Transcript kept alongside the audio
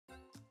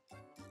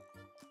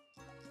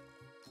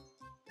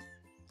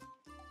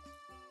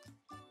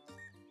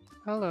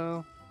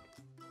Hello,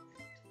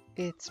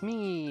 it's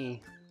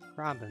me,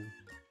 Robin.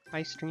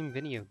 I stream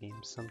video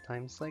games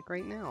sometimes, like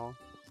right now.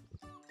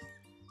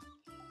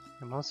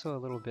 I'm also a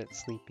little bit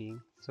sleepy,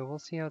 so we'll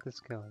see how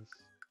this goes.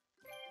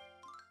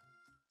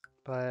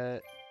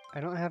 But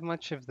I don't have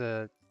much of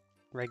the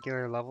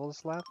regular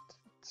levels left,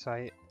 so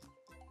I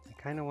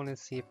kind of want to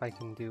see if I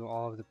can do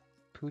all of the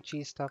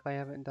Poochie stuff I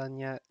haven't done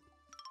yet,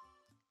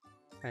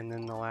 and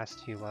then the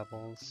last few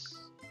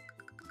levels.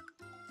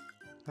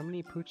 How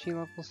many Poochie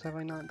levels have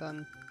I not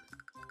done?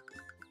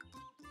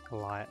 A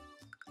lot,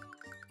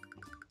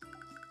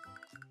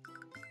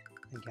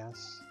 I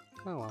guess.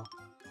 Oh well.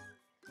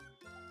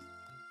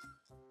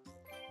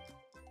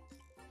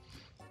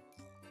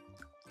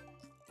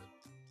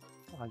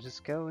 I'll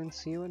just go and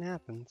see what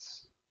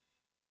happens.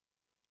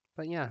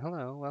 But yeah,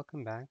 hello,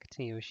 welcome back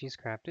to Yoshi's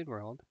Crafted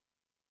World.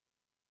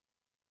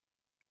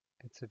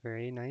 It's a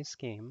very nice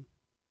game.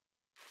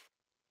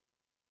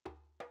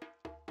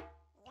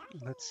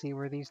 Let's see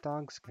where these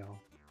dogs go.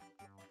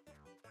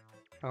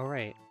 Oh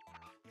right,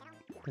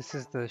 this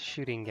is the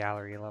shooting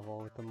gallery level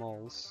with the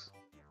moles.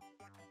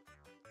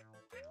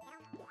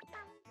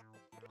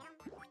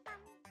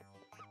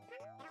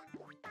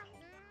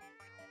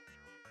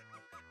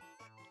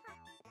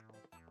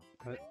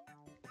 But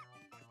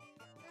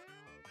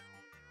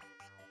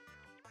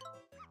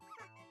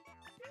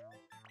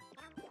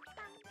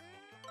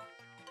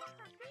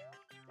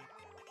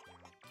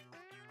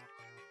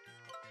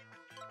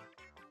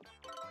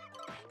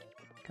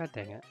god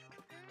dang it.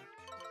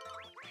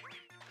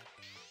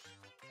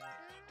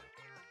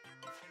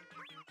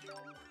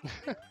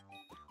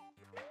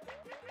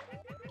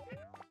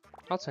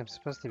 Also, I'm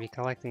supposed to be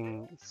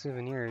collecting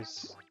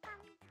souvenirs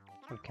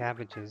of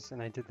cabbages,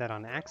 and I did that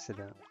on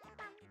accident.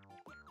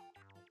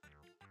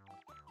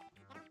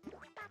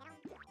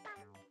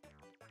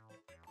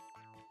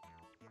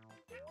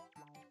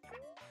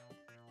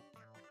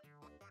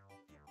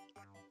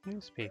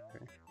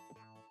 Newspaper.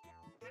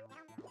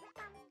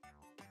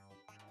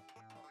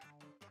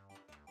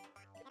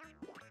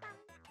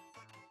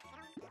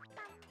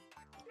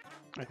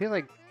 I feel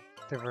like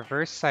the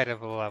reverse side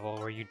of a level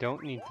where you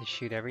don't need to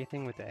shoot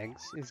everything with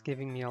eggs is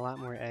giving me a lot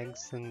more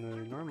eggs than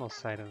the normal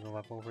side of the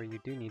level where you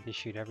do need to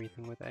shoot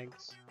everything with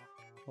eggs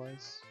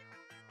was.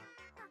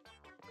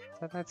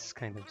 So that's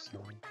kind of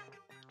silly.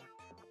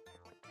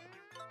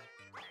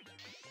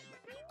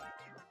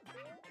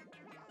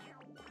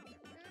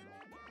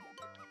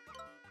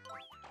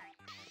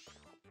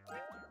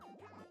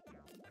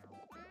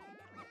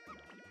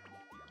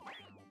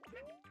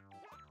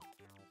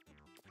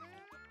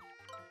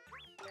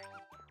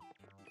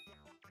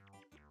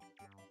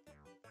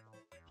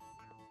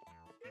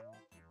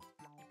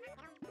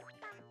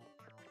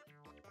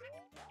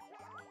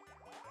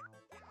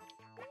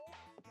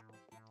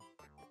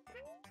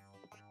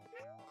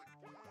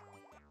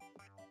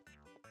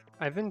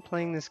 I've been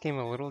playing this game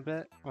a little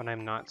bit when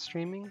I'm not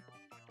streaming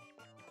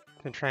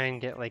to try and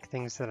get like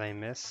things that I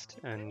missed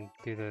and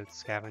do the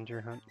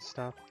scavenger hunt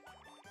stuff.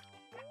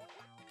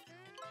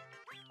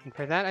 And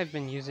for that I've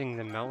been using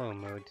the mellow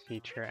mode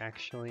feature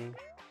actually,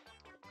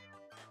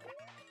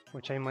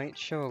 which I might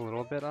show a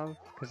little bit of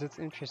because it's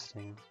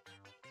interesting.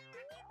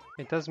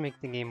 It does make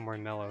the game more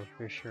mellow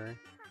for sure,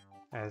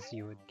 as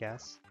you would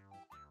guess.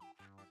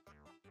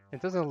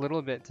 It does a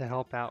little bit to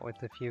help out with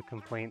the few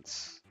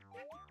complaints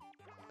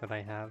that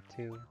I have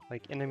too.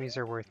 Like enemies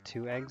are worth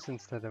 2 eggs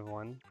instead of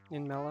 1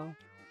 in mellow.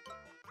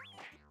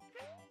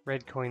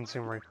 Red coins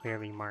are more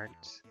clearly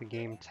marked. The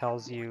game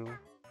tells you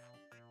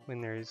when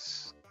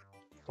there's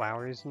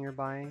flowers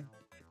nearby,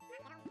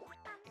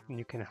 and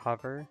you can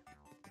hover,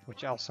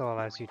 which also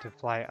allows you to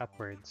fly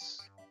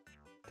upwards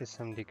to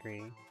some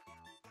degree.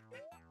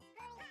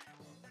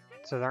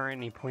 So there aren't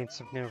any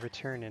points of no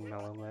return in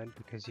mellow mode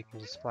because you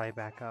can just fly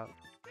back up.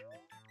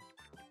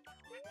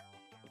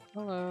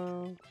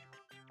 Hello!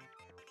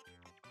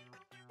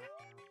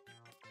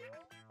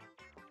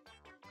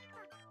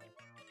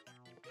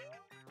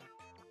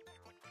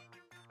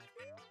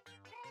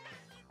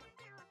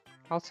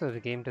 Also, the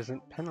game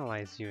doesn't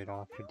penalize you at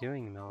all for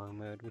doing mellow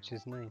mode, which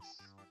is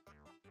nice.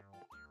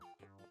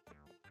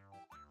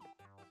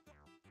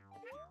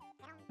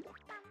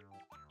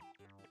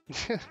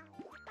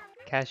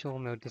 Casual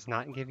mode does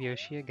not give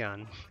Yoshi a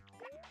gun.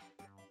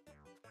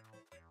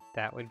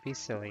 That would be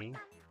silly.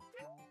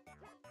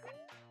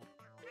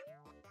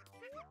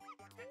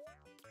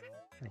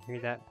 I hear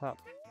that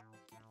pup.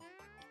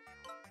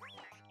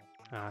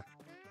 Ah.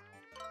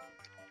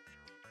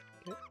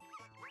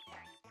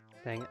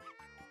 Dang it.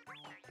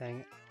 Dang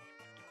it.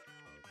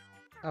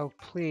 Oh,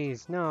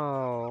 please,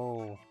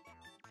 no!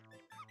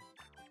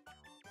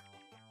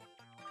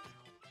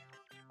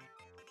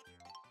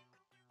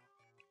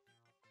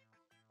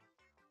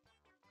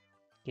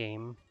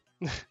 Game.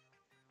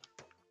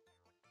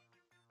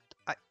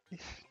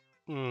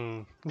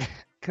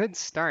 Good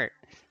start.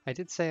 I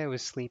did say I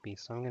was sleepy,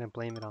 so I'm gonna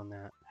blame it on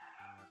that.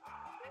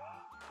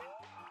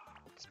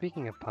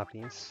 Speaking of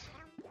puppies.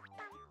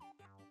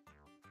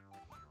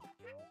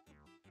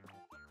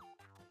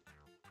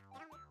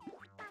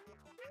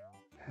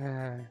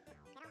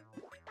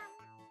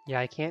 Yeah,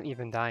 I can't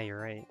even die,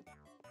 you're right.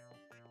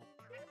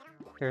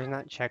 There's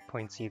not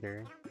checkpoints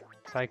either.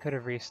 So I could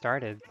have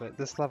restarted, but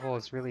this level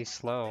is really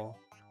slow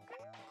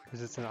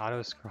because it's an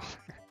auto-scroller.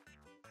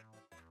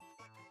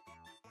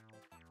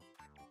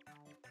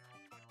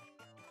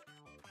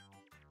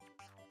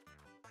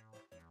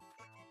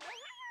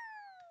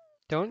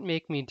 Don't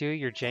make me do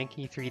your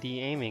janky 3D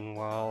aiming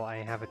while I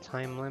have a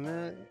time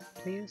limit,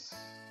 please?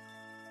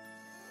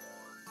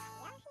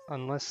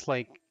 Unless,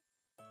 like,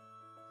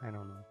 I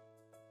don't know.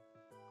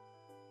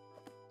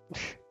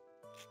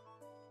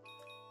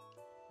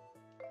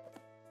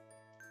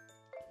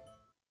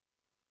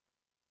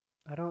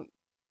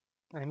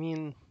 I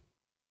mean,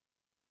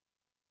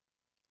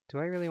 do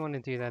I really want to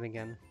do that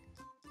again?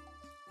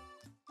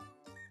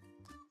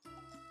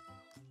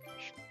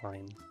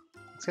 Fine.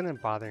 It's gonna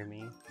bother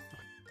me.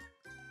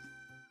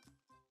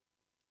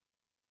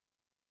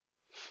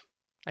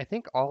 I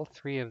think all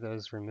three of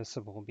those were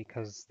missable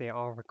because they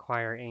all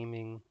require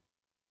aiming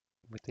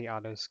with the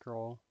auto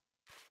scroll.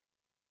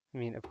 I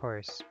mean, of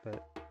course,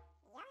 but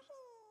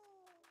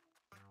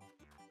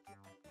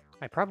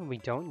I probably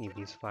don't need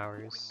these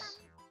flowers.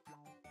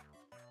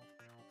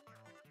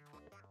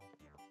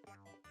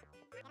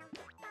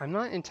 I'm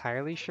not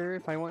entirely sure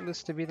if I want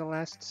this to be the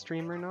last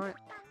stream or not.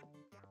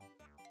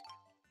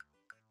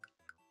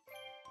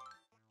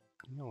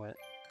 You know what?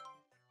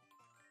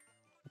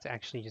 Let's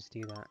actually just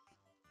do that.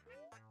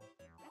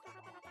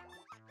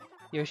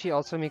 Yoshi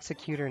also makes a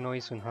cuter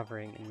noise when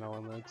hovering in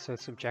mellow mode, so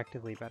it's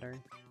objectively better.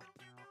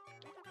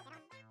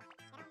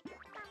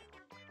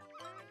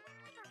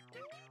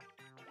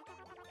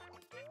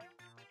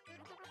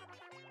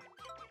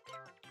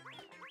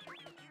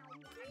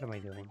 What am I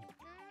doing?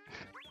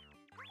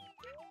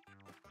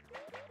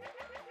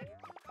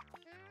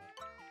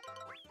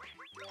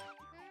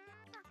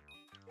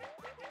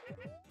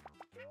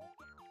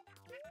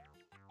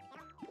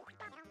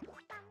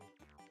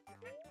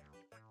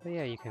 But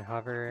yeah, you can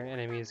hover,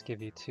 enemies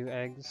give you 2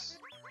 eggs.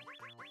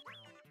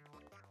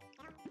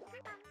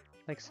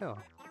 Like so.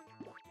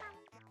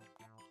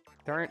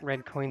 There aren't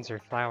red coins or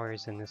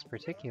flowers in this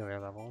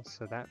particular level,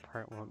 so that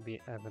part won't be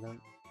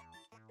evident.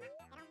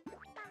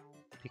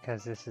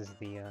 Because this is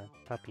the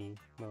puppy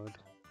mode.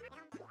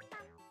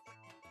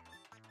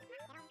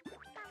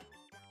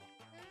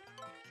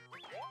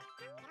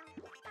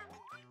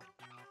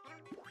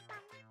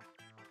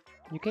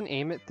 You can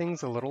aim at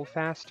things a little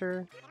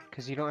faster,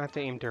 because you don't have to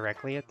aim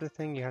directly at the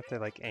thing, you have to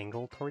like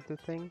angle toward the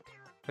thing.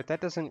 But that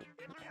doesn't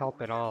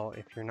help at all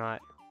if you're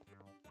not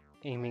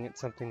aiming at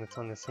something that's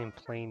on the same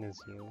plane as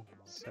you,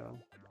 so...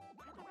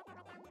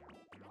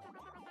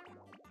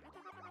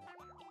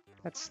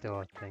 That's still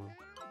a thing.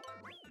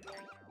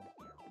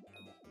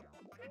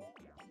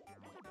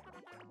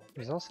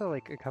 There's also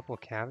like a couple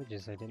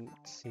cabbages I didn't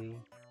see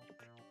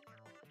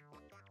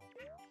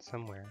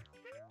somewhere.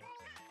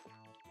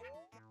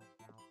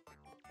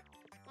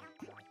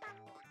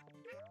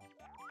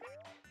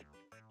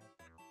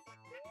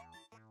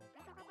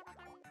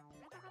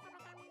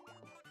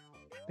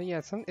 But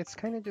yeah, it's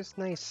kind of just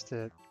nice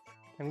to...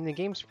 I mean, the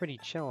game's pretty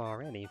chill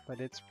already, but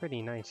it's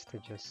pretty nice to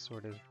just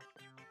sort of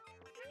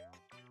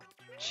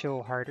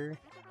chill harder.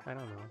 I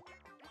don't know.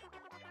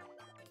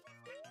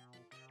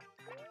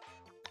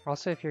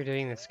 Also, if you're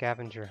doing the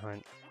scavenger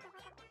hunt,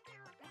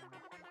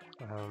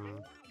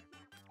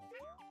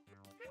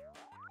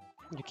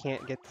 you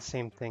can't get the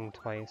same thing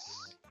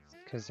twice,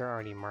 because they're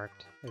already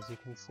marked, as you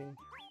can see.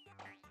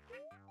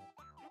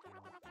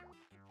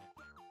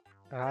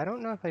 I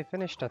don't know if I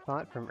finished a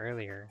thought from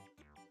earlier,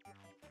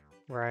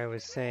 where I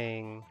was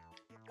saying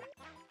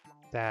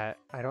that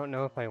I don't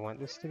know if I want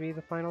this to be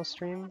the final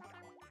stream,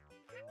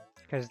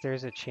 because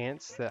there's a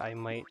chance that I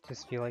might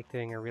just feel like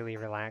doing a really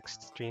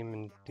relaxed stream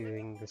and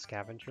doing the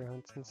scavenger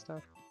hunts and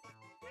stuff.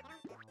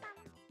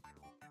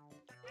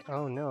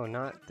 Oh no,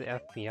 not the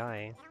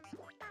FBI.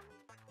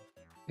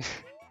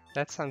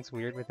 That sounds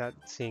weird without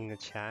seeing the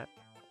chat.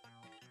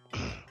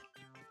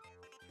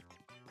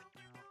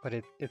 But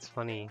it's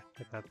funny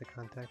without the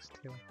context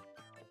too.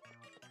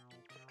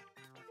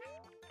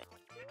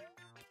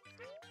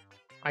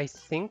 I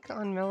think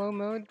on mellow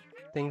mode,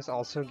 things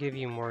also give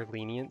you more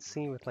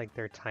leniency with like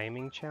their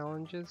timing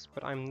challenges,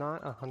 but I'm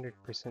not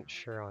 100%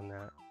 sure on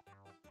that.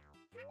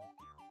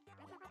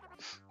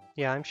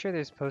 Yeah, I'm sure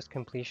there's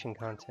post-completion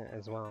content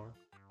as well.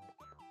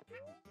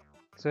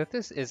 So if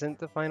this isn't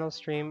the final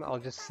stream, I'll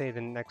just say the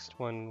next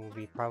one will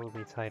be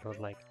probably titled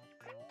like,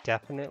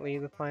 definitely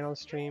the final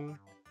stream,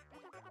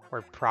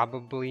 or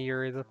probably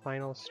you're the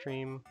final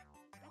stream,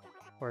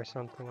 or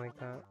something like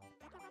that.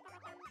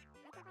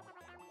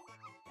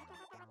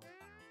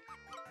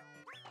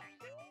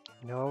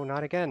 No,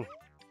 not again.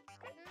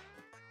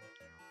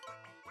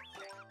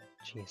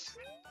 Jeez.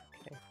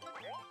 Okay.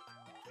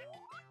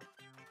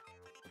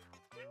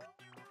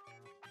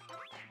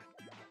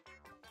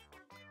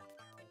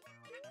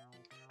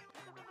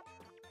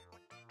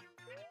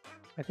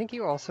 I think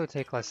you also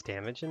take less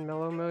damage in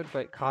mellow mode,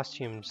 but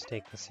costumes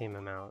take the same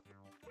amount.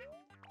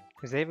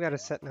 Because they've got a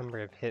set number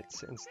of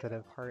hits instead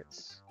of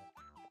hearts.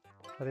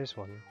 Oh, there's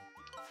one.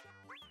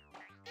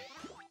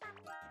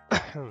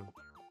 The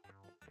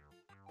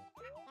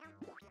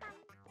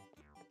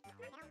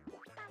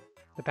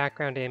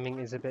background aiming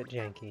is a bit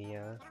janky,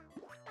 yeah.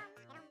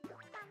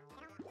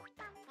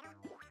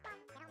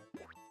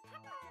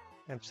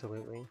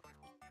 Absolutely.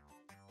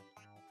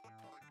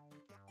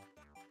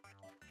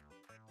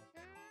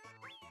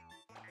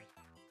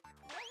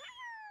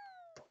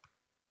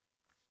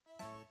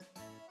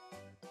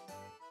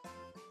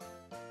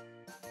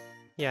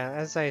 Yeah,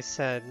 as I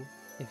said,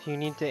 if you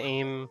need to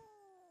aim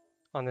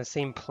on the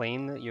same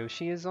plane that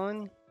Yoshi is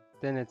on,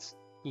 then it's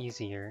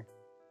easier.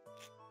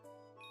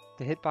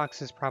 The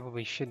hitboxes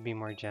probably should be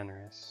more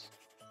generous.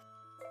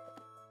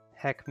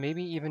 Heck,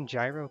 maybe even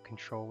gyro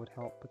control would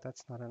help, but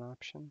that's not an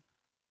option.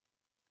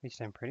 At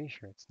least I'm pretty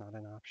sure it's not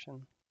an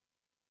option.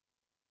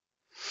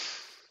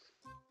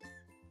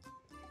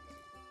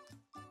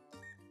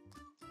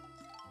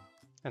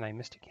 And I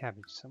missed a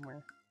cabbage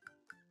somewhere.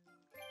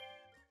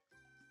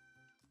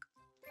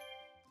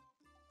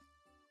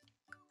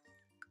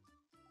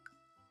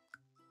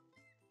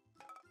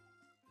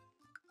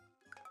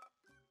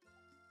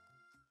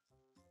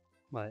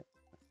 What?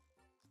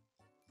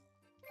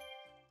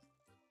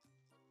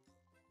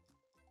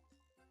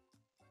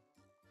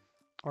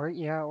 Or,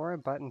 yeah, or a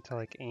button to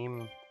like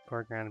aim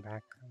foreground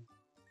background.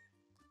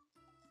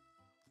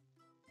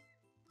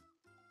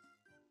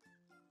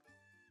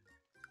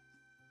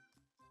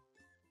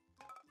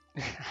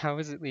 How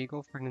is it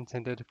legal for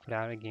Nintendo to put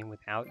out a game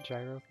without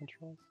gyro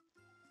controls?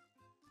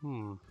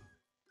 Well,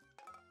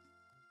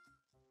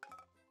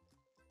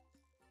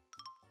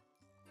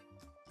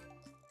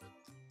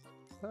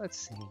 let's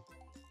see.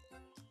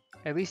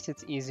 At least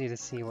it's easy to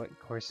see what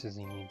courses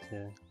you need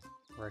to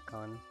work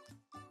on.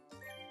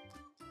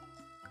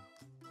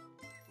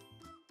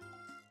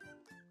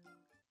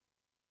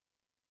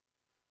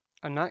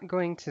 I'm not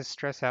going to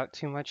stress out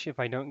too much if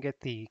I don't get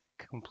the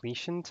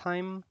completion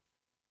time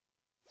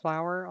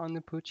flower on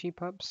the Poochie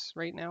Pups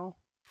right now.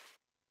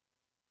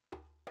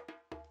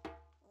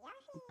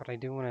 But I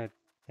do want to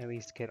at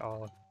least get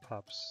all of the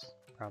pups,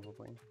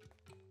 probably.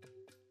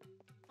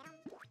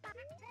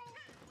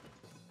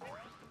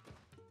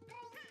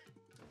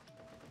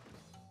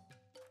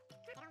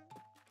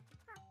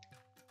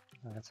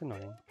 Oh, that's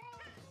annoying.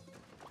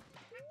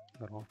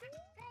 Little.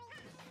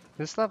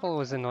 This level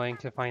was annoying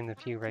to find the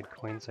few red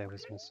coins I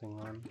was missing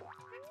on.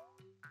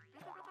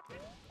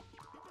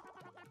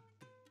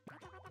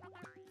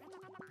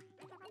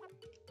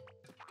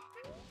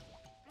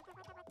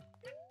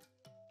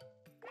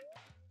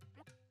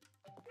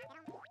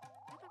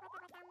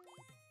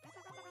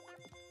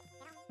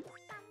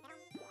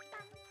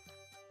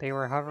 They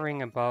were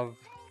hovering above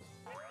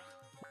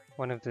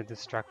one of the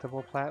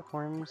destructible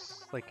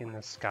platforms, like in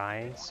the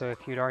sky, so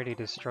if you'd already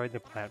destroyed the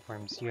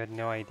platforms, you had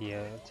no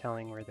idea of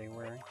telling where they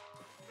were.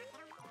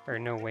 Or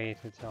no way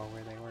to tell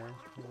where they were.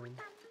 Really.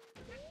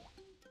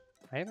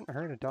 I haven't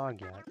heard a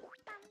dog yet.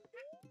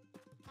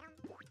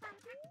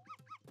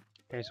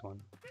 There's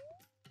one.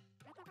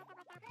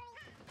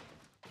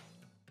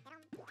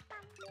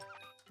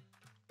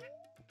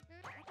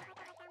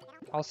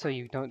 Also,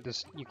 you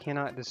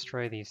cannot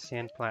destroy these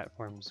sand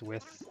platforms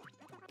with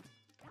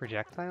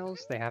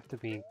projectiles. They have to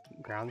be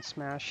ground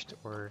smashed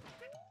or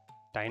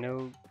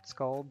dino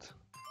skulled.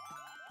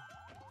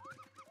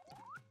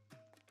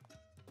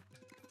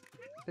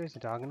 There's a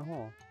dog in a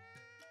hole.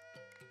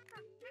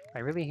 I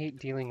really hate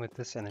dealing with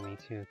this enemy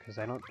too, because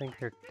I don't think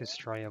they're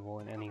destroyable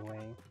in any way.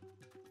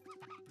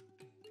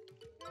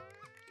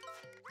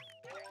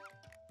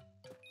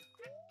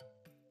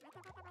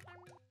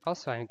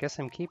 Also, I guess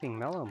I'm keeping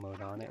mellow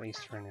mode on, at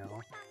least for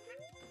now.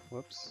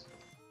 Whoops.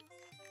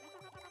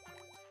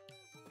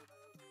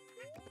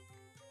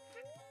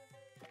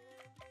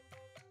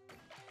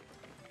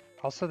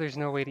 Also, there's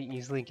no way to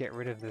easily get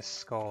rid of this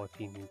skull if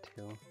you need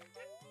to.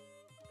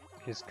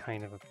 Which is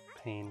kind of a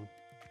pain.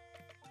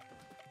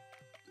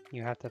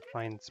 You have to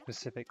find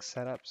specific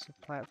setups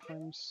of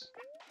platforms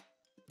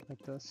like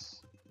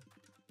this.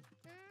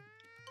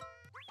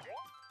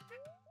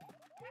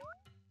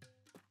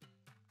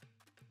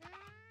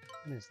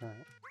 What is that?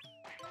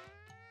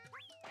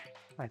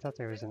 I thought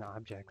there was an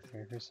object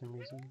there for some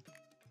reason.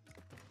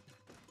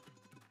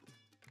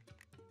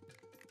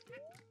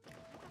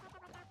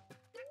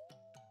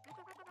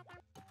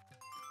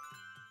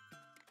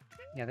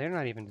 Yeah, they're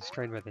not even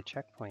destroyed by the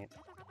checkpoint.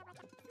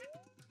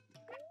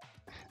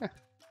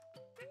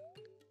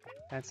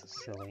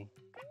 That's silly.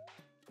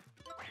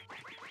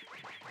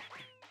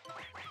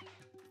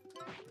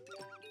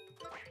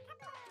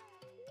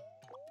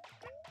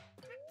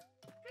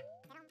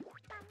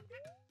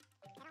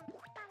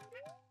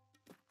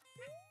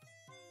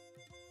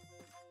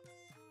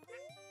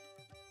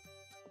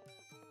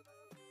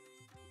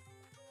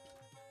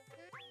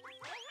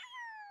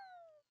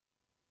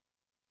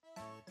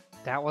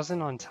 That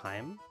wasn't on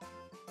time?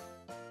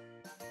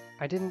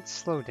 I didn't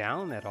slow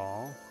down at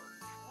all.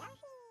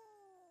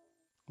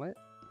 What?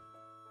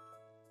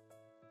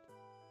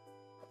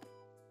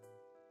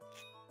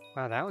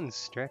 Wow, that one's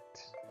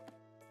strict.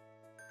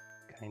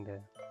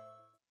 Kinda.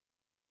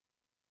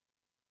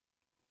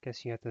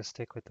 Guess you have to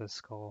stick with the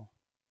skull.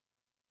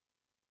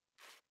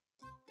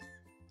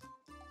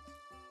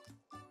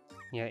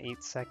 Yeah,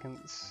 8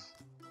 seconds.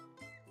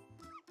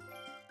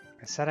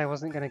 I said I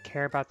wasn't gonna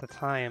care about the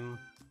time.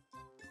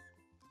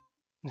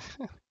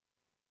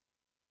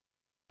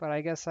 But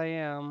I guess I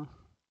am.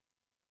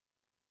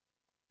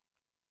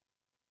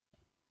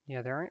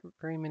 Yeah, there aren't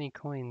very many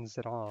coins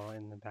at all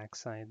in the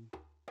backside.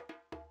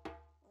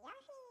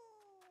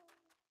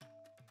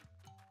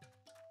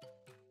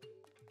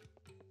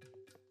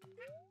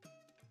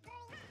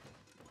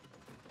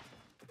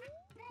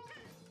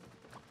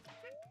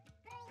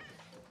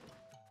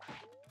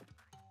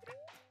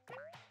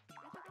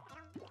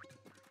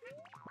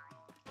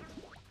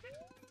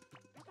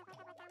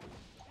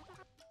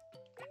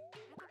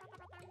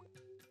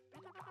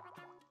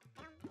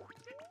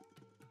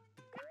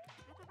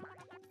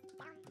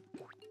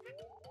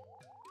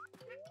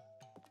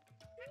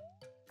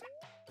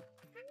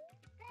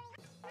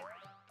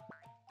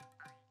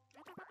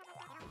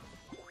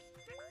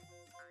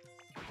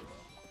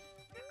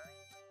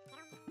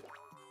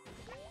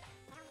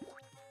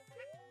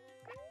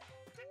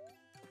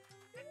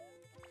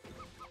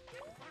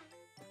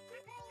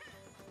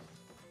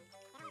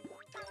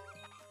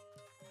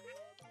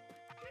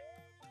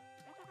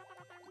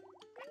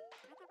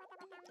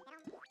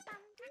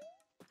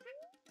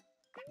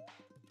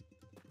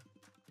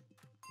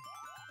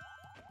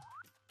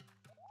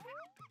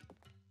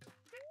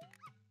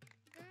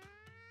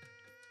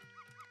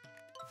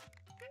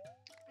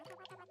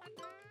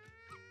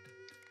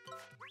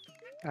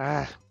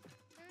 Ah!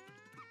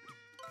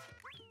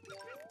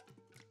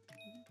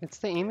 It's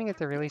the aiming at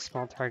the really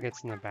small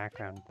targets in the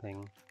background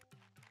thing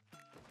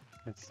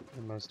that's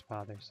the most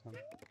bothersome.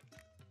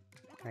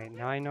 Alright,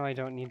 now I know I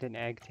don't need an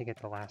egg to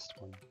get the last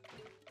one.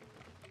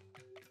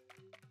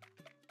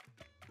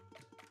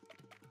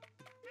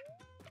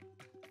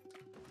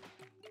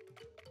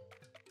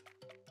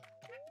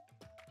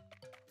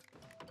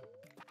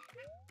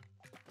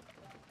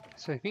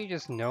 So if you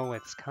just know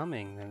what's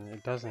coming, then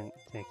it doesn't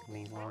take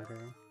any longer,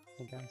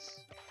 I guess.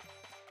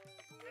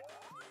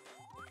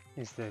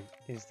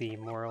 Is the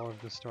moral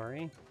of the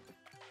story.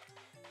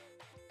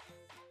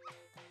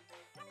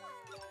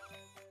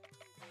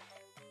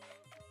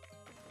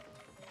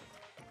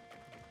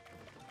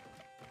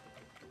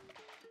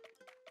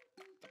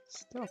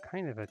 Still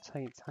kind of a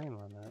tight time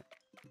on that,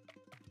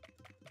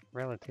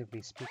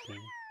 relatively speaking.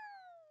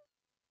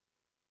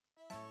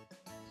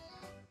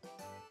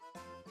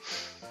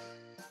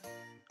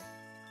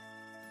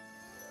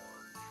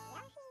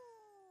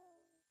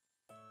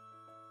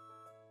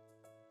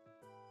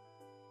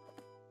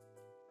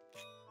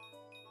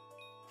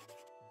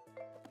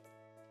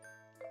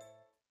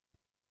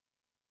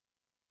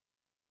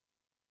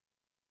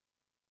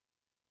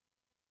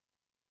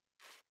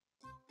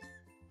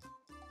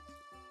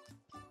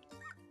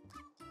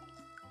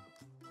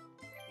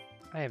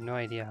 I have no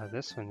idea how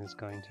this one is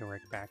going to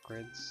work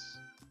backwards.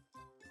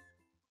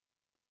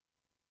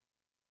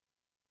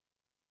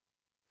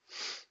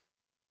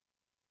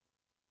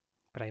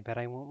 But I bet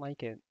I won't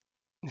like it.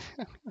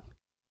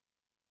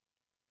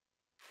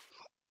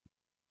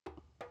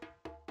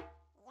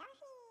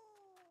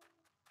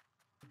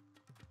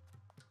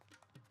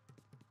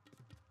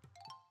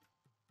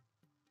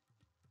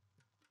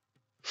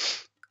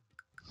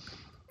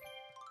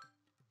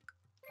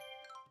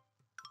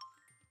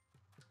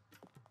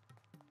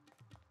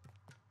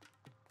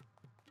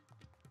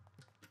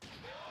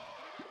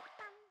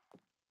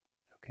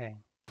 Okay,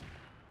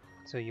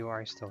 so you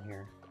are still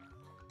here.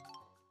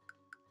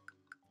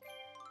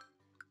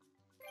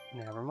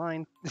 Never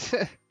mind.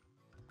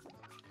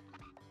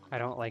 I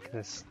don't like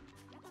this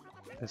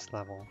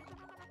level.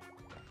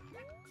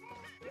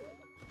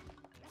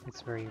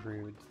 It's very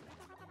rude.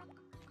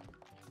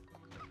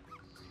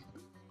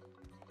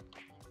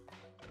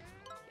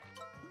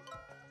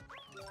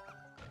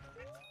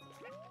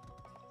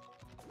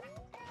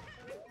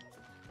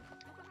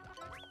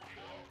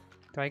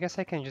 Though I guess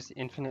I can just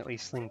infinitely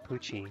sling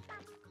Poochie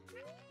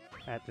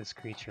at this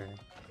creature.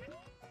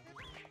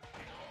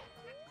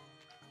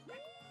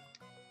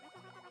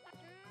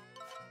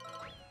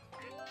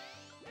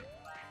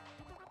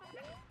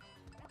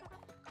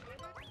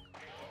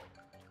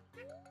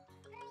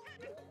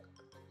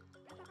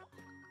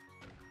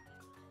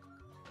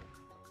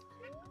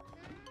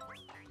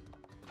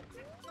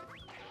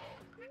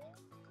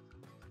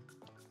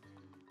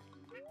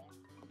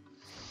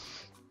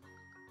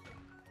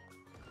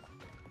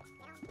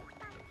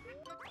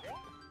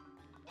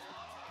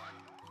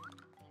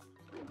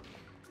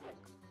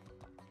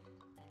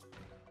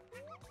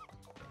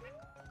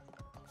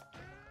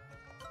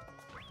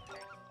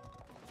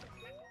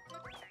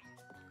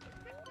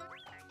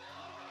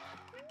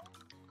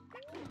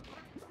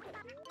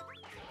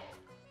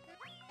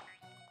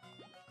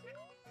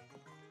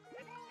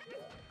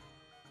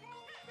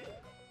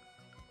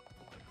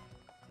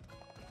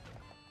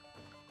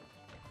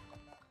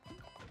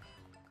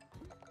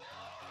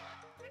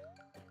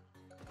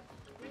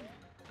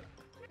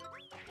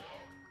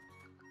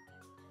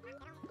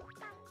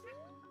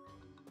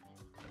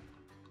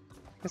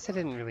 Guess I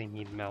didn't really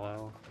need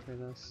Mellow for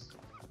this,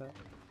 but...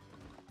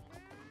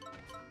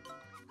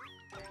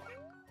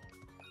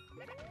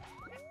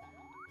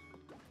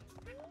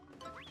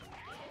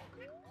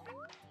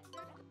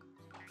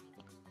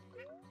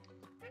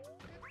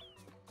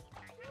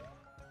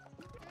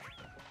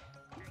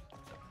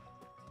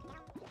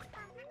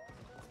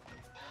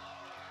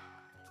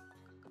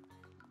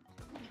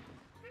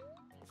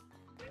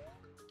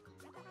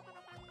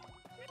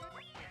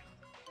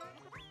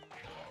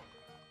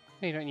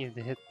 You don't need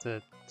to hit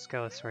the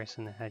Skelosaurus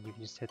in the head, you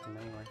can just hit them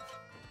anywhere.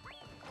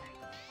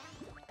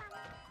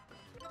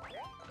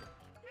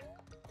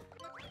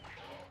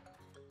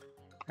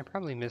 I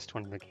probably missed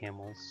one of the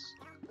camels.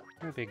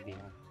 No big deal.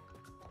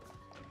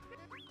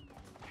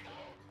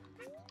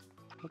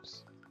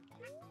 Oops.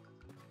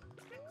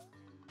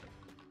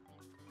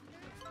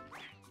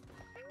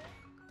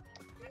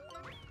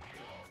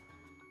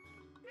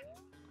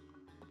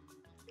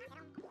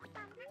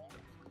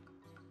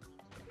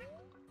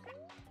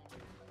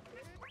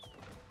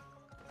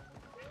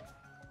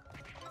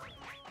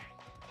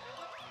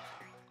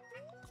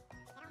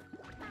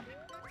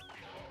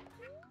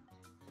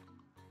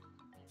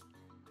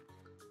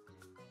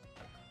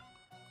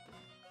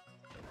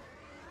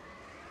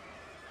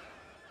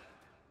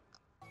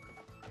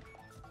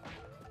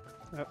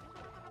 Oh.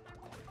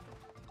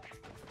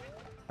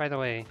 By the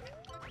way,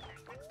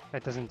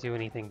 that doesn't do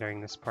anything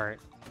during this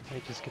part.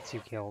 It just gets you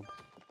killed.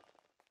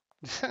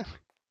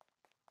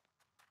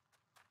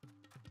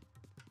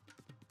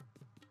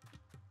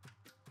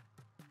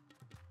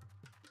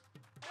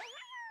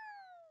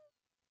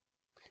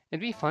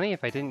 It'd be funny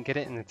if I didn't get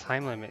it in the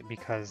time limit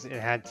because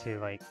it had to,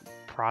 like,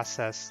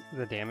 process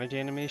the damage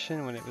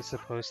animation when it was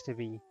supposed to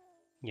be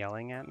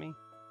yelling at me.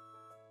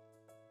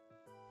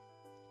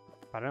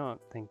 But I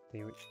don't think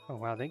they would... Oh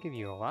wow, they give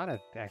you a lot of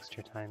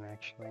extra time,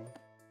 actually.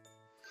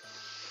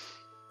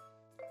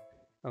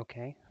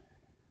 Okay.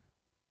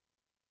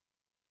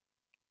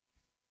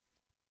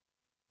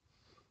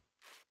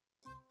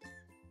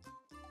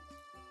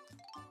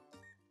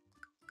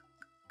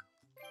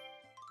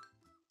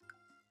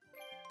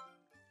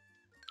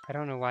 I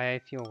don't know why I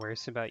feel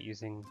worse about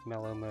using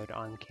mellow mode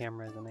on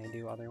camera than I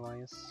do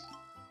otherwise.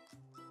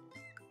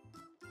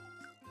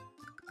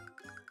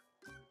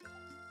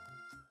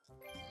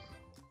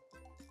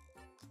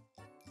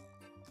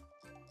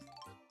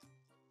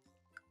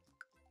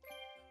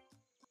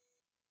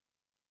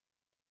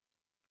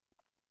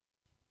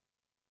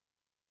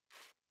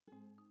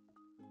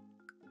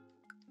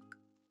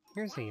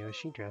 Here's a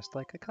Yoshi dressed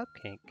like a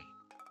cupcake.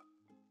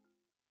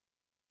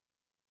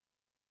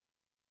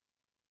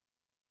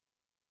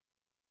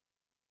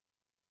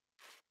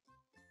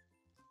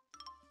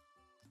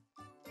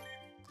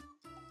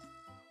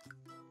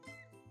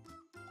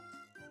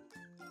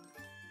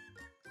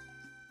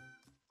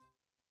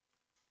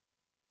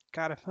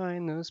 Gotta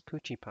find those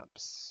Poochie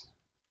pups.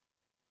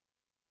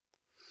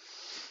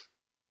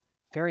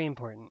 Very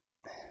important.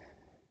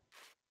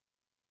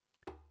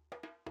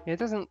 It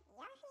doesn't...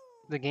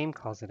 The game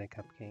calls it a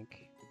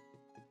cupcake.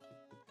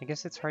 I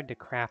guess it's hard to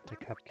craft a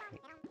cupcake.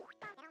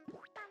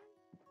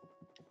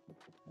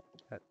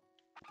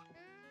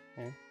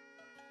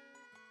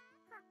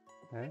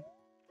 Huh?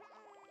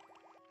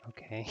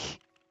 Okay.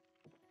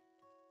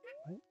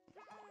 What?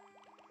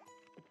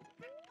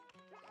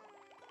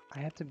 I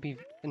have to be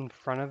in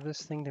front of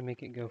this thing to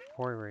make it go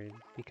forward,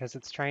 because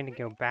it's trying to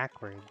go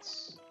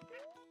backwards.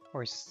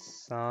 Or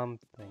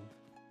something.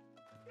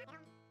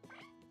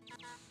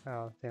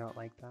 Oh, they don't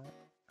like that.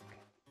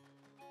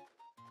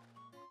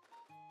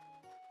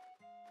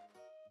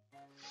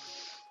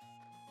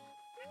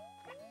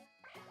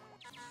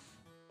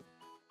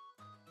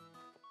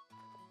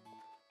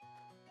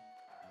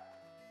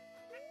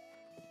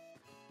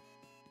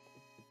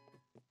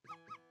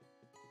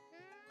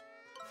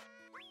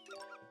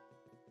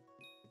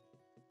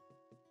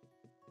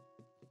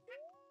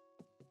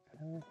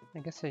 I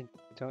guess I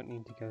don't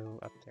need to go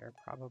up there,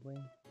 probably.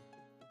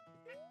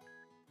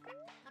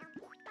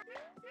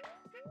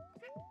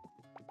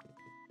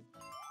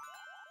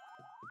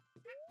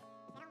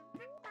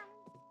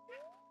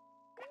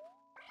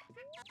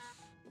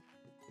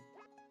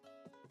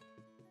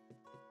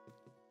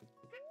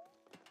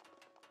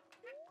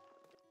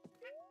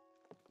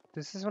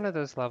 This is one of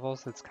those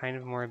levels that's kind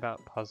of more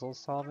about puzzle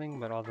solving,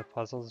 but all the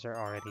puzzles are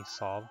already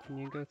solved when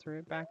you go through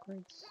it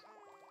backwards.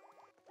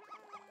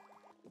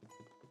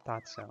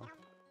 Thought so.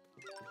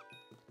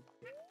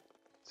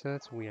 So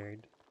that's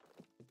weird,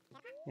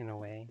 in a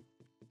way.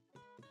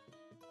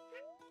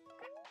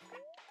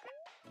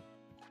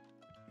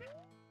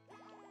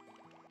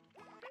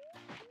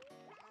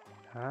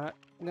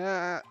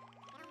 Nah.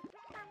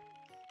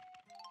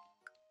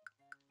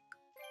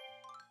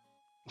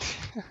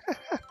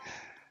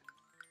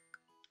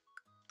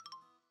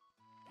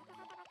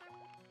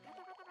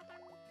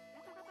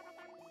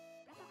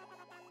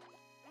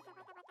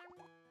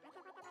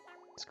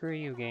 Screw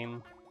you,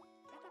 game.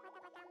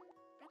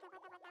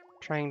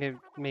 Trying to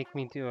make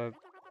me do a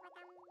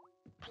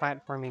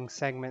platforming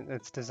segment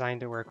that's designed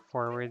to work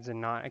forwards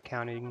and not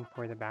accounting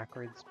for the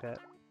backwards bit.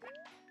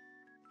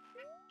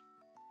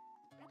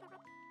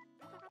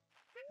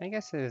 I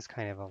guess it is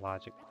kind of a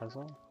logic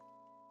puzzle.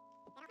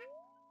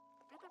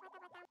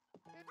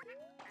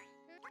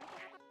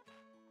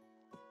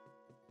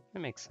 That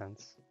makes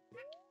sense.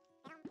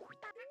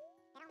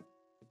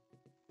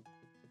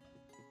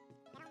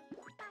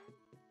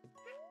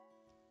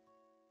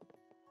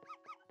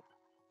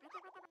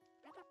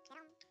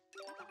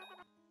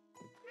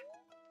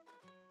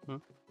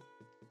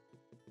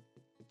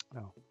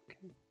 Oh,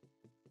 okay.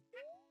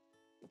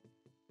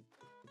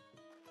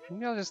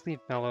 Maybe I'll just leave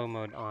mellow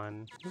mode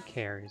on. Who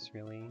cares,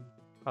 really?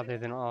 Other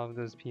than all of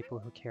those people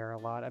who care a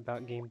lot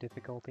about game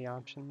difficulty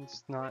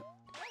options,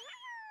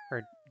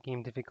 or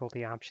game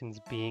difficulty options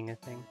being a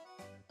thing.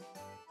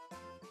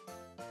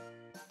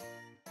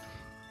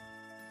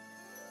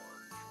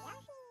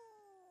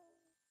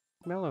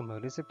 Mellow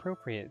mode is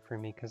appropriate for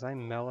me because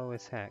I'm mellow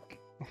as heck.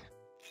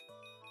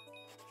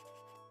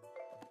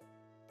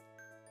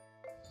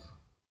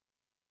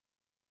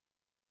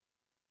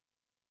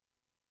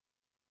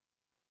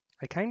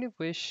 I kind of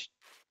wish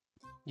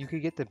you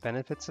could get the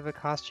benefits of a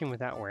costume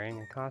without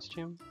wearing a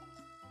costume,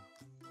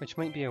 which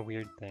might be a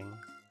weird thing.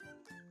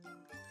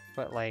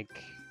 But like,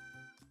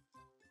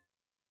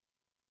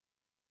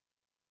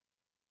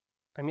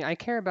 I mean, I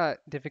care about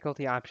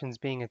difficulty options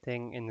being a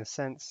thing in the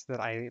sense that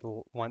I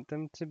want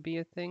them to be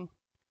a thing.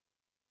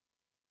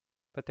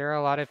 But there are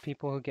a lot of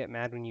people who get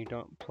mad when you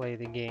don't play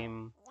the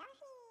game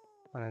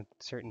on a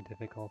certain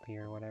difficulty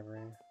or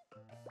whatever.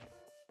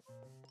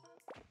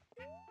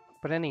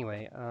 But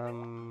anyway,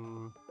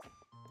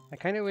 I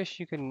kind of wish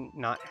you could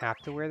not have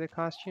to wear the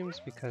costumes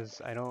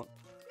because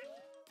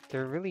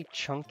they're really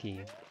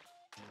chunky.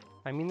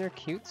 I mean, they're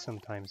cute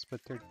sometimes, but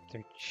they're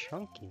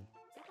chunky.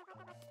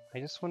 I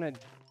just want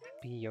to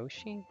be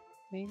Yoshi,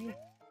 maybe?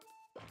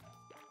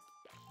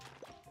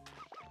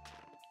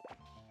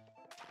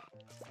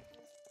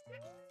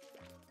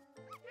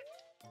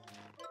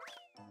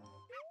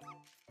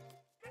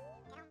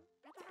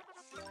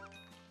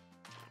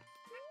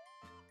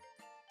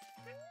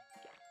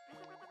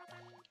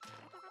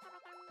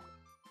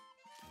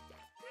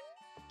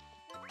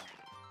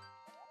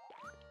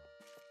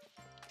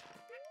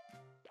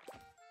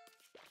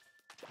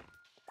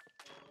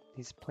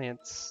 These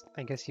plants,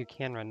 I guess you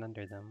can run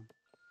under them.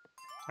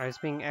 I was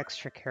being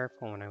extra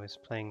careful when I was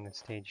playing the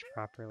stage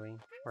properly,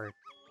 or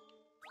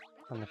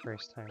on the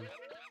first time.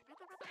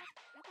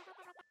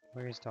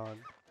 Where's dog?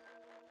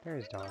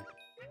 There's dog.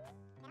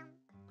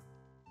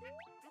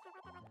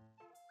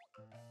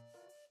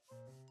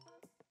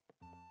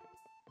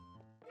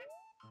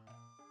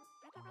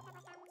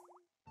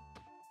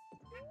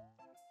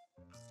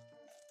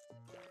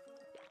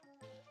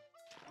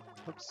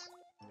 Oops.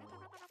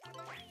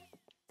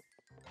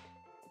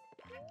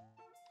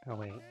 Oh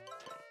wait.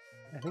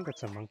 I think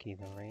that's a monkey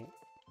though, right?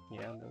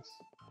 Yeah, it is.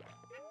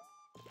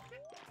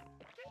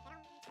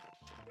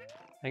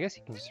 I guess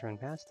you can just run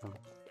past them.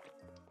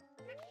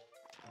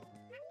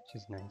 Which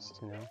is nice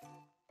to know.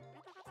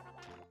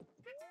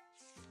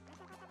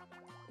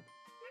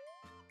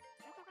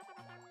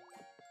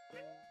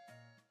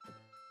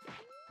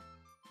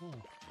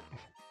 Oh.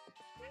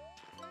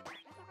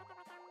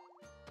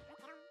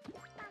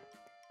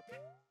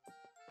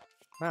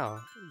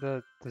 Wow,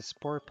 the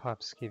spore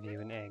pups give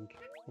you an egg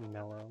in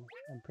Mellow.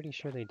 I'm pretty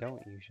sure they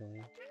don't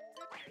usually.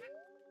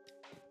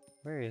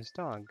 Where is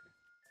dog?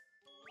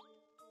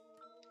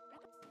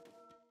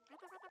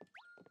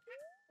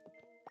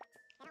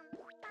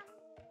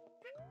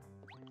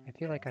 I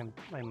feel like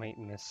I might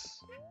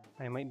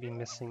be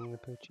missing the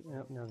Poochie.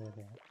 Oh, no, they're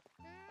there.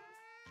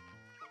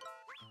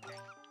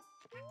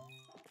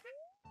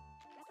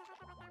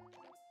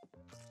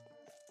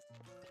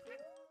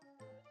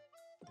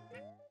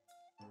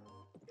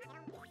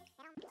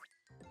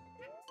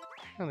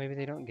 Oh, maybe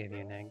they don't give you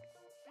an egg.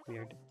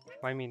 Weird.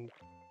 Well, I mean,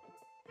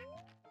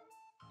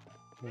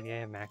 maybe I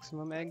have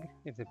maximum egg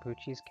if the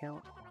Poochies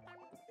count?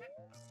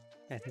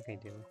 I think I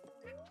do.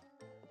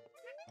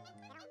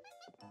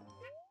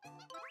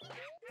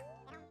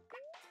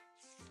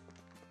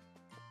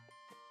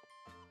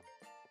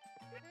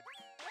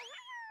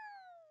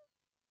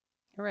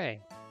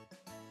 Hooray!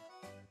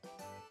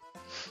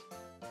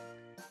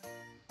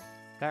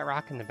 That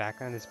rock in the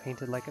background is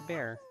painted like a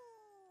bear.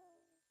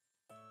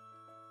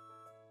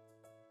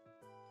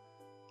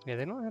 Yeah,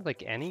 they don't have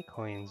like any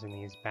coins in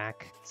these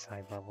back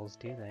side levels,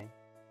 do they?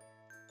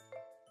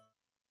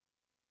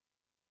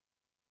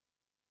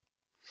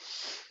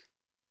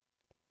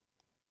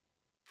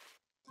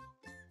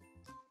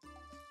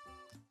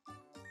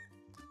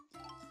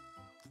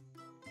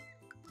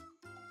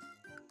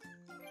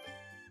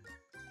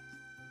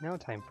 Now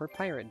time for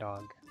Pirate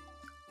Dog.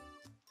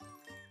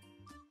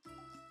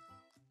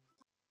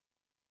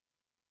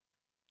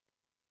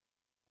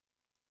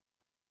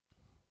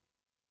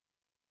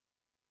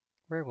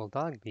 Where will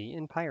Dog be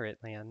in Pirate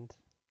Land?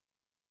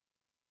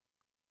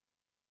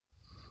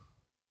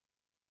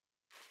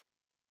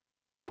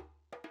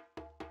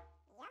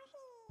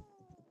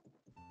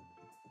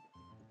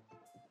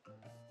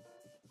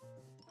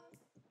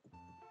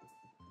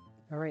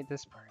 Alright,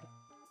 this part.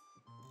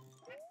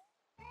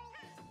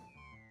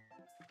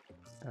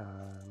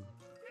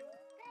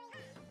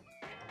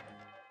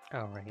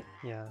 Oh right,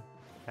 yeah,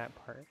 that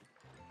part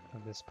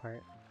of this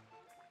part.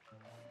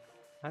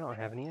 I don't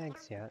have any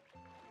eggs yet.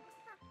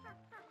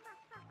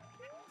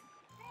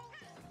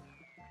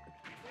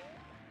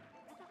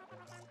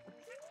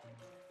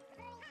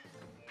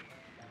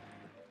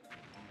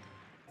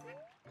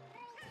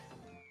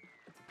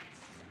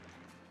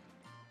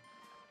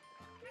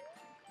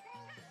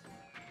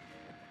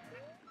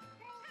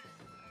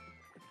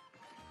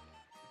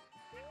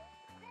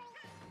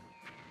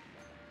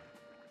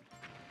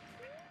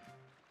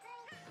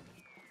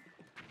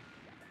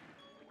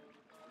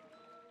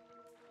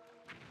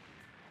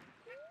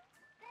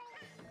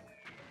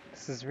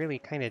 This is really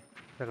kind of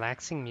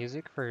relaxing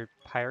music for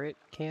pirate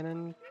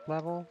cannon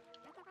level,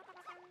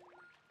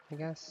 I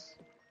guess.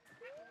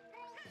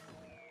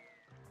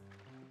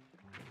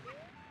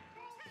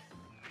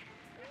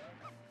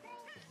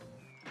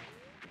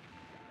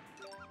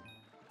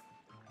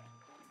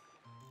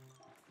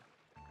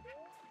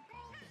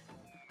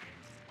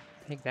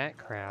 Take that,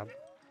 crab.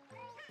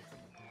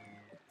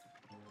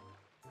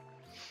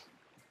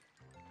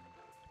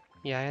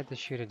 Yeah, I had to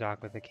shoot a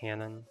dog with a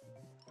cannon.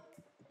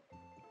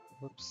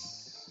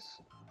 Whoops.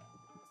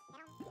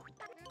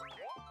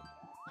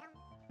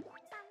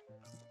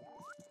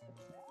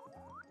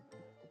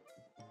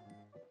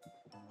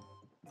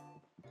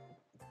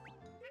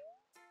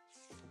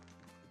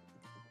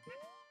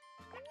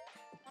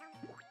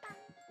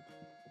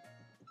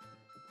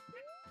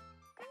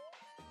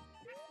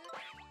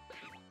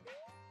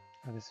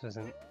 Oh, this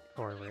wasn't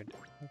forward.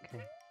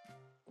 Okay.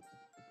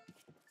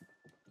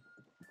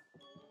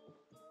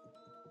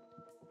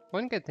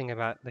 One good thing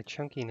about the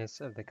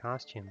chunkiness of the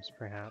costumes,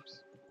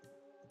 perhaps,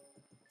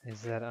 is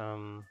that,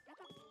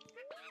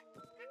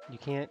 you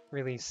can't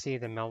really see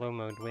the mellow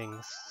mode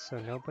wings, so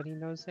nobody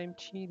knows I'm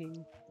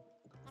cheating.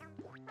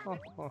 Oh,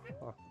 oh,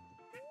 oh.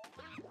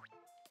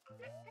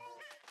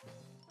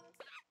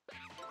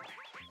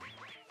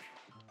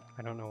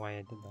 I don't know why I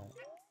did that.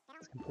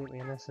 It's completely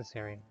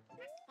unnecessary.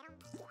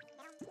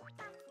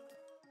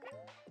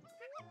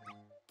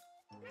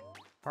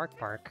 Bark,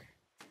 bark.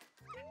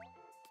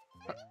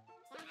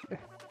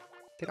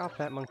 Get off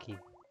that monkey.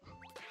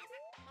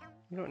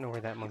 You don't know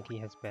where that monkey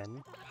has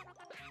been.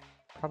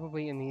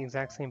 Probably in the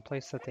exact same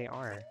place that they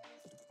are.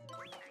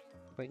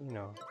 But you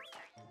know.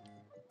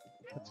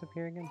 What's up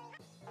here again?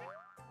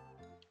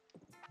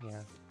 Yeah.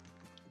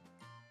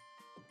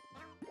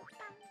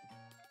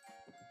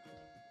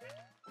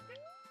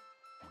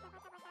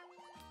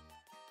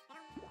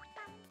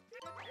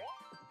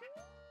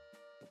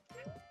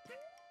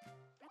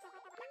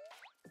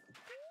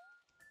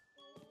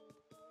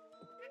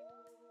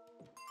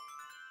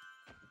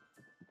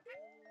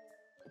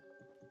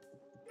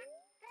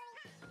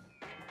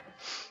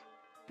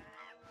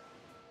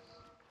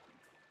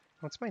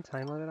 What's my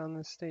time limit on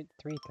this state?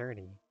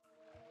 3:30.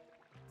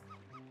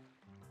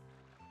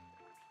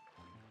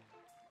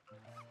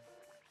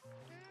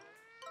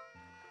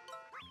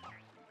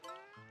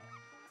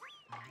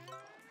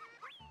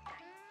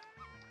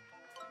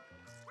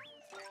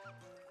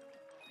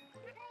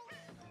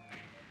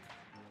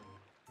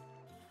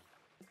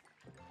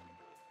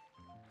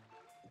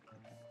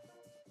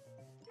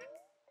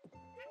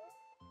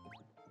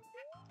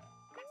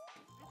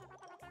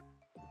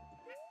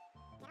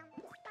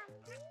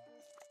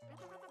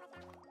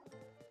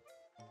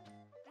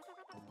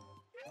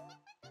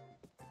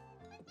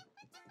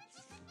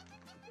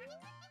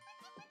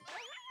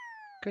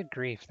 Good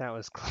grief, that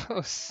was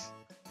close.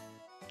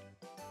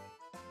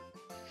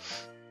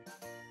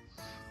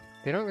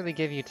 They don't really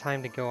give you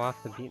time to go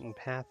off the beaten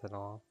path at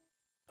all.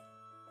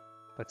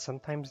 But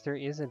sometimes there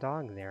is a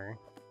dog there.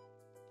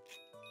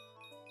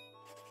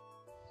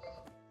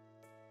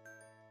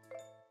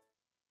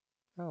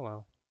 Oh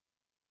well.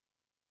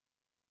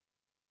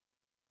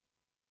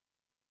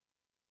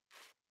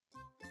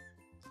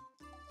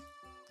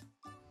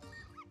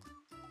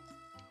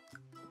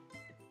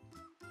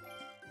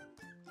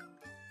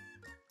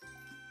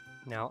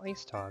 Now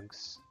ice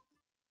dogs.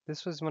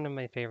 This was one of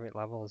my favorite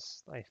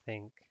levels, I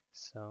think,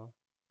 so...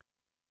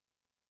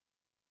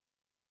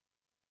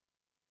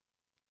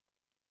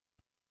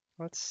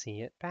 Let's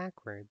see it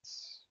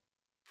backwards.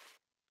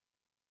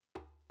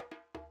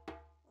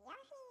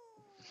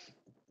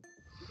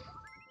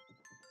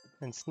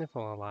 And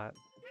sniffle a lot,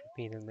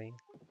 repeatedly.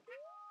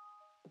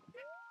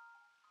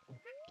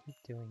 Keep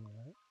doing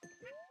that.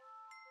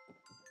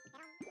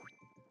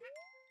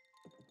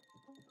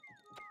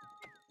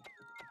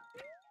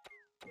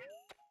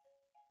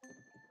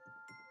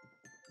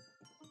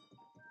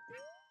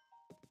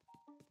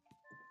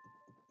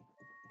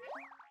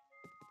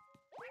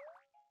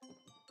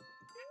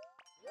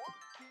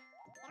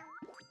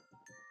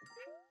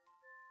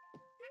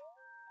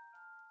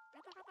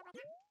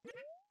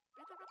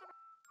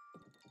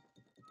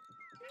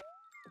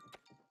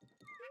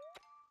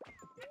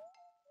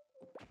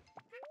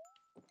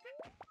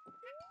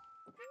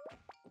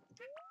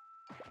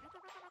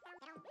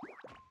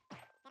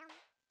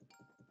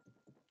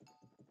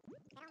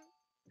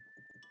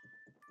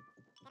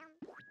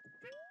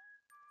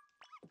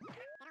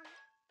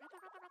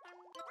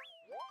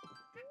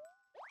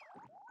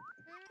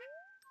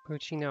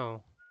 Poochie,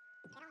 no.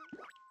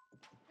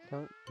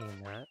 Don't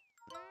mean that.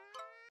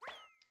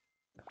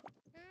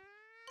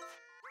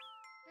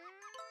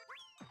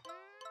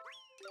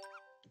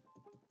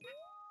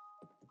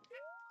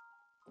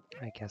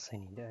 I guess I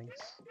need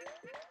eggs.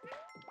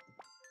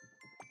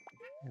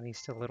 At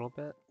least a little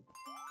bit.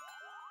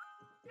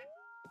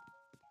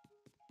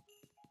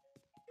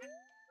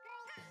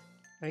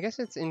 I guess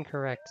it's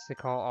incorrect to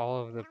call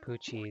all of the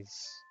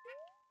Poochies,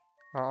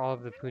 or all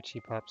of the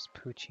Poochie pups,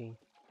 Poochie.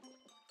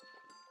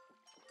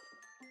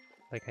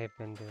 Like I've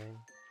been doing.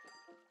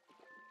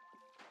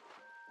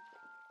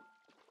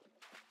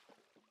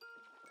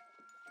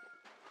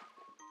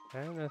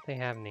 I don't know if they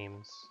have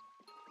names.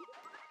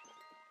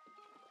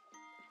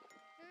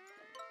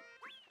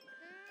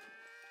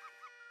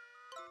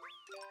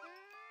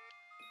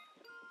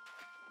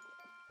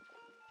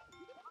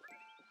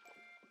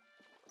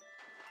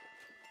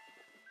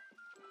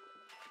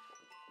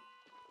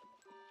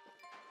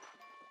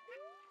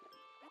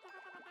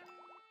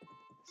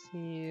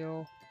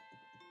 Seal.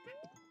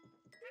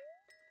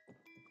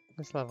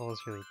 This level is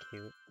really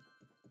cute.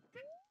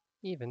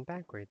 Even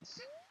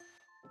backwards.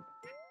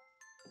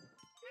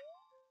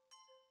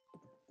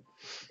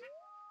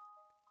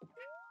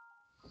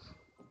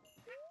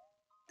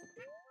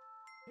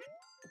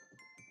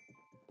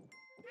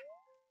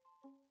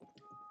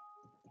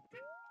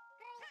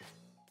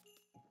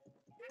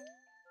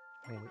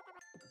 Wait.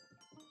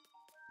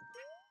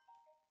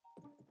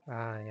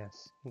 Ah,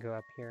 yes. Go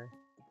up here.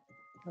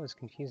 That was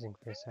confusing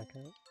for a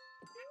second.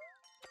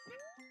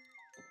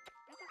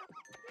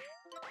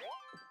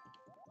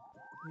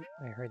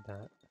 I heard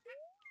that.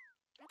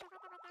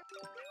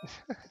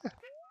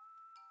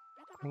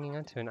 Clinging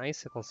onto an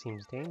icicle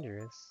seems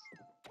dangerous.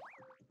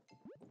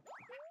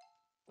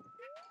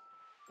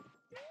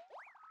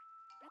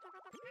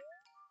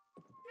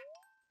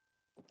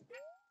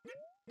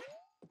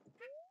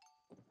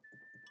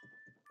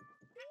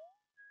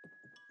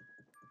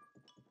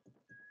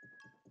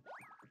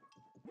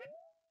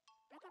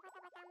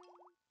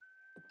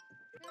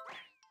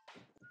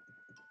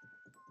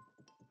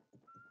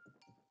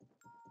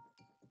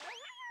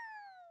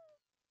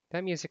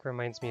 That music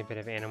reminds me a bit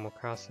of Animal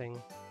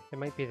Crossing. It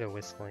might be the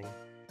whistling.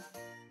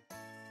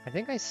 I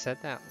think I said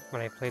that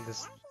when I played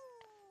this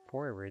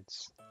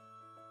forwards.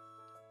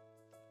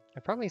 I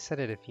probably said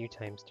it a few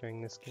times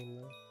during this game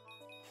though.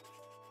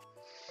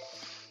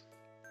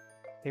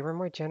 They were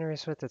more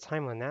generous with the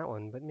time on that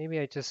one, but maybe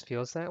it just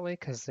feels that way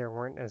because there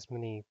weren't as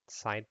many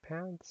side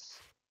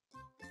paths.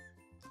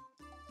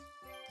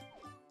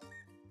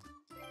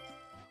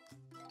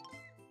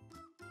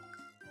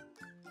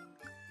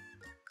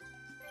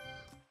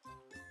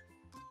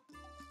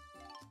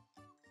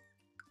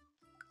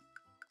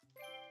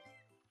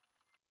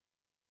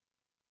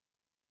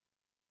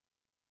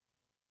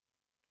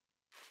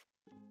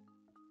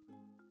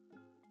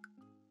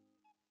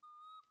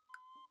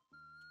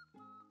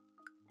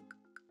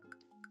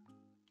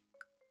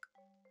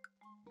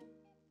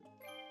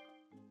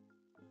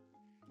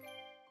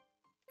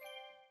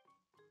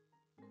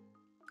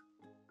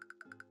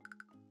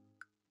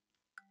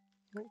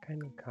 What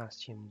kind of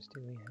costumes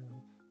do we have?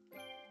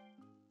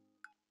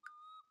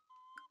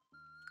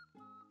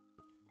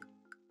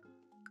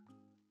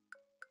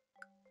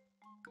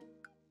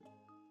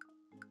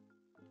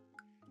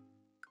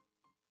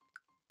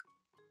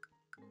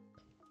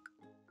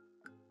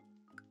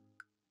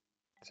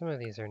 Some of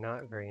these are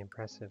not very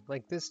impressive.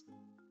 Like this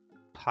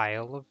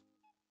pile of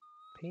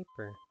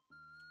paper.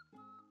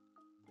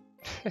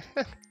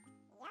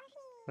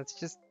 Let's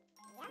just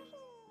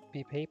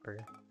be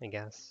paper, I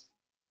guess.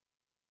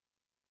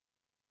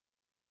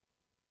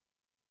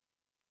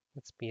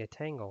 Let's be a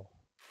tangle.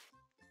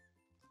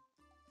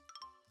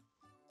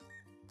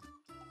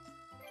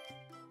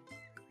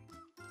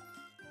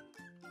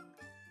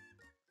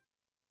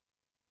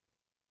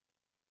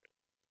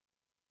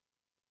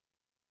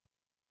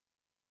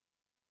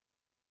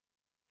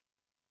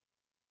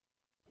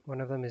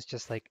 One of them is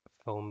just like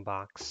foam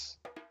box.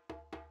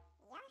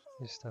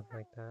 There's stuff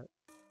like that.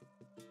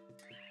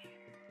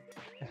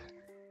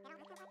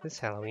 This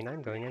Halloween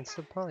I'm going in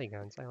some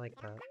polygons. I like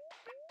that.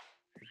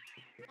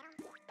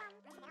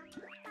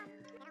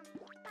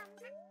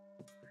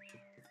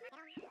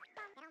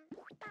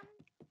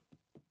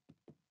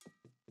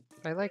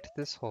 I liked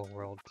this whole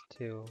world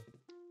too.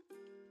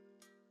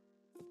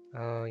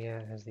 Oh yeah,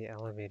 it has the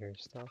elevator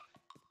stuff.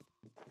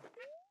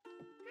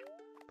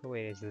 But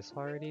wait, is this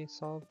already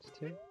solved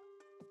too?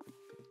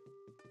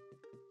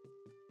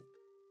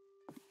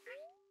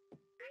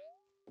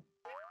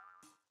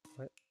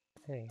 What?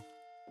 Hey.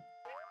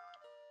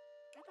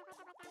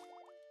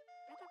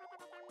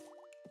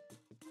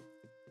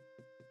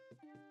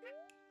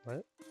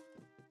 What?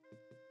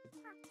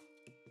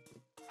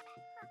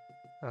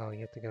 Oh,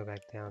 you have to go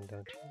back down,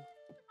 don't you?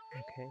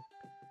 Okay.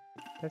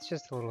 That's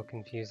just a little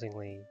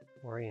confusingly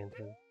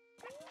oriented.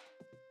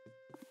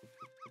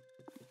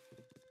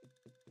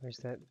 Where's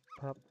that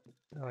pup?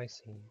 Oh, I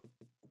see.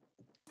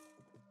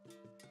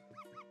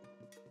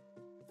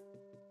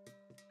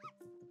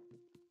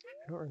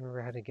 I don't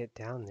remember how to get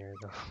down there,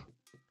 though.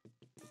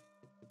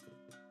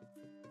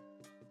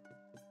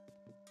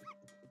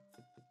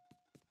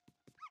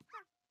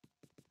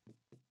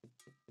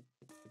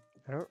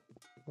 I don't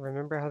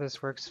remember how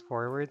this works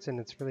forwards, and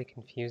it's really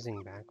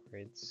confusing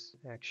backwards,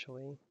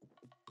 actually.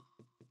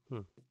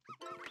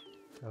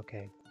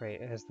 Okay,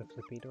 right, it has the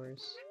flippy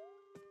doors.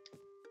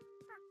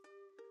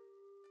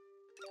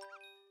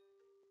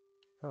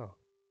 Oh.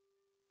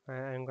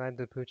 I'm glad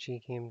the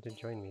Poochie came to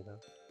join me, though.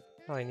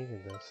 Oh, I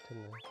needed this,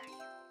 didn't I?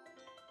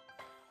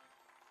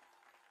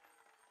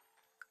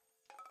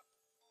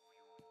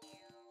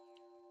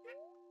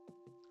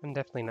 I'm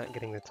definitely not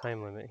getting the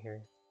time limit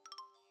here.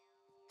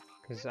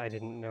 because I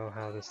didn't know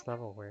how this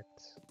level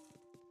worked.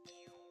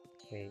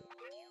 Wait.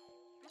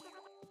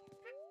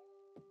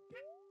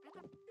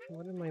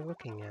 What am I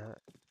looking at?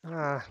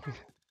 Ah,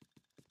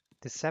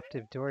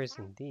 deceptive doors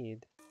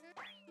indeed.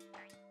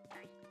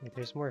 Wait,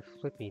 there's more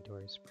flippy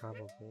doors,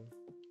 probably.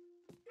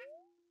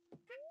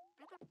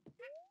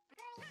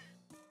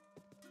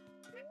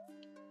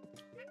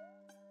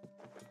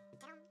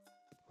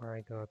 Or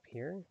I go up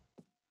here?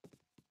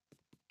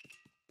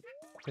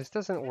 This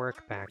doesn't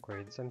work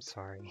backwards, I'm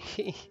sorry.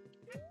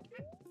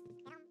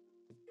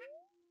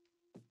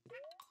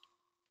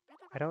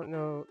 I don't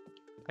know.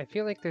 I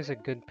feel like there's a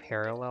good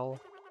parallel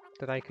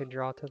that I could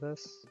draw to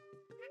this.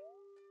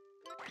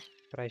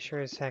 But I sure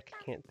as heck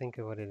can't think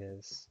of what it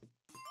is.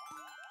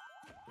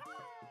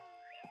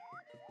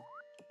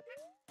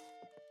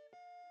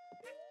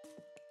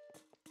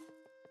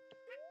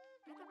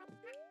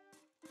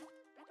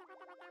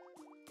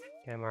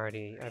 Yeah,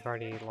 I've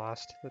already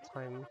lost the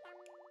time.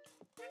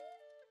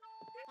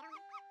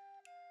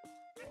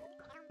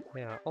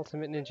 Yeah,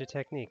 ultimate ninja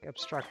technique,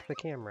 obstruct the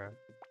camera.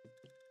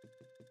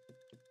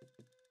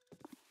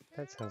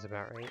 That sounds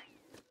about right.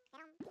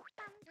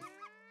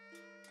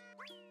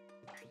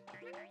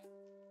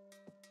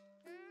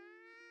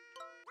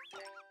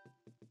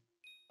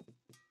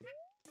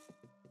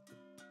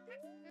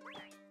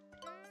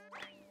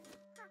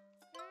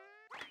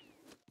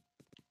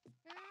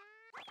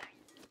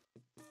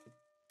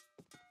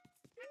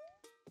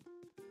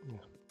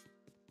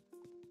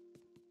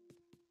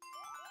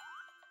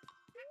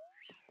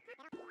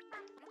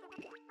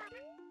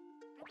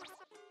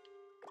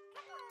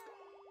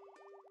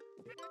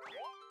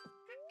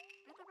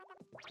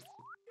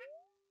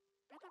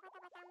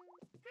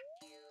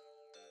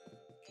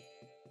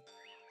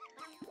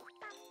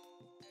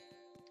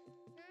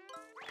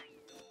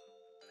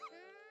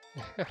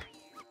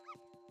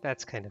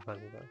 That's kind of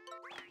funny though.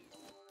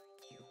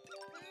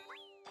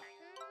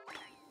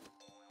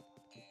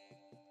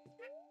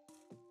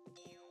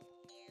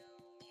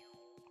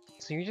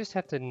 So you just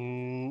have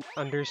to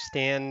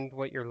understand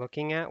what you're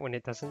looking at when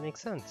it doesn't make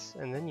sense,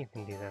 and then you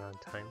can do that on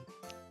time.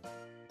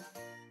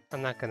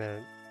 I'm not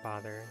gonna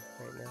bother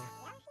right now.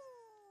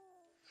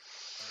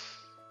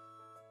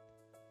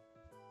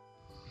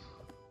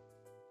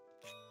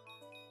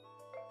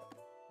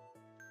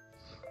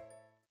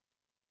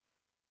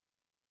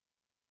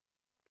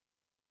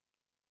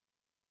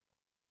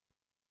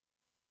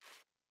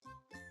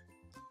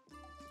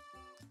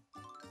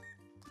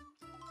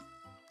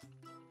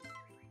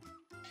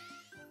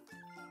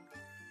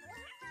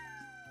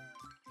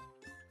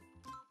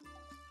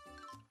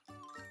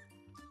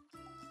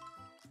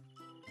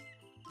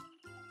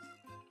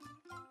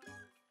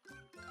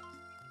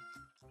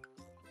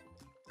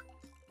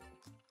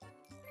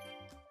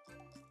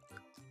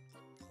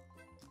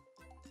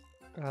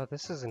 Oh,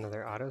 this is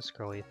another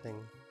auto-scrolly thing.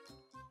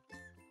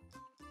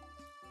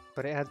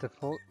 But it had to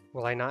fold.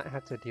 Will I not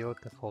have to deal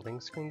with the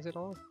folding screens at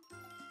all?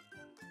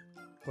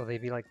 Will they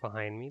be like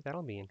behind me?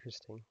 That'll be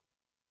interesting.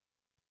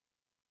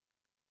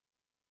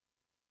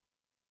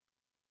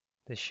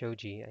 The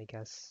shoji, I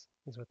guess,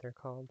 is what they're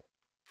called.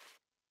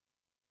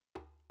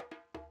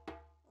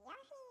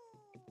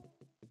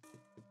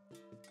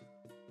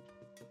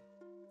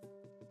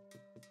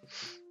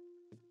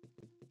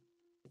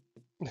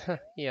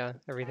 Yeah,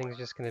 everything's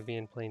just gonna be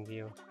in plain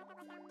view.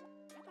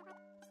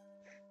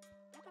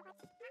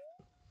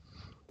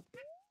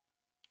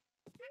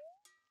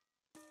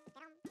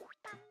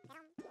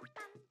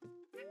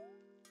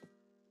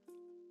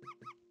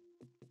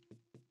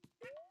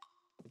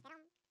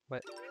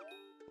 What?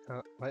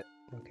 Oh, what?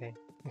 Okay.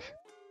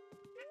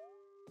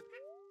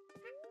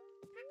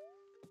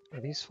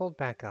 Oh, these fold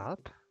back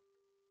up?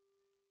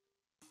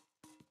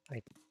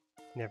 I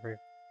never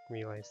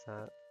realized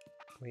that.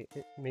 Wait,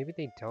 maybe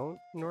they don't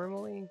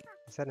normally?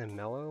 Is that a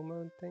mellow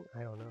mode thing?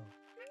 I don't know.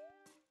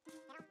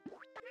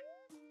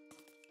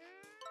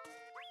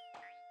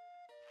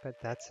 But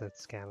that's a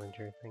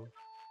scavenger thing.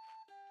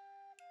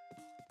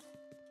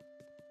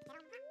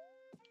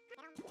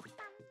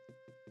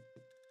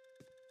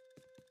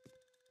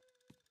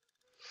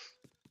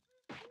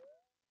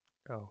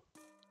 Oh.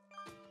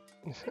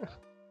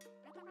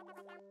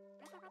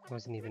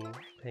 Wasn't even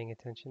paying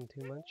attention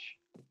too much.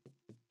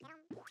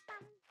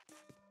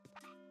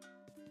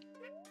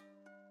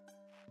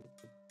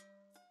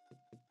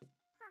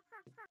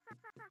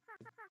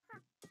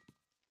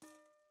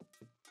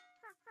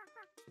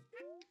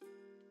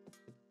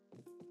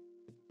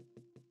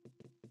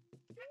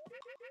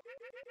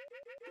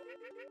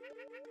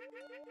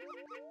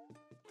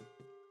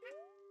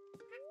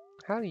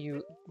 How do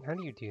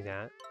you do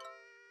that?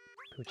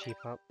 Poochie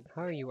Pup,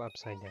 how are you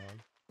upside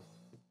down?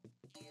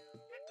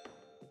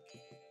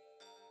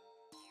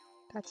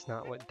 That's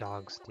not what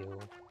dogs do.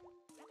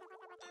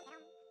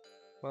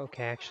 Well,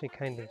 okay, actually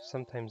kind of,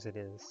 sometimes it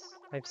is.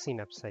 I've seen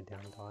upside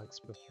down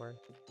dogs before.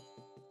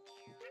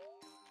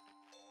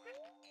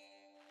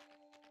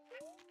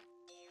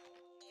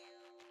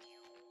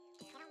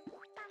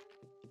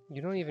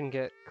 You don't even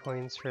get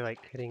coins for like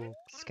hitting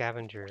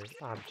scavenger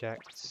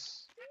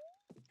objects.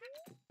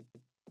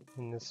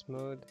 in this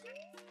mode.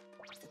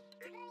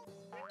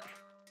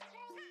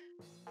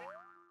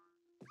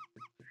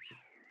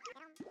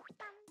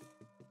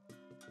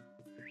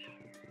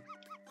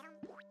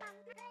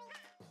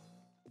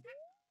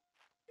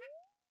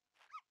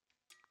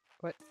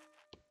 What?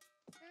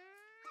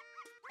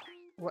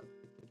 What?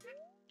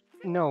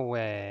 No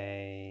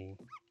way.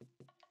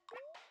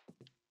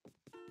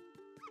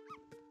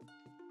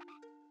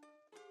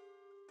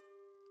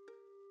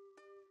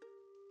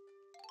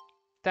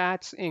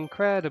 That's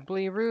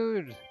incredibly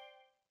rude.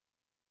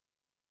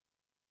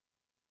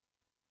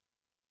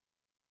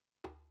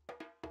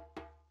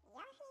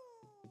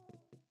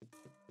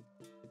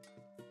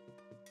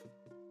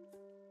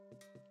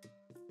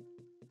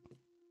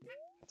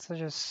 It's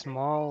such a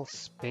small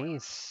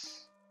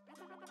space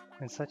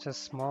and such a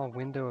small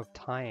window of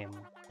time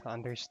to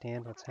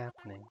understand what's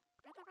happening.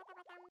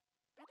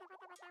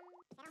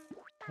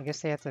 I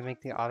guess they have to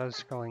make the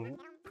auto-scrolling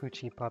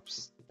Poochie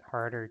Pups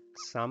harder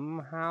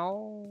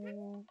somehow?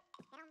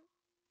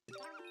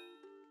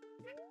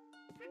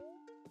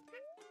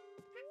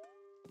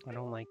 I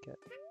don't like it.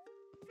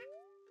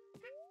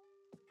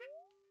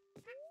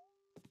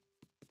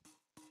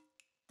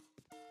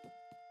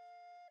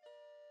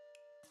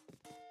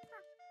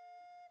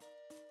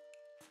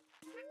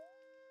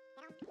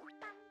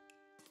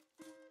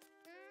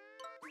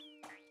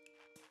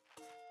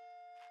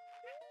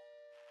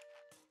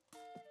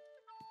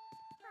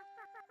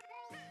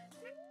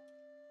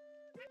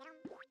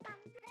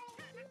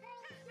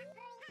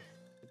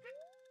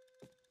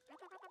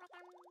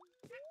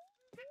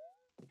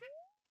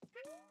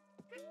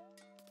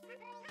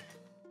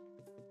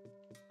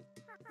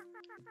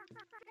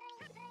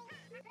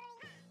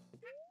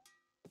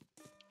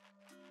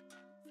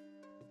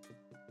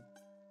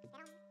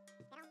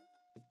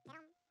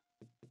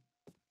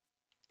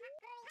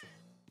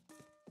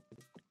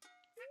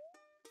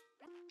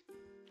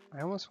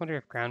 I almost wonder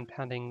if ground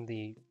pounding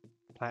the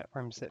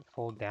platforms that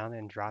fold down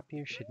and drop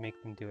you should make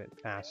them do it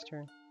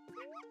faster.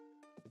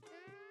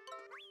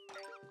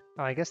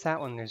 Oh, I guess that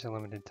one there's a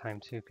limited time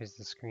too because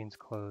the screens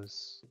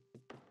close.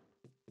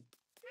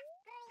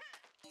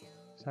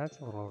 So that's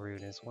a little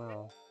rude as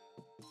well.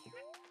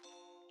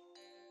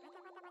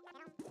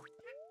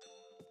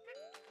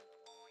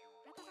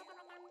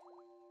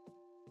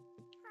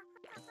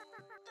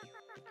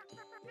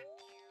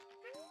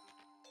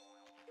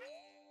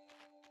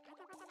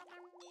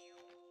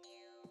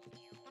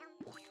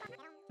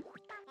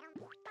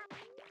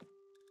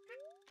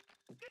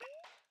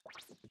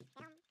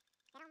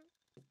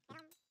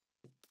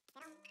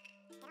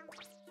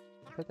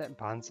 I bet that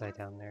bonsai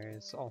down there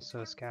is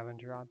also a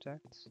scavenger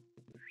object.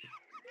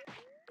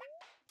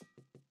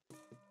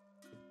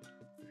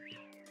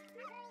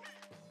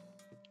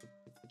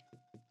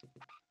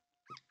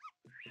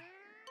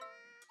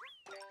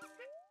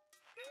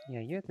 Yeah,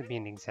 you have to be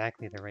in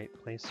exactly the right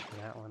place for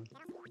that one.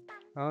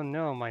 Oh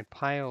no, my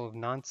pile of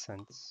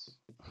nonsense.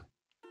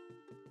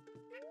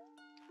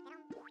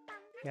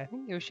 Yeah, I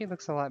think Yoshi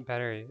looks a lot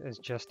better as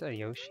just a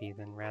Yoshi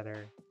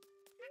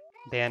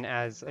than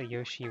as a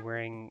Yoshi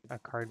wearing a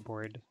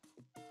cardboard.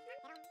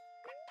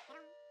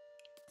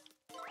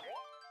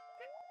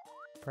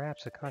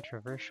 Perhaps a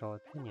controversial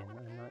opinion,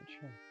 I'm not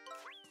sure.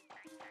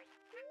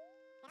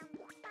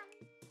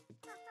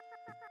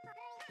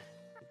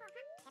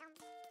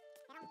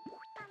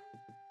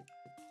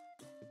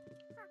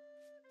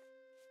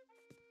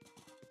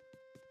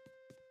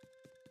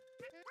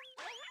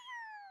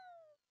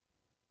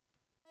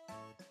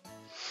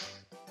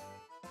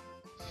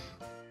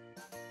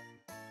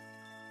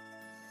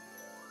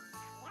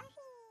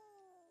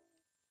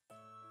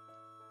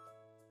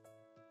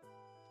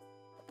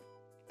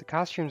 The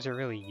costumes are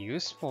really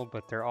useful,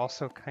 but they're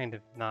also kind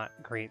of not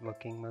great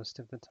looking most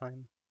of the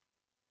time.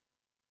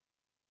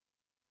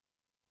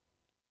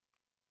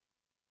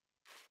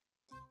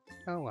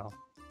 Oh well.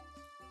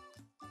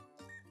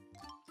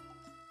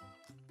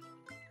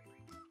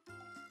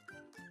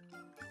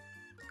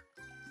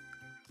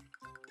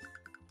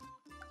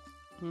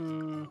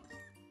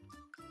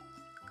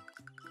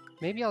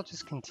 Maybe I'll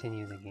just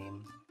continue the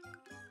game.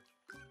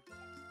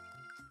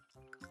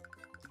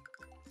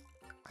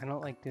 I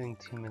don't like doing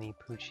too many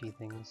Poochie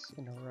things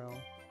in a row.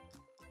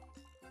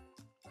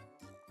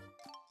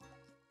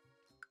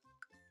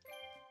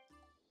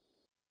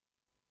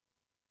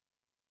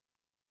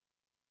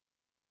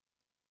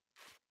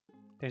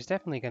 There's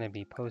definitely going to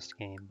be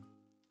post-game,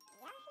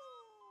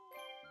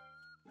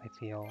 I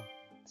feel.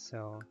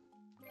 So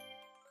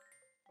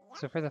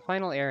for the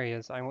final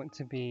areas, I want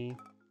to be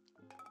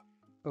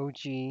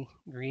OG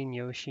Green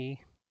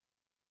Yoshi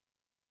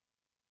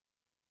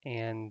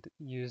and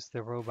use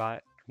the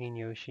robot Green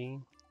Yoshi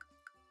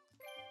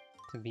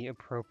to be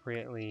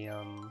appropriately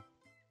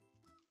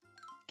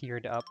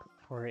geared up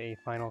for a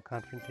final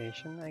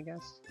confrontation, I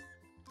guess.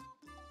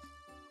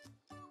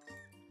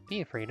 Be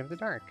afraid of the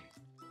dark.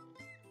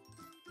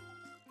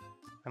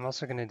 I'm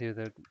also going to do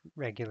the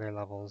regular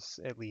levels,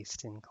 at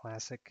least in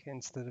Classic,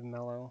 instead of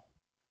Mellow.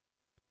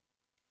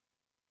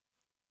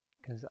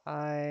 Because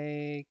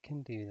I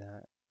can do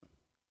that.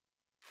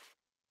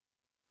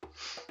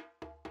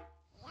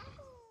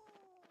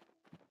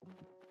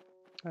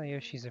 Oh,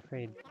 Yoshi's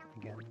afraid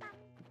again.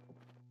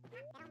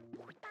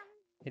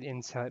 It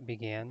ends how it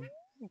began?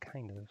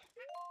 Kind of.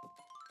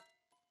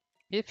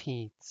 If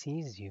he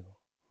sees you,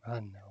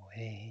 run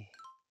away.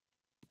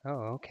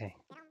 Oh, okay.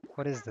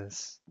 What is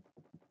this?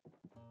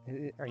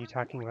 Are you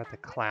talking about the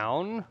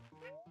clown?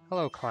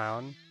 Hello,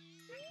 clown.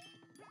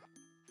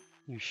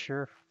 You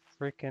sure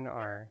frickin'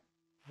 are.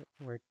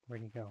 Where'd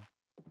he go?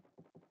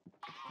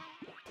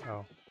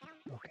 Oh,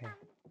 okay.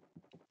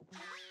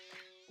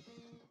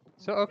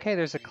 So, okay,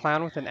 there's a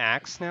clown with an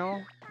axe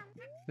now?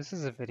 This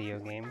is a video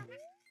game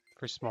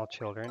for small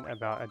children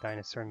about a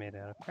dinosaur made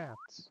out of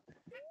crafts.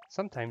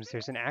 Sometimes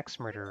there's an axe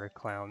murderer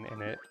clown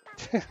in it.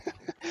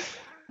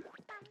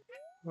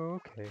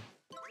 Okay,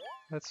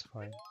 that's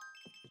fine.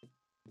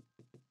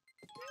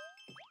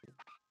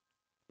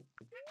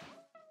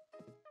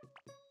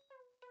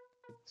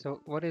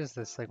 So what is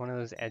this, like one of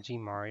those edgy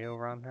Mario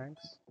ROM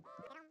hacks?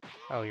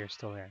 Oh, you're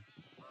still there.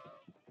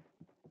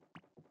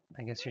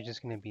 I guess you're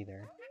just gonna be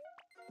there.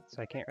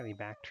 So I can't really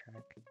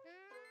backtrack.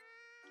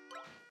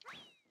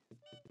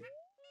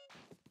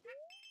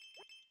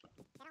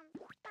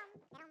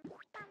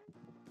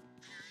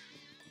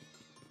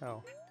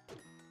 Oh.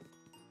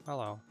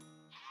 Hello.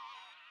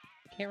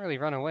 Can't really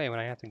run away when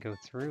I have to go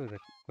through the...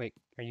 Wait,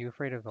 are you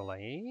afraid of the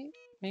light?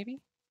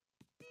 Maybe?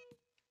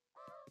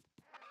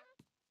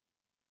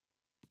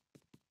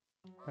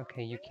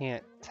 Okay, you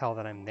can't tell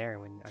that I'm there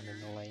when I'm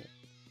in the light.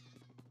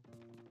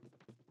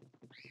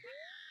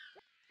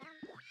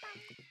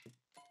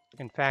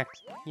 In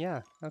fact,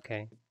 yeah,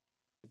 okay.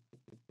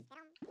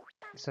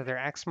 So they're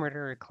axe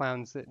murderer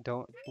clowns that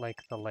don't like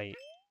the light.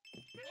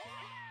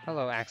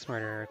 Hello, axe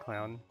murderer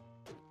clown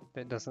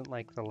that doesn't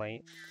like the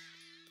light.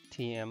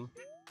 TM.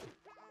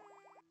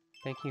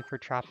 Thank you for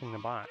chopping the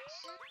box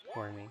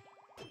for me.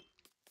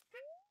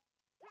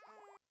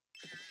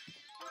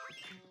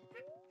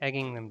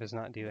 Egging them does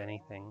not do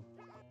anything.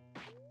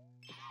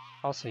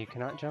 Also, you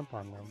cannot jump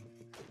on them.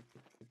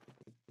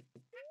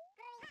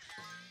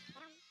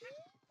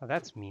 Oh,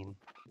 that's mean.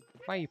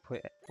 Why you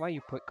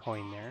put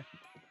coin there?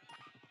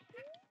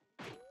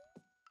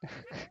 I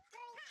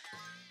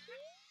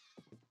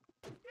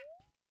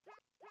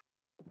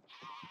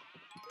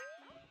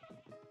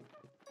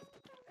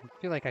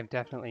feel like I've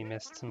definitely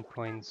missed some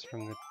coins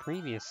from the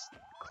previous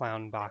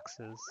clown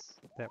boxes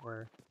that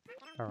were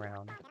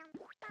around.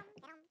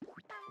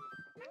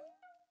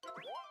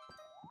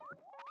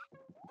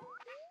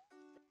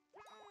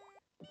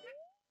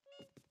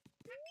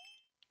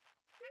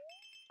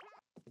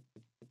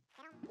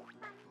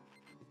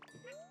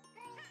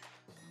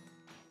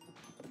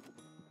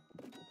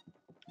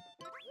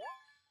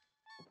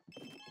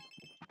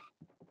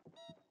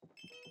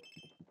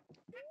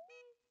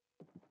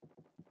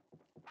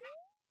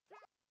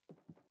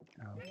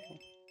 Oh, okay.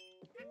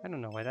 I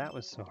don't know why that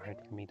was so hard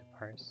for me to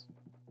parse.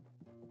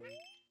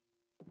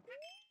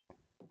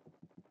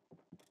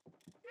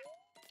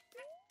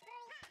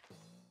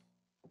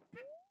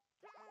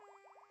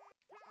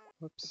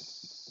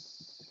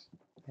 Whoops.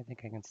 I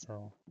think I can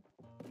still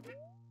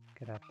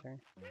get up there.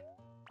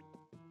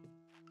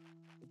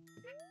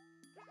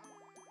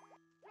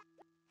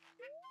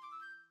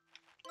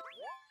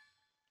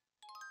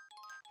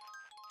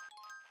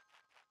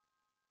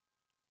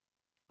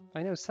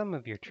 I know some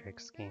of your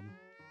tricks, game.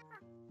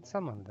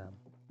 Some of them.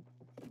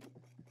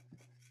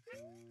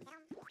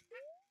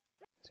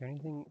 Is there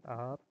anything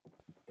up?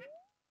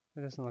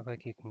 It doesn't look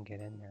like you can get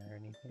in there or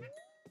anything.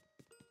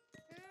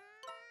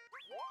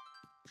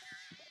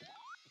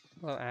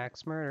 Hello,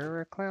 axe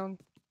murderer clown.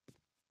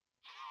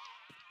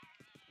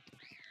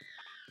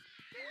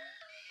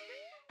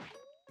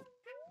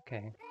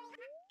 Okay.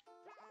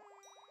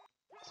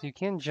 So you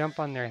can jump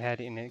on their head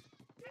in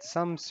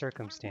some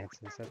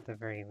circumstances, at the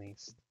very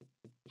least.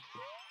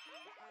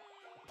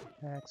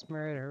 Axe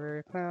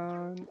murderer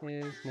clown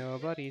is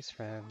nobody's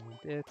friend.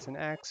 It's an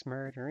axe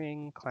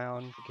murdering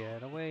clown.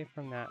 Get away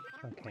from that.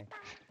 Okay.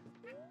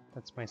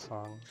 That's my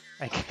song.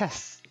 I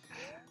guess.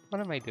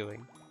 What am I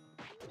doing?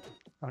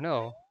 Oh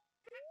no.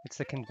 It's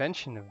the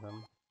convention of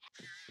them.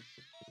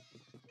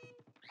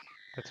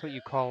 That's what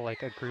you call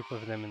like a group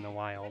of them in the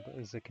wild,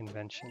 is a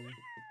convention.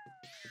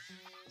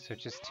 So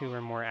just 2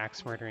 or more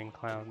axe murdering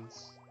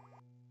clowns.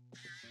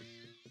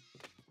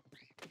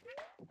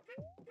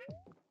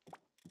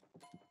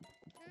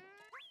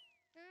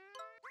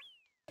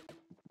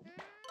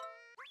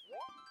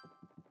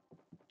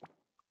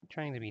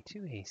 Trying to be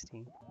too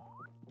hasty.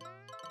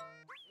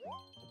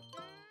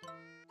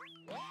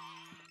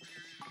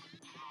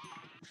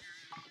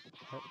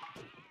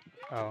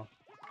 Oh.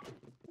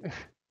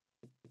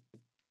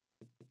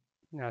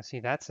 No,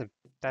 see, that's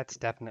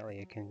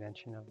definitely a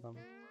convention of them.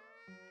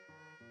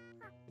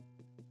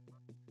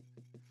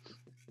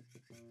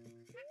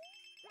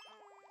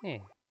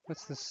 Hey,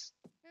 what's this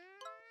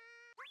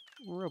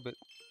robot?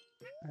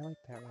 I like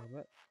that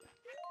robot.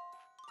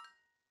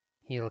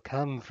 He'll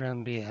come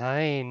from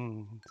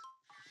behind.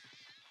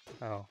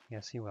 Oh,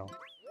 yes he will.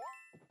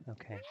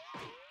 Okay.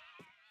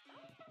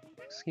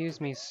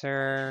 Excuse me,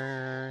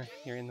 sir.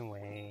 You're in the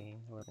way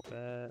a little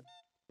bit.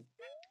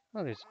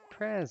 Oh, there's a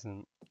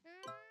present.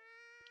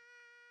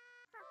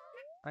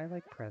 I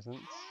like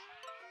presents.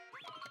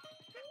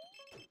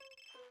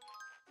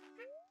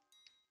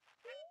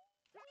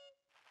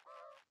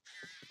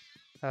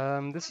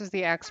 This is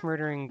the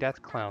axe-murdering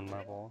death clown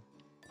level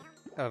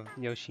of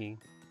Yoshi.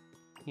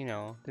 You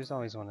know, there's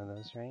always one of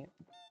those, right?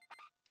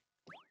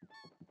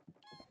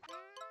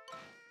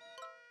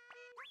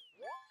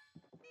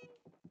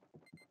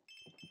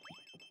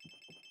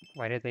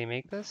 Why did they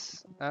make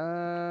this?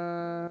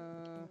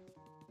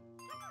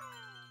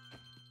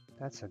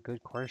 That's a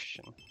good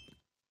question.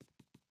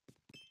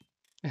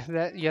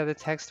 Yeah, the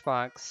text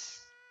box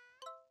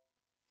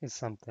is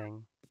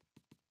something.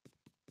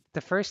 The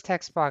first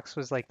text box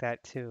was like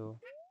that too.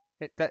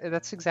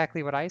 That's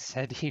exactly what I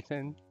said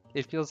even.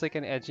 It feels like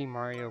an edgy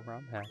Mario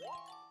ROM hack.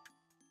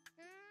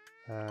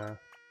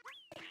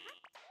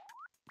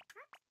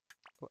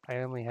 I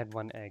only had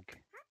one egg.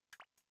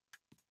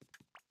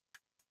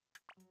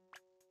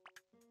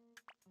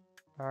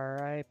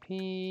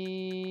 R.I.P.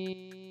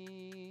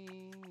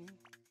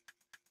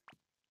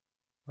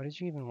 What did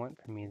you even want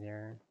from me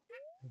there?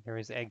 There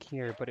was egg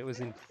here, but it was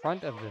in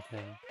front of the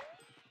thing.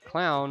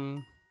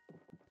 Clown!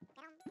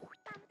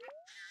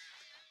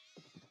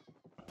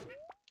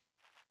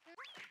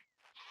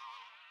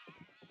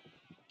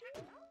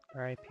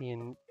 R.I.P.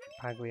 and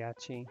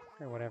Pagliacci,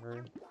 or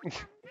whatever.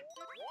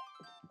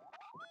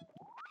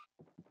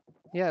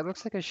 Yeah, it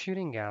looks like a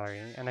shooting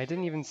gallery, and I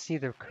didn't even see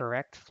the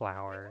correct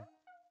flower.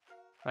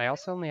 I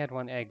also only had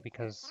one egg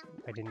because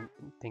I didn't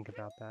think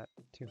about that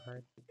too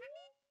hard.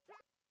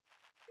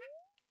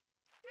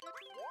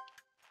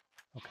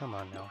 Oh, come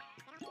on now.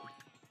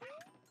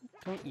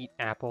 Don't eat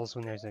apples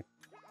when there's a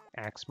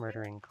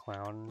axe-murdering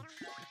clown.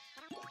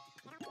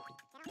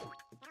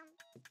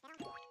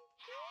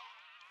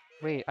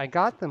 Wait, I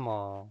got them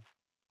all!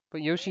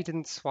 But Yoshi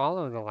didn't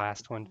swallow the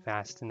last one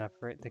fast enough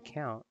for it to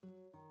count.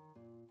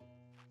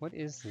 What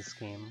is this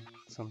game,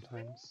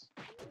 sometimes?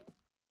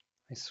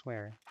 I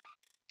swear.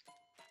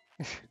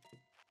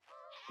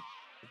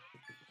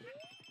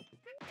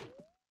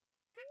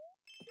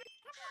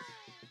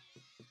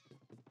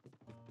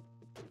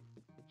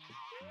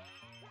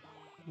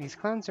 These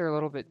clowns are a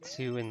little bit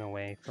too in the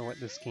way for what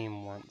this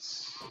game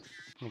wants,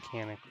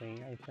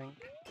 mechanically, I think.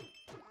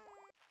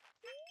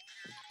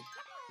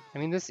 I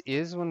mean, this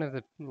is one of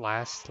the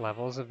last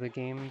levels of the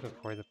game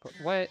before the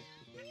what?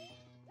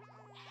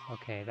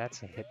 Okay,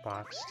 that's a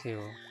hitbox,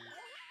 too.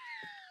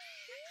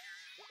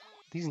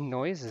 These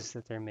noises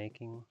that they're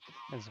making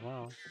as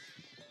well.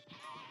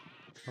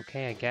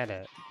 Okay, I get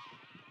it.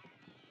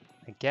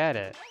 I get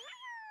it.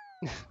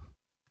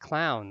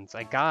 Clowns,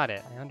 I got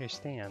it. I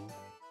understand.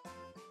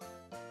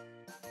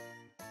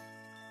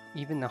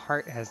 Even the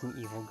heart has an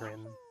evil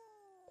grin.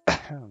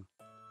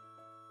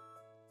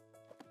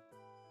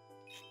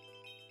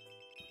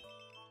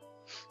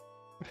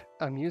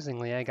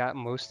 Amusingly, I got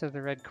most of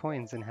the red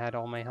coins and had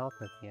all my health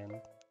at the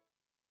end.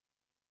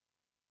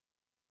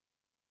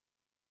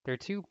 They're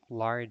too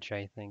large,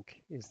 I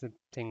think, is the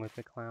thing with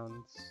the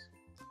clowns.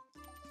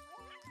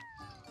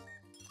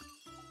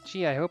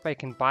 Gee, I hope I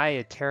can buy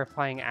a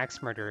terrifying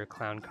axe murderer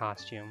clown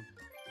costume.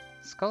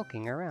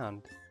 Skulking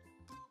around.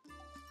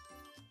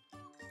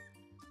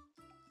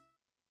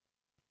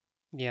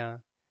 Yeah.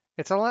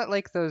 It's a lot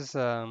like those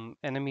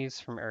enemies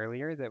from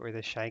earlier that were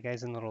the Shy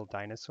Guys and little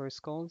dinosaur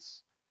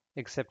skulls,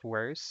 except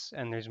worse,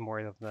 and there's more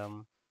of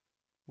them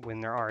when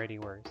they're already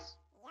worse.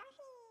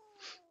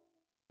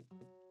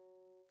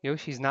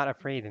 Yoshi's not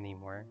afraid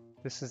anymore.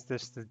 This is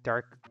just the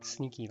dark,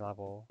 sneaky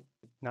level,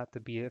 not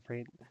the be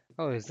afraid.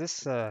 Oh, is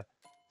this a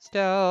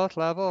stealth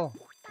level?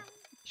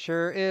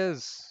 Sure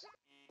is.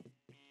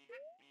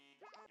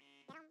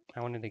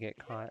 I wanted to get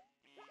caught.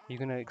 Are you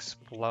gonna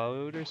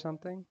explode or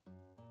something?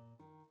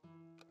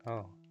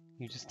 Oh,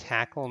 you just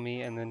tackle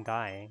me and then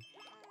die.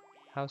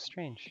 How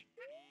strange.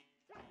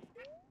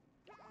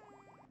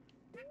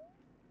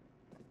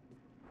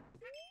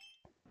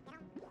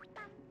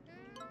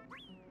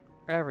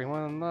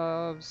 Everyone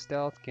loves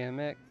stealth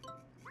gimmick.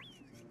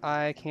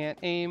 I can't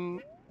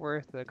aim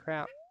worth the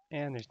crap,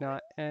 and there's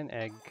not an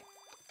egg.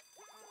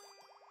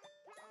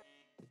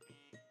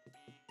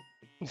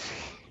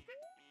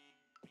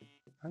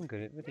 I'm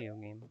good at video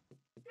game.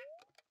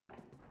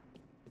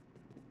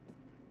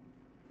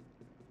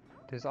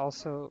 There's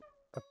also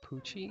a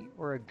Poochie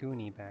or a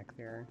Goonie back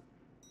there.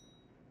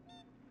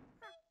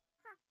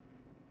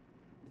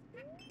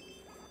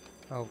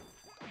 Oh,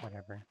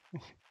 whatever.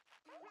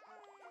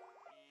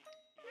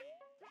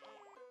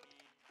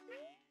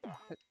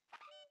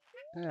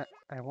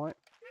 I want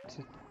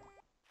to...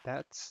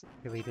 That's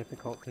really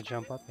difficult to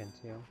jump up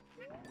into,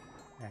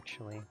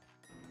 actually.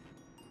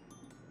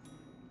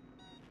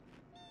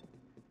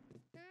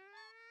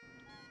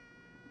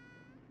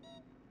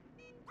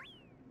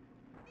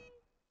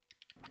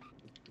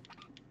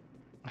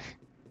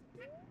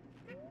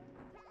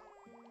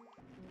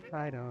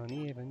 I don't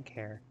even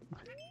care.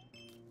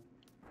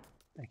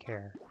 I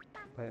care,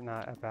 but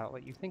not about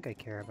what you think I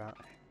care about.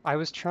 I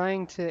was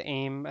trying to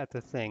aim at the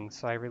thing,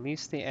 so I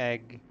released the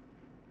egg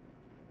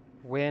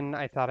when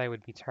I thought I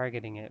would be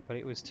targeting it, but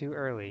it was too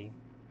early.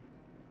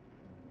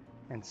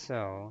 And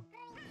so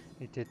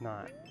It did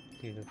not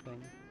do the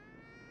thing.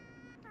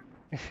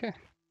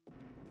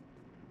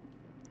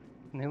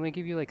 And they only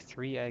give you like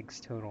 3 eggs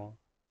total.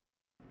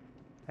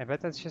 I bet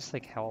that's just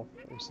like health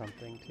or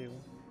something too.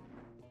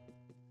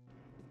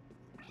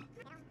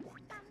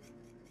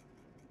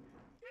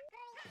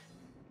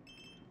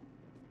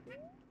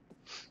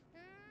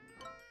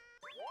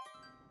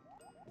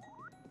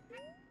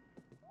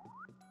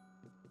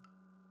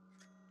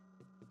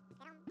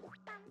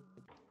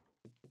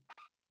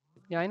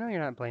 Yeah, I know you're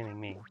not blaming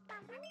me.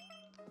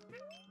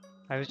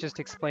 I was just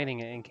explaining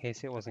it in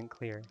case it wasn't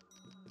clear.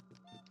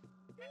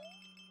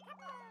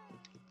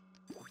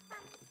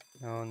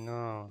 Oh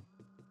no.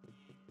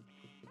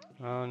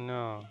 Oh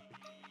no.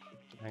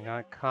 I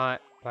got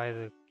caught by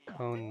the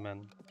cone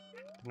men.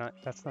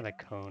 That's not a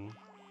cone.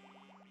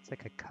 It's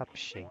like a cup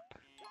shape.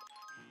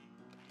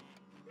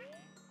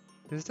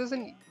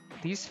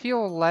 These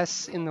feel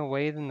less in the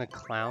way than the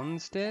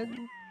clowns did,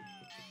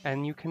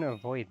 and you can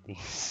avoid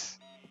these.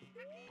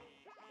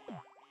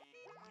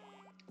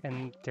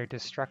 And they're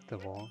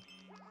destructible.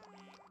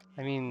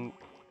 I mean,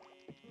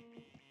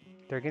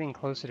 they're getting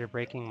closer to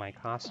breaking my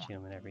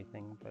costume and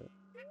everything, but,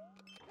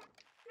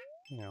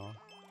 you know.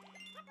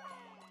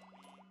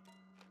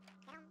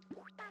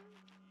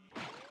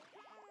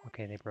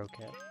 Okay, they broke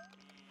it.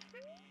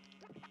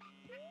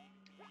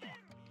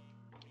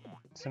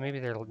 So maybe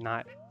they're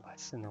not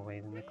less in the way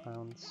than the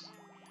clowns.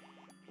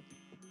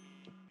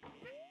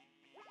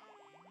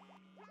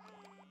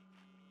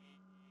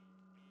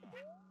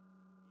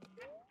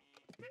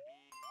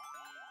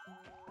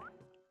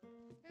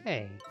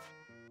 Hey!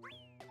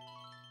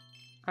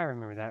 I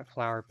remember that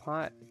flower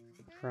pot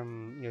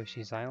from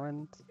Yoshi's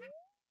Island.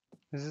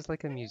 This is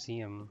like a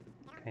museum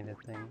kind of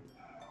thing.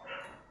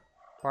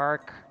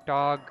 Bark,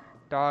 dog,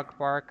 dog,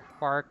 bark,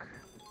 bark.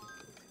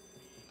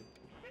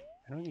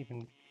 I don't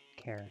even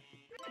care.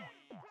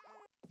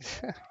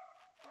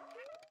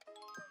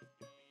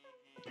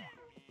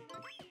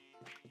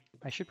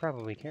 I should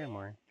probably care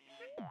more.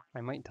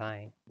 I might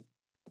die.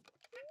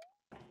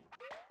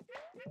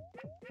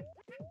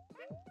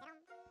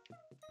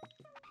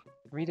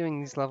 Redoing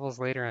these levels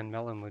later on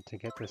mellow mode to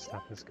get this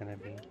stuff is gonna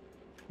be...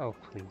 Oh,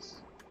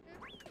 please.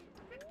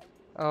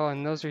 Oh,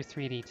 and those are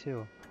 3D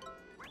too.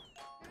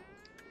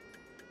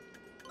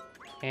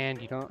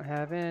 And you don't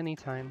have any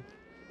time.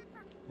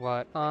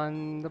 What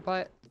on the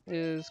butt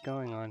is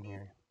going on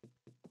here?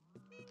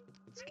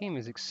 This game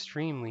is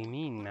extremely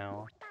mean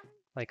now.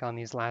 Like on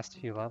these last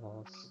few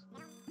levels.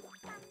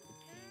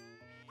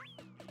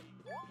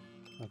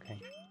 Okay.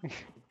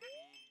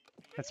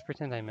 Let's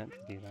pretend I meant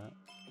to do that.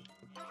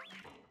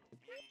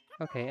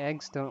 Okay,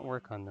 eggs don't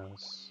work on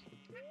those.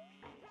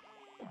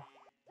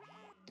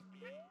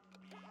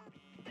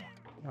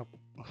 Oh.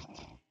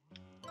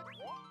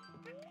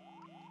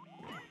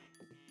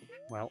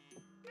 Well.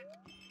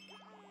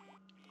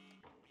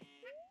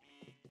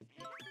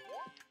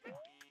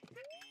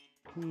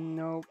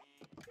 Nope.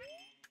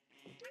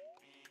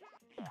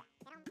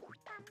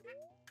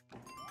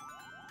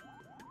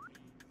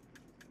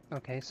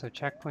 Okay, so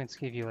checkpoints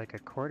give you like a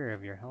quarter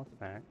of your health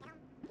back.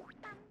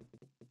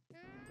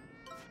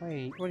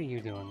 Hey, what are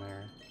you doing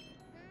there?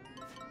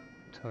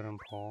 Totem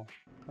pole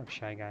of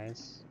Shy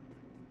Guys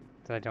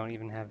that I don't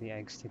even have the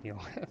eggs to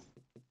deal with.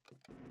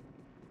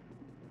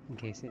 In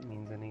case it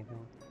means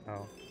anything.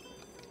 Oh.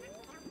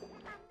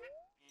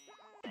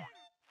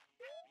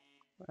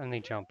 And they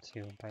jump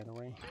too, by the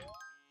way.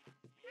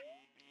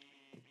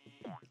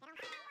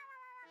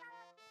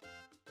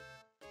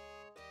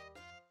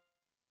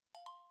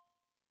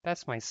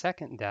 That's my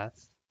second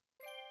death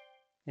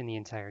in the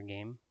entire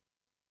game,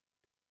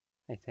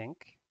 I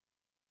think.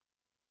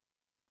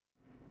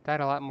 Died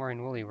a lot more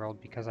in Woolly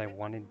World because I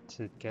wanted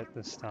to get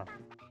this stuff.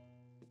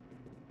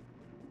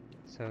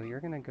 So you're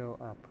gonna go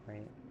up,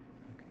 right?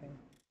 Okay.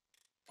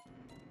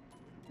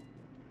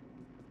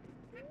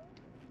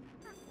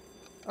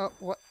 Oh,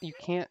 what? You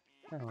can't...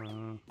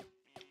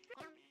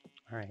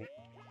 Alright.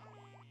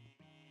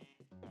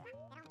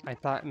 I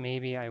thought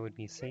maybe I would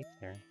be safe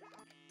there.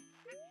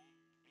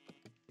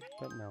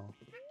 But no.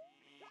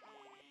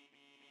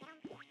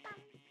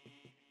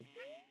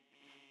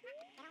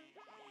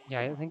 Yeah,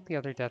 I think the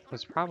other death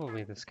was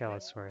probably the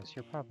Skelesaurus.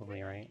 You're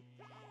probably right.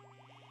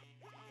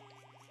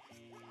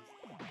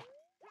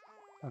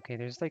 Okay,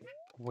 there's like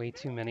way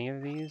too many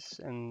of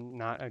these and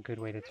not a good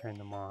way to turn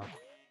them off.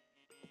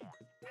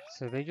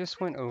 So they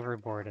just went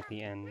overboard at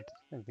the end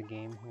of the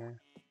game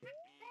here.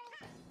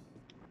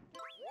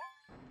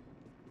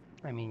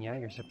 I mean, yeah,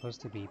 you're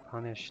supposed to be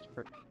punished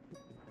for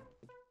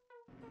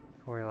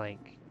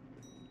like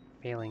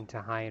failing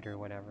to hide or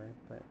whatever,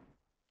 but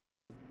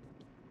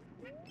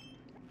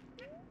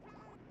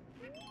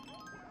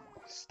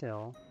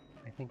still,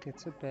 I think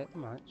it's a bit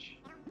much.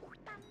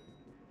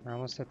 We're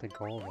almost at the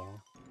goal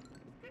though.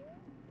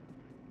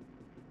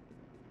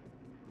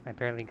 I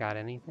barely got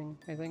anything,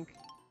 I think.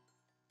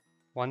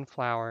 1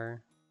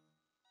 flower,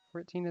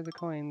 14 of the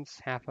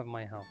coins, half of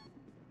my health.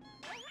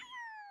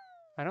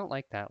 I don't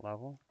like that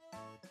level.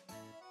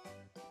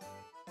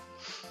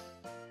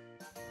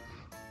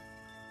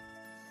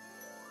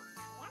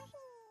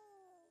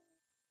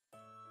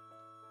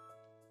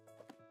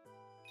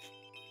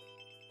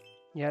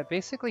 Yeah, it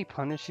basically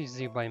punishes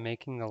you by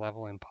making the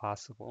level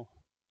impossible.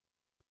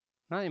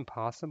 Not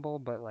impossible,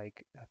 but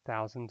like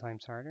 1,000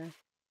 times harder.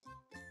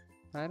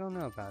 I don't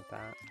know about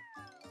that.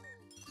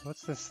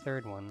 What's this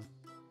third one?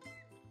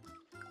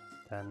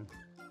 Then.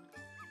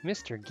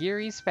 Mr.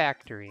 Geary's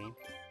Factory.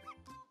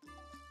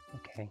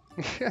 Okay.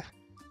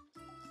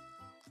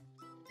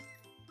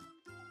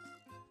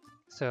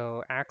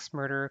 So, axe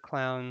murder,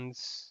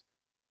 clowns,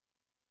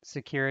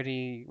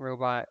 security,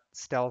 robot,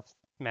 stealth,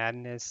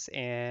 madness,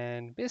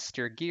 and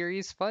Mr.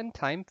 Geary's Fun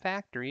Time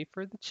Factory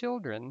for the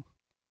children.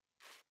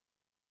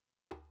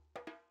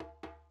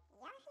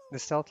 The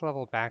stealth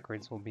level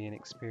backwards will be an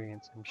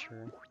experience, I'm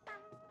sure.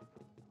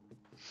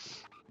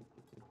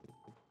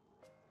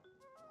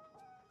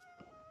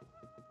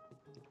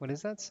 What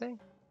does that say?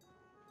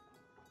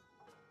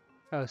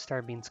 Oh,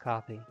 Starbean's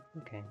Coffee.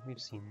 Okay, we've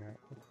seen that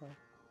before.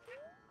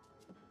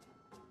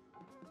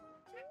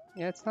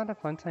 Yeah, it's not a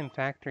Fun Time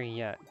Factory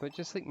yet, but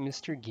just like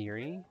Mr.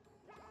 Geary,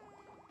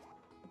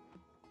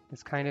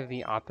 it's kind of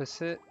the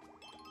opposite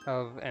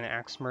of an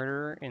axe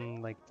murderer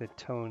in like the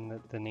tone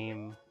that the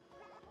name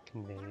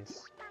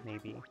conveys,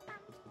 maybe.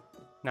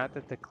 Not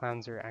that the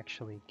clowns are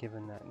actually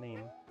given that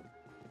name.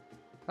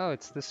 Oh,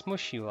 it's the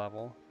Smush You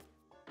level.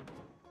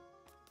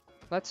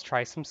 Let's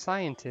try some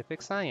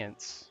scientific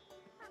science.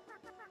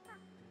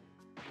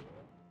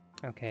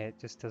 Okay, it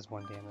just does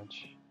 1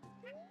 damage.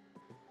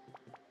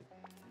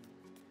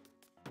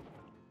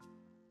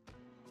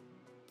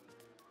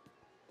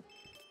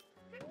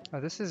 Oh,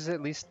 this is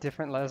at least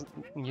different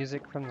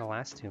music from the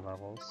last 2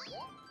 levels.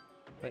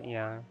 But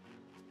yeah,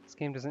 this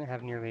game doesn't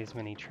have nearly as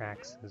many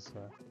tracks as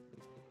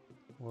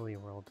Woolly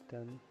World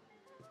did.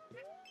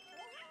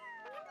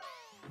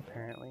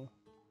 Apparently.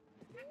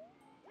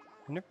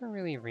 I never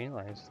really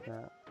realized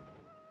that.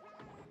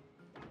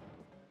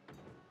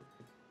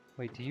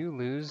 Wait, do you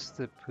lose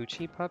the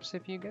Poochie Pups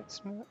if you get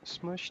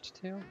smushed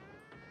too?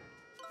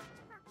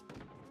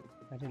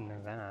 I didn't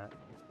know that.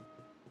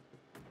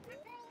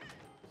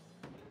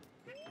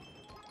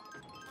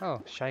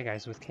 Oh, Shy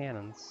Guys with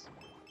cannons.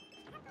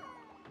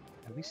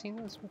 Have we seen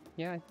those?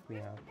 Yeah, I think we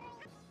have.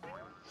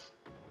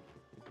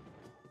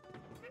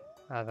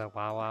 The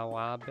wah wah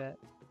wah bit.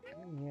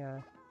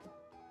 Yeah.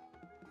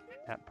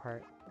 That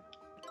part.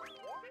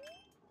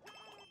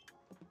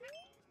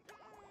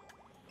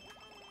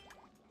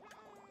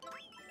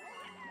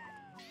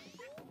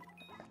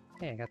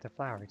 Hey, I got the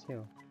flower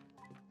too.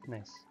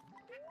 Nice.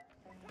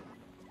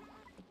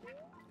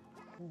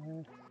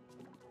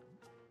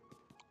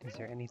 Is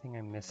there anything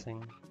I'm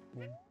missing?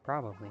 Yeah,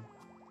 probably.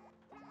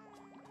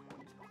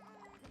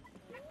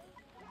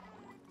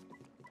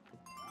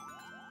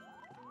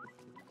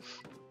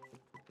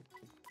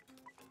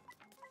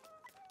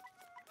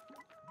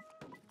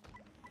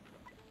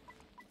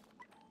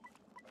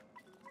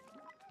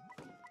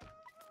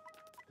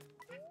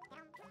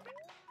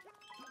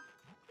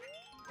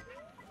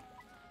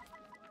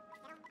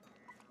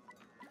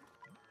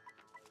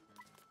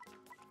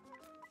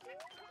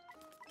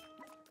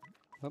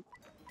 Oop.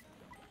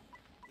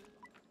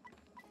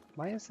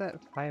 Why is that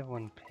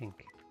 5-1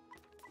 pink?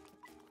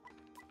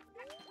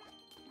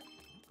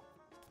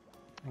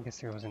 I guess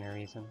there wasn't a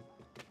reason.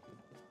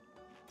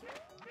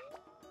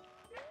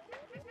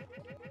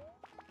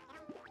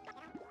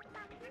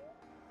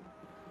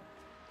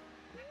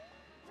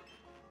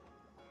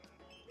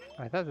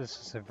 I thought this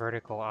was a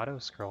vertical auto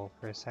scroll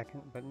for a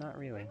second, but not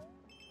really.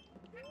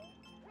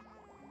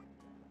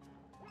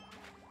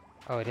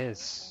 Oh, it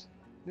is.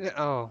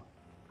 Oh.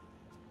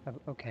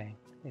 Okay.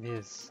 It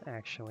is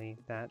actually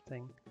that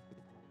thing.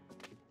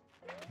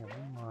 Never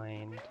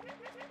mind.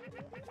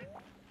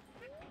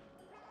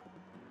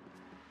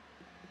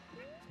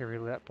 The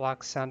roulette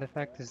block sound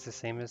effect is the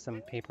same as the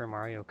Paper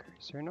Mario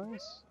cursor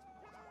noise?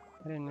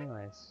 I didn't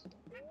realize.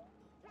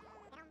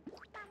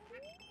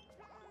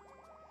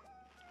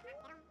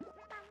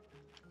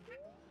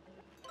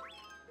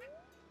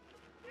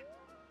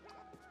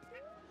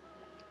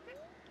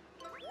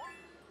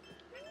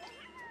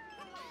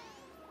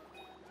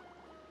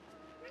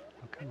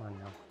 Oh, come on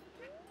now.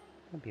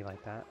 Don't be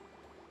like that.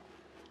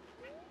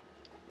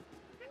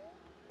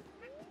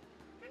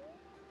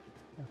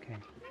 Okay.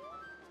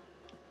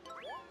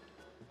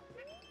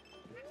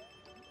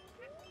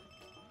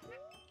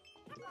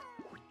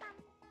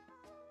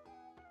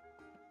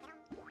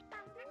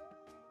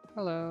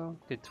 Hello.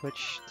 Did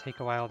Twitch take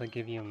a while to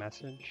give you a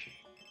message?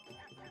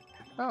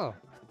 Oh.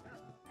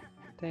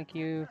 Thank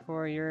you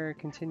for your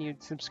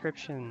continued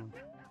subscription.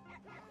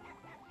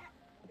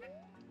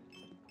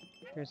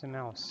 There's a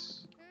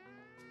mouse.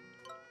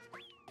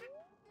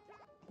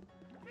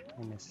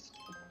 I missed.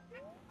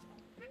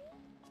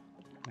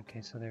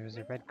 Okay, so there's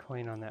a red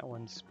coin on that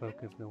one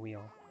spoke of the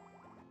wheel.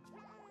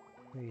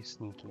 Very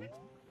sneaky.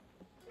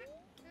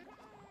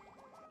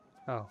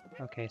 Oh,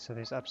 okay, so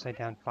there's upside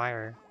down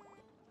fire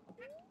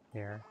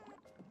there.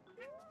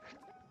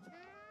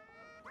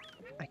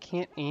 I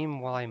can't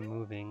aim while I'm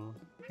moving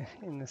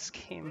in this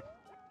game.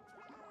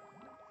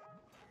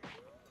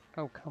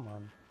 Oh, come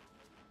on.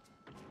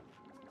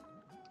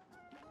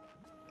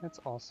 That's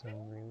also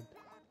rude.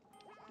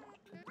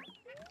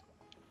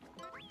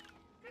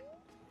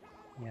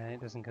 Yeah,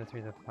 it doesn't go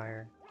through the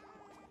fire.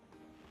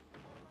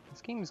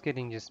 This game's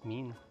getting just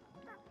mean.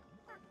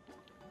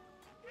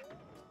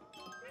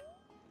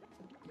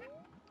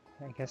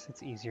 I guess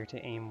it's easier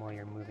to aim while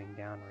you're moving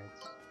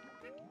downwards.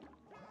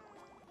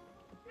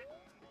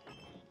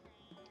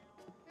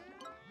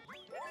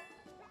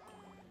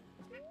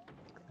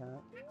 Like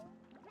that.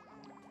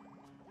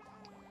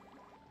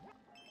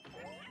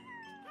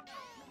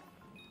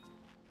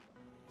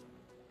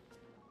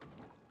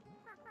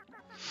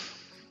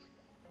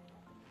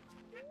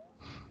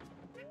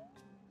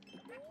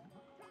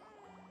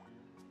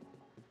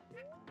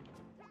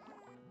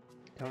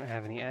 Don't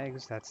have any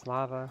eggs, that's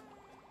lava.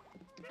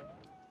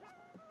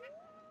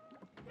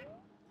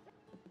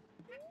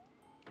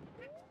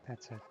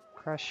 That's a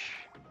crush.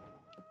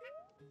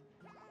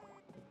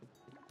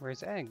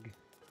 Where's egg?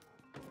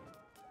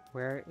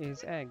 Where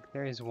is egg?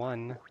 There is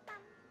one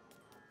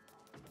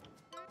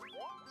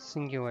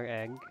singular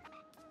egg.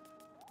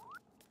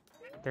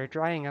 They're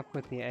drying up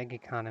with the egg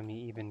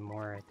economy even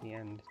more at the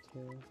end,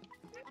 too.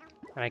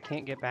 And I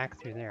can't get back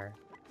through there.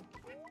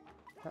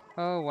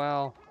 Oh,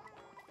 well.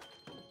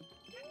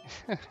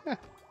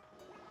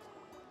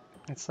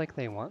 It's like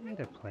they want me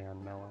to play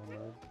on mellow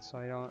mode, so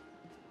I don't,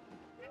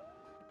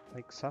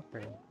 like,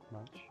 suffer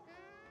much.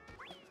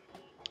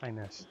 I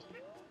missed.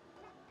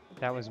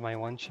 That was my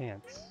one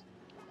chance.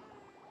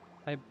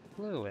 I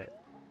blew it.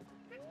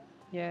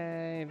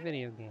 Yay,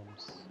 video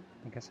games.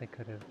 I guess I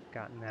could have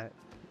gotten that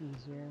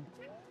easier.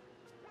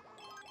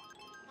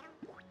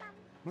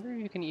 I wonder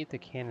if you can eat the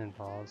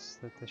cannonballs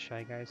that the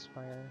Shy Guys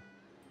fire.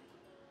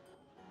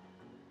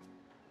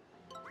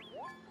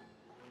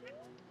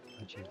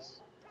 Oh jeez.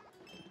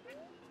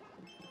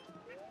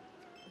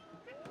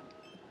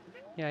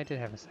 Yeah, I did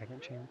have a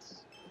second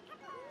chance.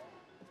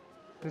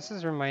 This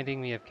is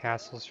reminding me of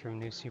castles from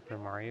New Super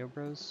Mario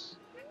Bros.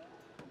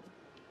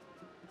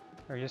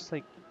 Or just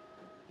like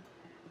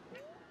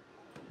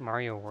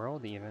Mario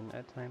World even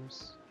at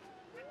times.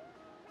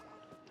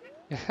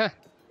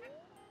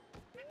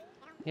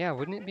 Yeah,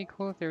 wouldn't it be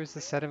cool if there was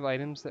a set of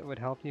items that would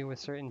help you with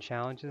certain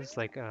challenges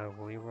like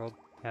Woolly World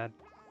had?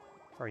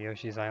 Or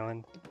Yoshi's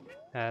Island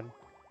had?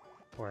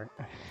 Or...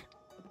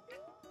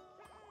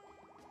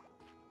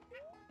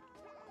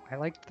 I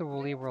liked the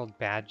Woolly World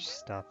badge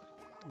stuff.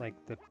 Like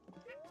the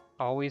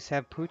always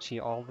have Poochie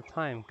all the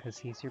time because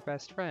he's your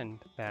best friend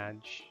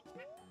badge.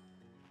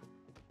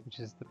 Which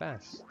is the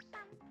best.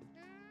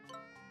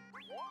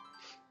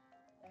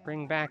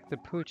 Bring back the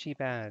Poochie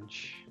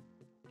badge.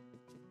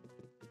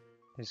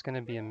 There's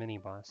gonna be a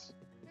mini-boss.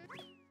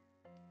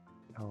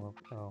 Oh.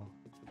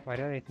 Why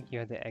did I think you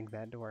had to egg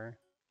that door?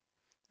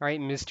 Alright,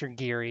 Mr.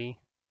 Geary.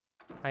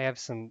 I have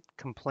some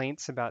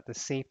complaints about the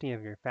safety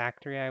of your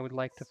factory I would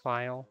like to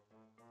file.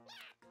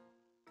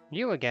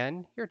 You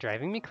again? You're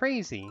driving me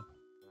crazy.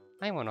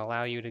 I won't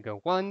allow you to go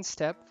one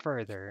step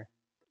further.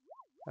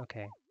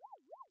 Okay.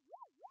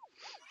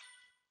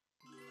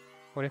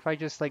 What if I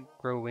just, like,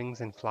 grow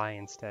wings and fly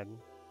instead?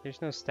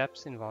 There's no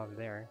steps involved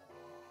there.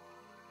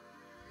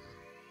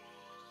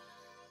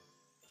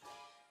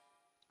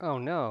 Oh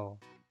no.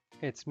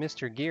 It's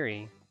Mr.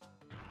 Geary.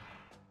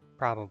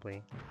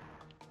 Probably.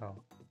 Oh.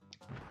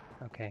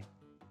 Okay.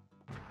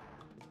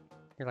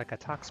 You're like a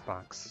tox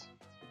box.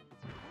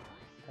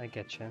 I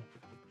get you.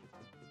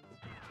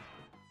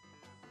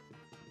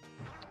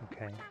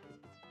 Okay.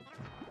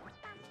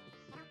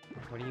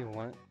 What do you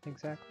want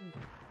exactly?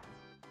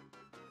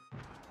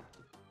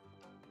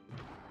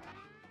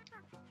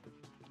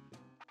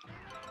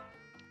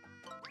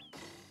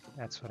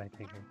 That's what I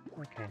figured.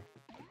 Okay.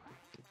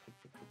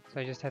 So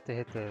I just have to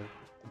hit the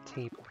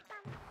tape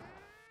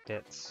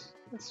bits.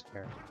 That's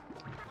fair.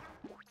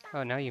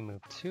 Oh, now you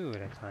move 2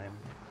 at a time.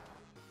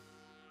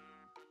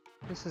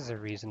 This is a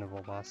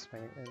reasonable boss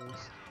fight, at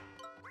least.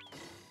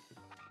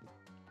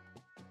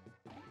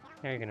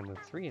 Now you're gonna move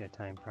 3 at a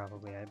time,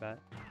 probably, I bet.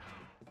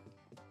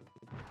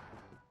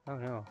 Oh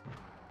no.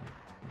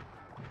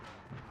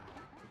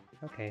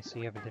 Okay, so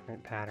you have a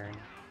different pattern.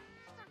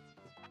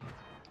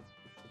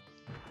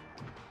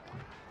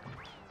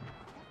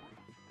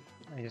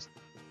 I just...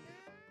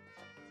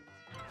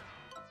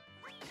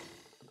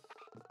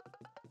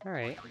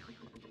 Alright.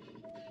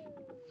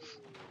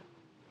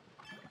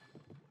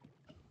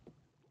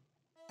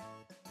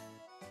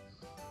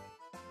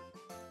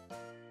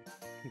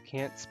 You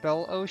can't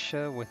spell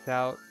OSHA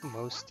without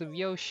most of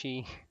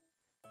Yoshi,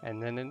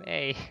 and then an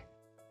A.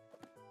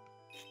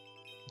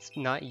 It's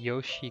not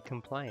Yoshi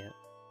compliant.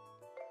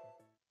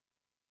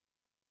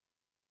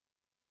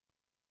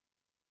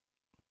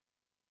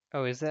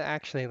 Oh, is that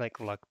actually like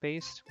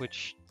luck-based?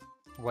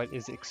 What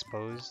is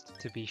exposed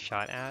to be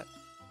shot at?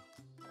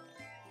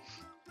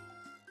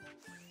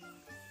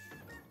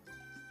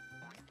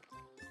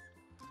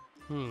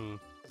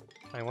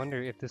 I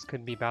wonder if this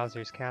could be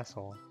Bowser's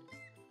castle.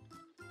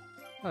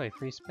 Oh, a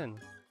free spin.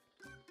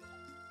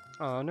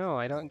 Oh no,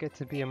 I don't get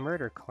to be a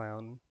murder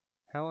clown.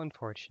 How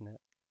unfortunate.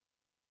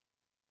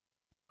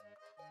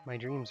 My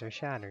dreams are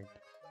shattered.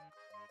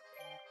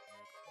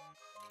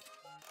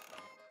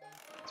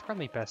 It's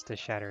probably best to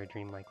shatter a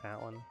dream like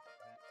that one.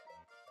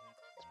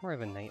 It's More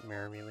of a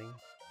nightmare, really.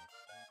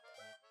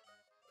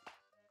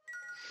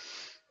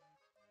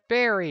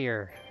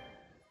 Barrier!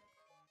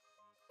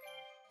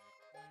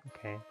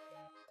 Okay.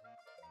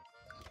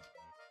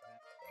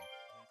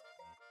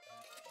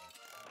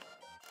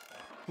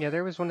 Yeah,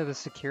 there was one of the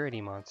security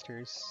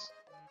monsters.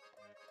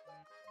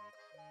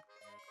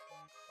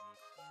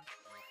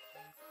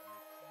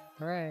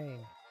 Hooray!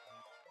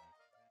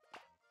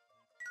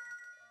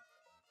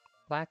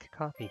 Black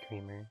coffee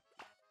creamer.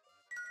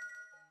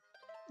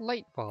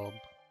 Light bulb.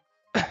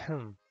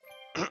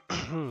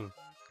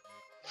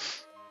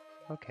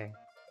 Okay.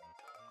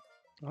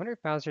 I wonder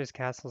if Bowser's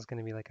Castle is going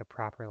to be like a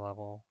proper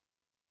level.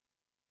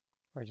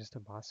 Or just a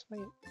boss fight?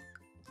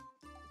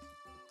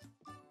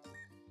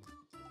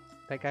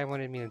 That guy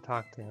wanted me to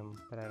talk to him,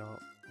 but I don't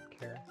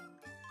care.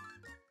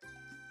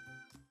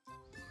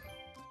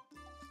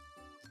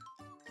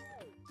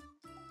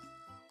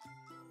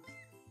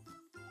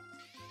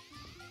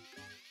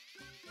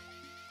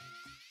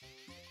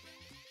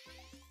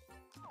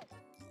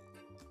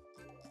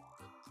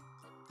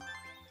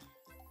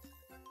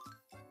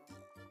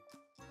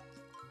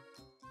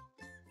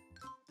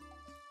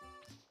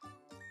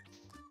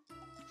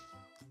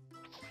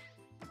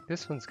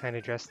 This one's kind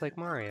of dressed like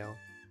Mario.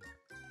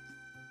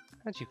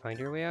 How'd you find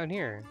your way out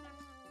here?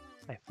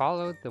 I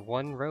followed the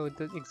one road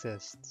that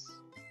exists.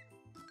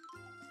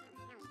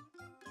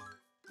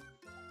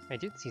 I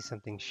did see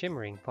something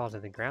shimmering fall to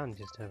the ground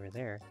just over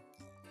there.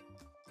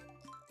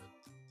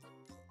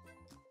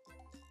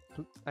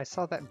 I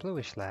saw that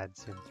bluish lad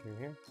zoom through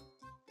here.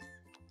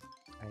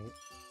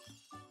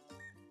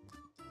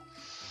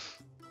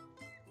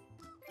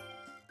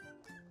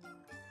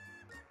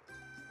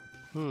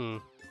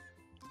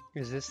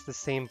 Is this the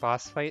same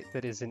boss fight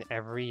that is in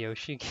every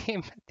Yoshi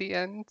game at the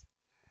end?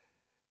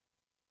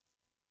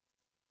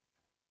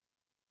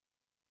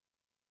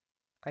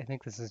 I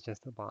think this is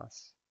just a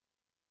boss.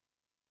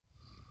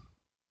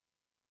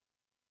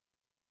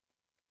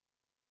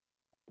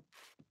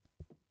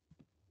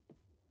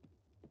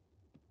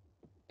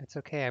 It's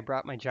okay, I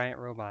brought my giant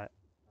robot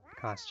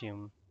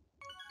costume.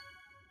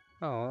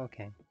 Oh,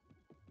 okay.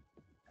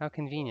 How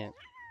convenient.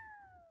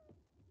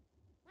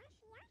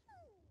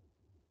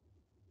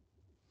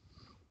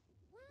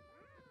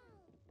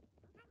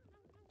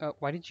 Oh,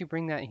 why did you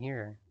bring that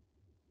here?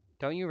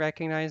 Don't you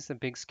recognize the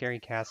big scary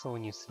castle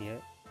when you see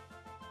it?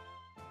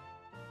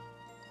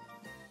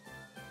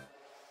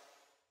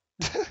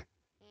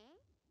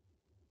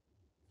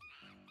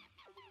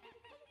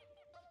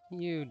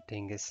 You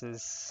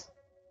dinguses.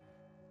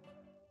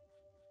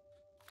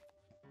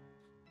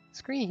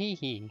 Scree hee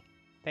hee.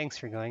 Thanks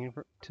for going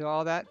to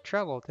all that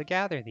trouble to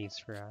gather these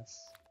for us.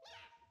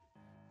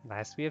 At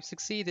last we have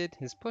succeeded.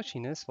 His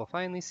pushiness will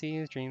finally see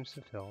his dreams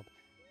fulfilled.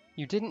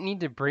 You didn't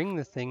need to bring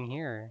the thing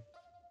here.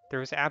 There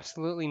was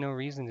absolutely no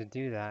reason to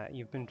do that.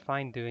 You've been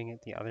fine doing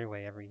it the other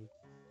way every...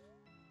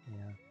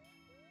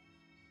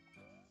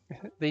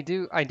 Yeah.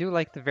 I do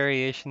like the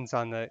variations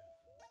on the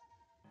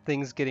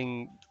things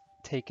getting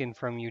taken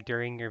from you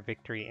during your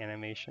victory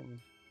animation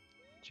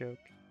joke.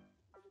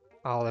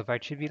 All of our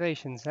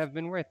tribulations have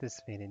been worth this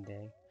fated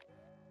day.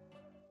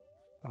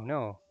 Oh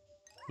no,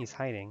 he's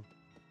hiding.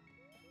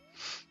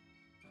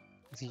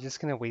 Is he just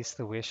gonna waste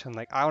the wish on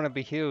like, I wanna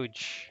be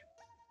huge?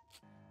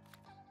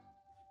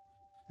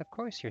 Of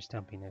course, your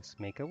stumpiness.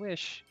 Make a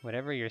wish,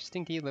 whatever your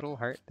stinky little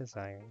heart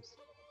desires.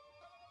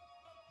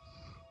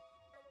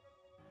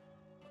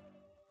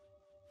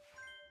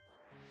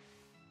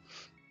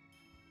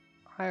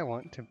 I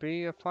want to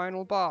be a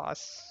final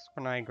boss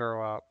when I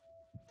grow up.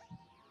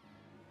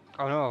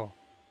 Oh no.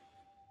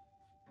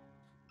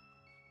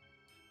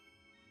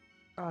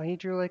 Oh, he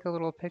drew like a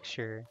little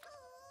picture.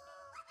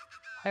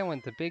 I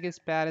want the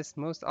biggest, baddest,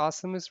 most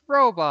awesomest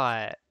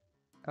robot!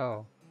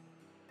 Oh.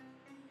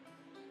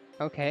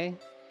 Okay.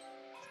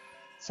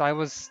 So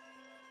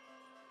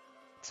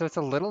it's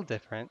a little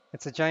different.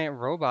 It's a giant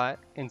robot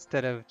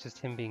instead of just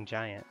him being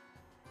giant.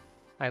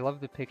 I love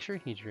the picture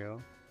he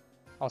drew.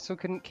 Also,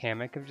 couldn't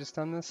Kamek have just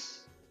done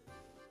this?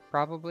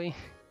 Probably.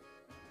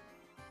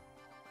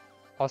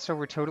 Also,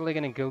 we're totally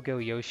gonna go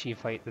Yoshi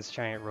fight this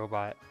giant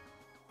robot.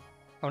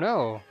 Oh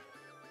no!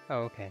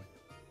 Oh, okay.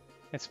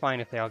 It's fine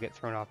if they all get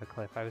thrown off a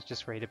cliff. I was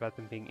just worried about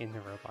them being in the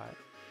robot,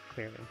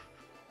 clearly.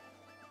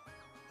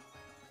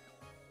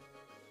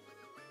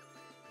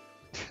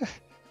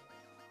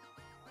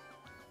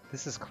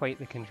 This is quite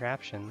the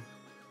contraption.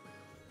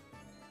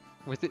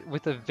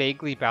 With a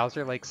vaguely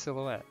Bowser-like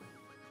silhouette.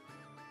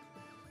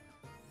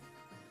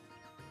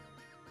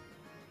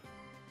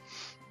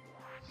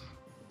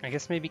 I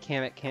guess maybe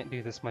Kamek can't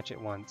do this much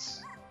at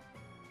once.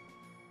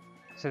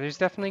 So there's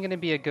definitely going to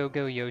be a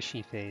go-go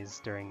Yoshi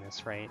phase during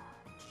this, right?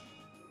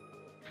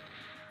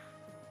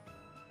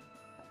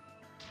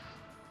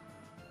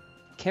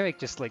 Kamek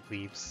just like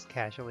leaves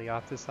casually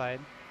off the side.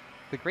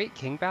 The Great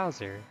King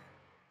Bowser.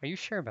 Are you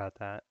sure about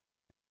that?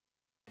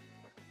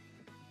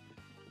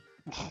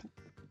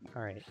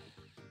 Alright.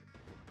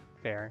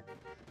 Fair.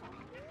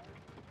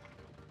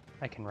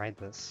 I can ride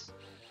this.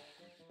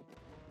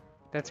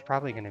 That's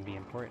probably going to be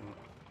important.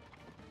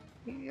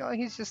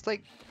 He's just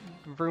like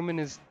rooming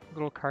his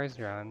little cars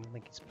around,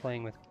 like he's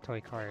playing with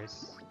toy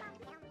cars.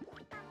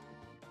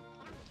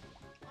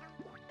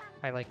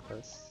 I like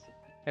this.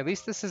 At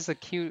least this is a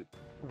cute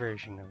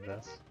version of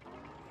this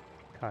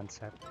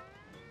concept.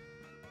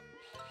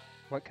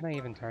 What can I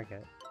even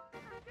target?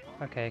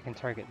 Okay, I can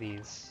target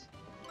these.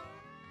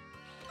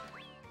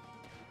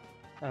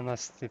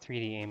 Unless the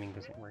 3D aiming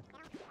doesn't work.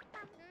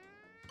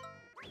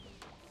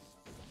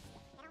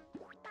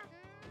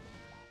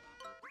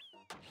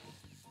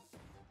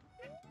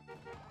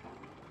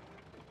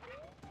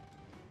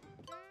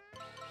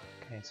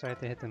 Okay, so I have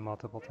to hit them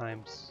multiple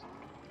times.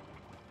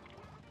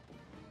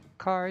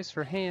 Cars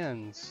for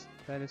hands!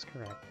 That is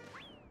correct.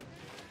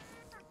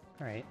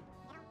 Alright.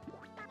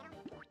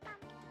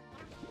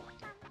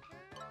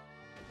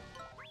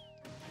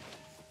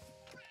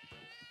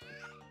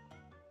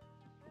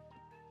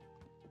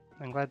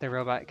 I'm glad the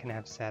robot can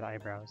have sad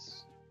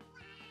eyebrows.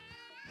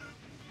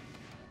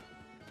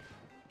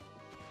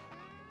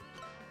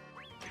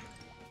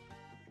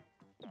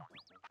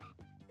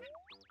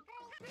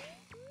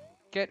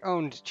 Get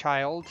owned,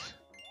 child!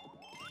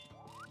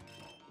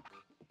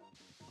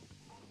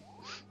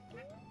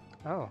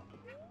 Oh.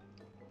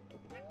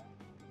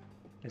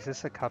 Is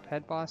this a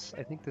Cuphead boss?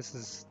 I think this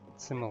is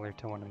similar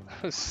to one of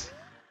those.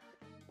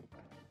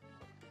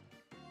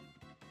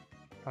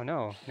 Oh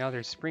no, now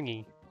they're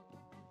springy.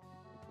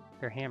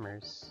 They're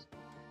hammers.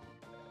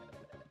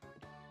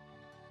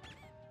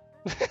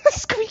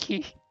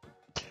 Squeaky!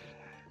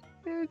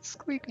 It's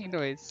squeaky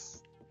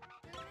noise.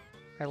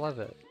 I love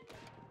it.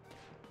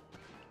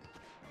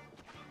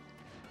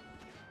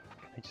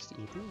 Can I just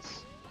eat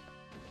these?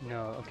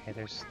 No, okay,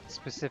 there's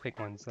specific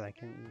ones that I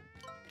can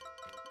eat.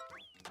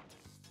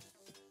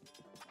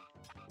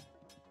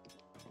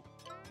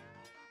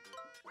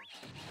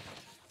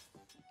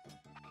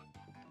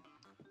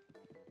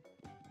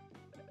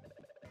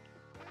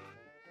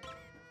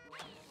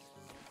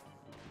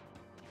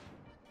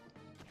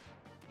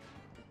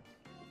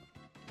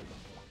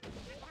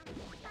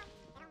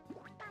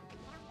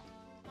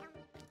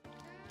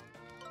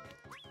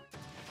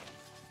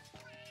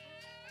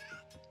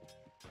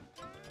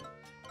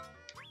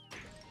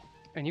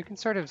 And you can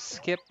sort of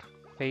skip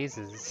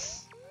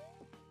phases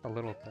a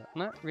little bit.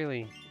 Not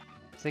really.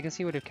 So I guess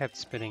he would have kept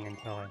spinning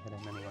until I hit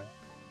him anyway.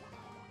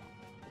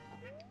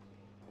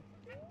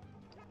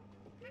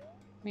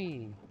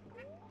 Whee!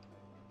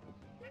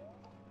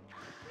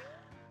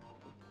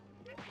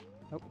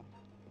 Oh.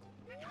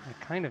 I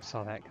kind of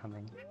saw that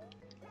coming.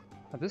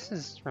 Oh, this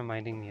is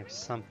reminding me of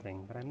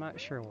something, but I'm not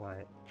sure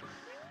what.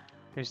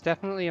 There's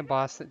definitely a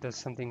boss that does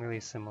something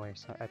really similar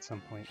at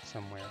some point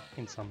somewhere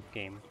in some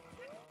game.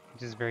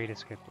 Which is very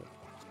descriptive.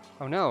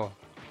 Oh no!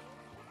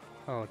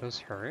 Oh, those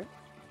hurt?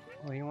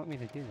 What do you want me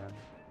to do then?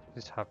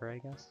 Just hover, I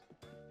guess?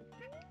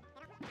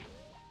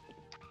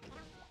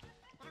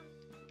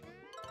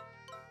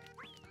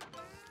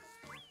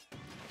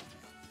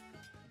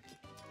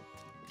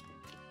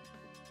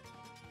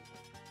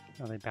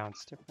 Oh, they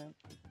bounce different.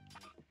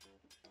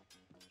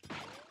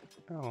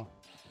 Oh. Well,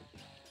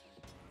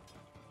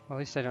 at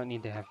least I don't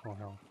need to have full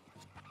health.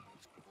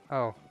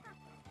 Oh.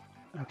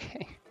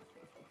 Okay.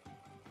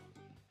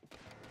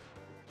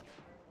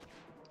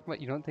 What,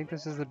 you don't think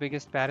this is the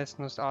biggest, baddest,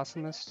 most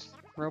awesomest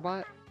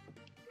robot?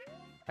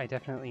 I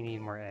definitely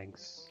need more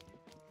eggs.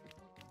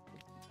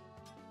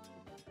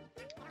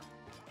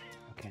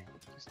 Okay,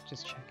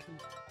 just checking.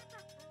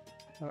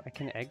 Oh, I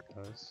can egg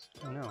those.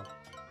 Oh no.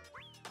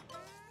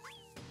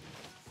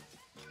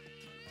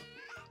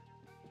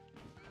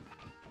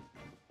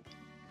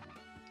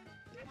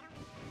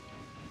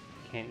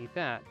 Can't eat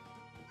that.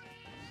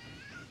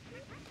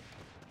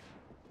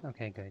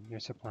 Okay, good. You're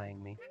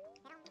supplying me.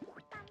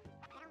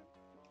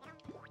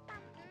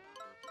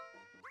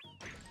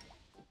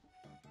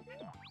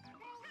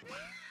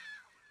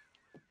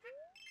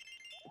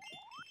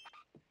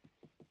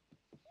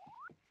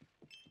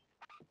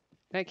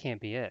 That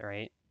can't be it,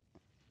 right?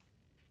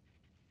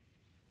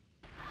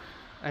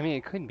 I mean,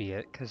 it could be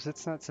it, because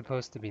it's not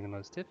supposed to be the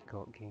most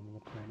difficult game on the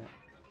planet.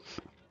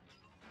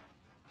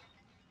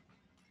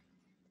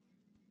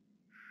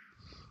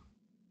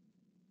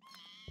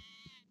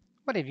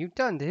 What have you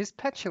done to his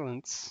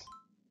petulance?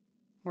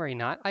 Worry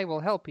not, I will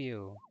help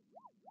you.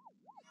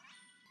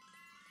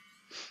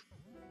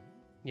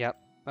 Yep,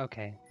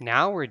 okay.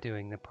 Now we're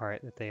doing the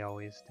part that they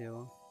always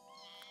do.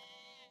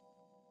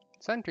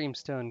 Sun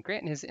Dreamstone,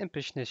 grant his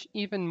impishness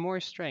even more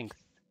strength.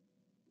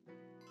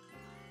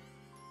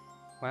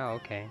 Wow,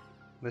 okay.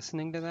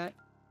 Listening to that?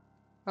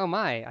 Oh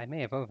my, I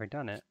may have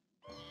overdone it.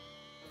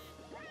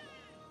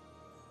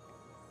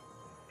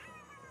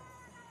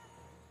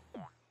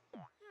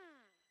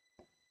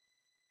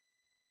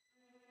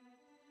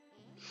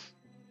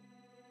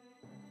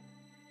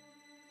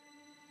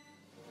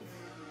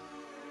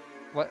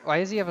 What? Why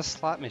does he have a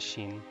slot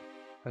machine?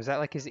 Was that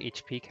like his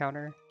HP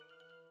counter?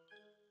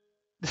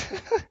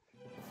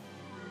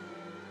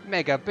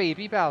 Mega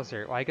Baby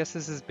Bowser! Well, I guess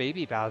this is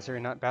Baby Bowser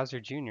and not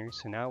Bowser Jr.,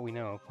 so now we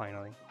know,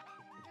 finally.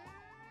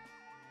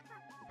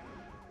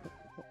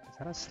 Is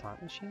that a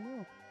slot machine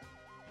though?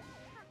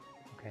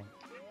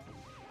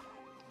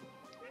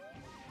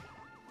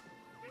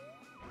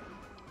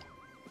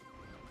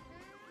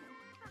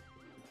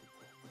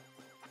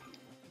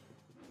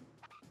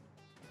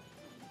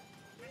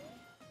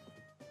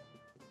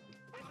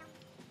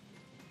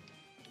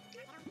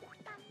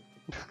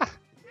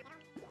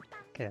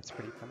 Okay, that's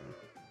pretty funny.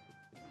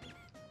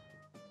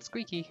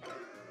 Squeaky!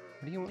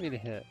 What do you want me to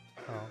hit?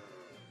 Oh.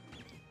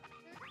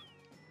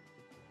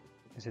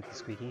 Is it the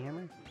squeaky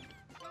hammer?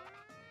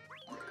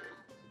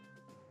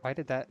 Why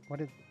did that... What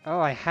did... Oh,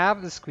 I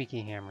have the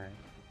squeaky hammer!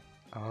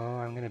 Oh,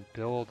 I'm gonna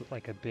build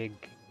like a big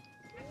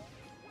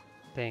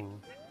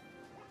thing.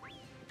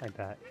 I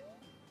bet.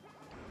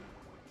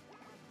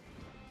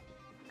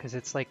 Because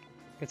it's like...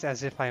 It's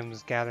as if I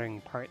was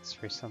gathering parts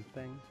for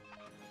something.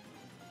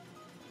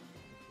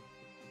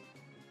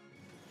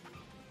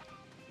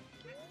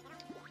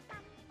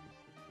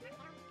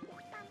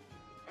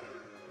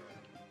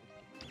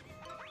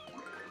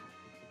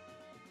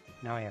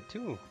 Now I have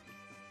two.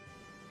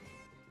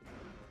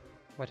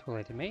 What will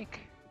I make?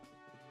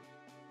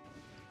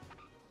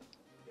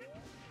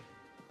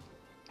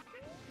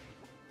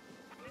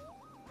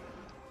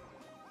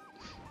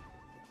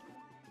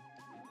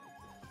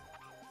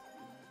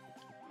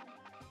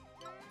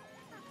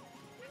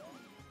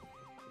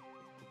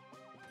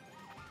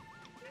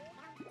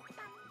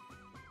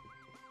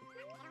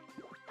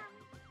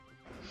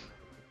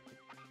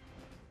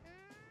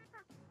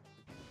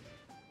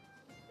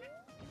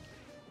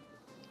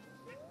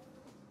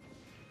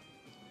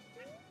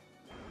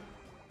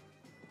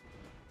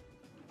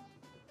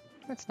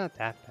 It's not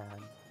that bad.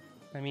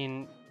 I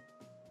mean,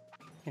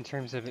 in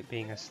terms of it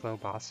being a slow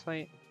boss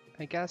fight,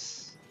 I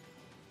guess.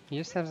 He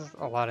just has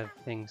a lot of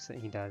things that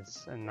he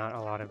does, and not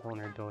a lot of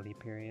vulnerability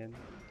period.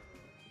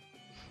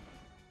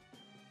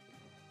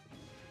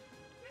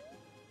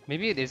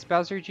 Maybe it is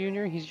Bowser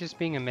Jr., he's just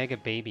being a mega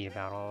baby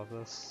about all of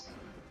this.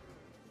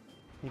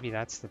 Maybe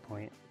that's the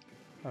point.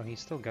 Oh,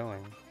 he's still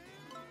going.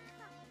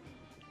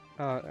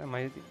 What am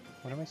I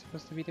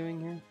supposed to be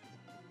doing here?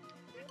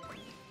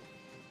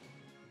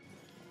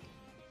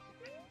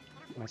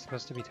 Am I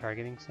supposed to be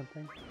targeting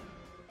something?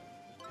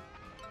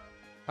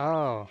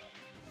 Oh.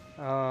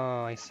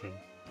 Oh, I see.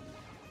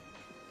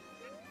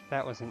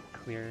 That wasn't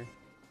clear.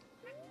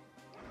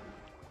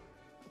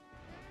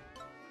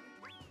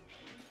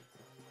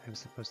 I was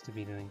supposed to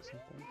be doing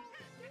something.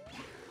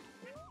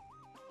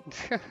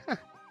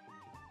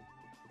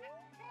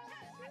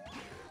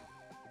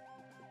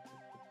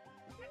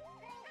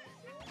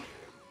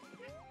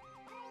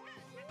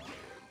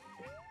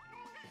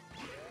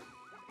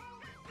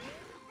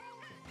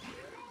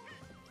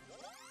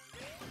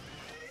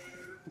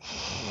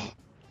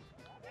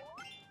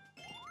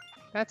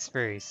 That's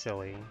very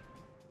silly.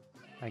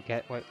 I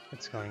get what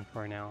it's going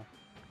for now.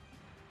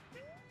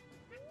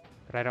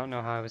 But I don't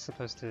know how I was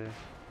supposed to...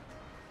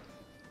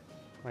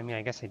 I mean,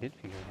 I guess I did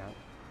figure it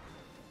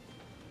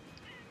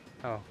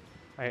out. Oh,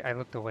 I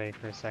looked away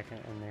for a second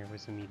and there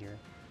was a meteor.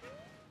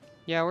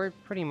 Yeah, we're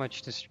pretty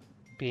much just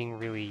being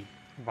really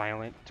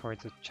violent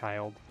towards a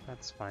child.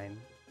 That's fine.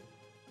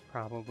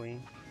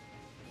 Probably.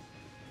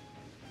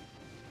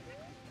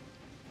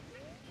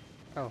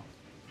 Oh.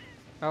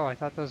 Oh, I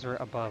thought those were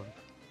above.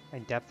 My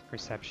depth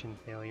perception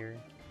failure.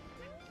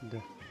 Duh.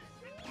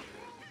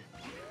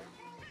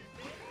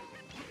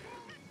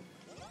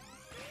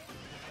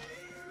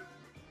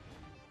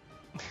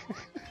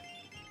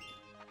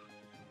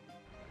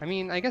 I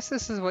mean, I guess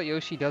this is what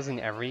Yoshi does in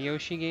every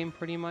Yoshi game,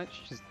 pretty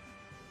much. Just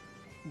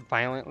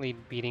violently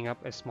beating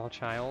up a small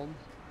child.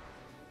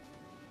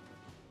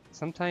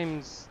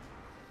 Sometimes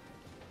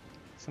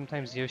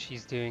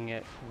Yoshi's doing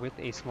it with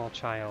a small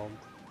child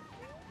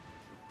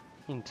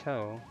in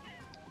tow.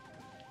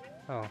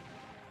 Oh.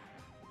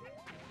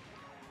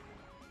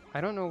 I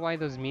don't know why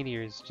those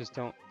meteors just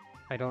don't...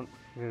 I don't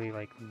really,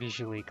 like,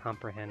 visually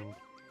comprehend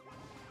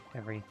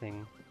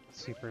everything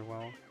super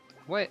well.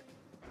 What?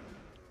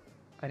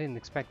 I didn't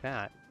expect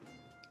that.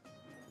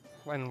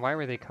 And why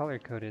were they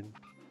color-coded?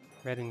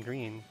 Red and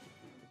green.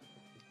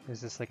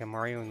 Is this like a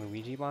Mario and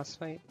Luigi boss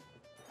fight?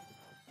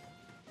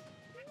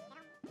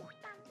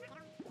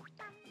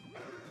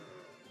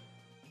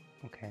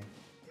 Okay.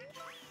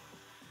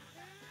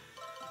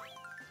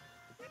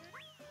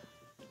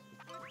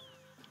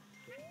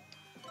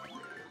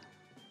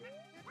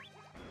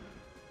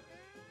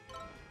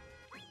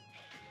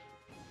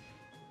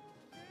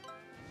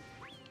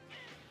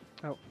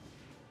 Oh.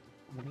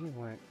 What do you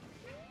want?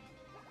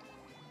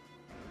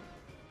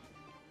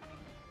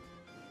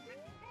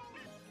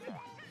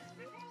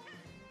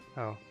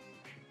 Oh.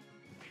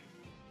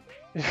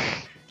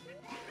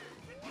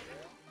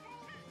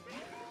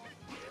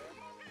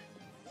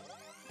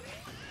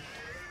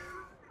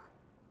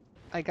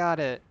 I got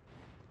it.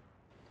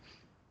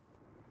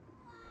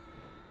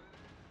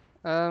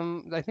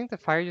 I think the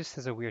fire just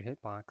has a weird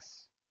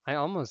hitbox. I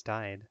almost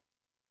died.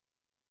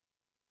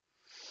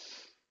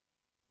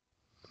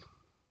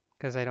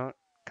 Because I don't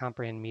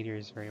comprehend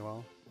meteors very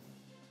well.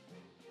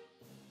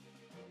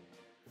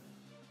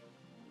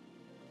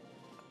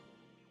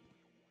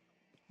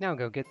 Now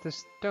go get the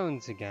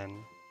stones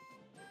again.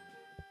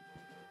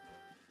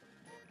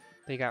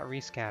 They got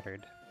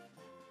rescattered.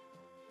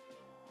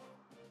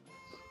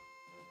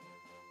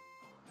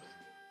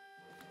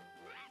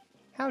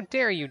 How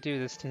dare you do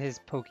this to his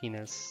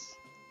pokiness?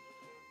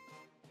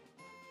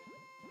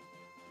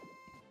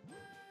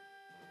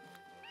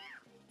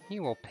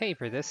 You will pay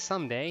for this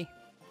someday.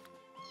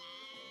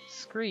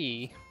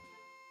 Scree.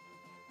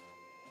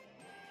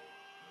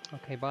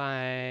 Okay,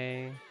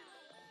 bye.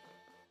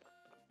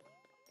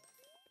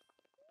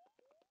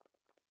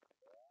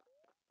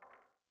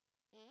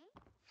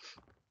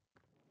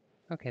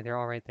 Okay, they're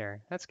all right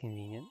there. That's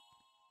convenient.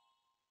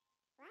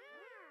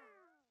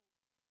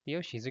 The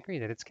Yoshis agree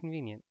that it's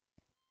convenient.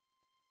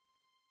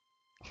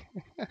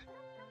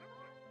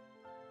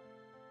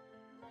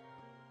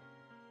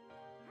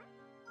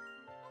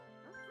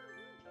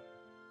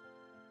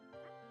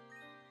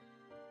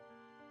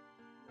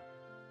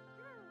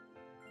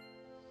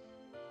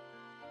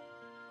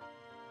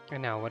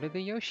 And now, what did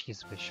the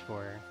Yoshis wish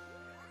for?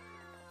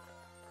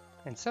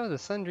 And so the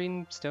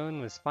Sundream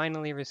Stone was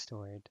finally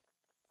restored.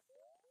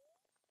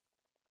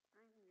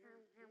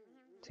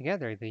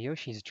 Together, the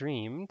Yoshis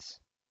dreamed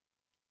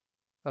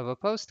of a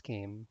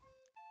post-game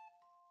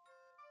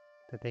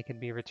that they could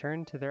be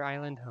returned to their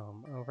island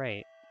home. Oh,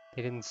 right.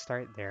 They didn't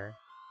start there.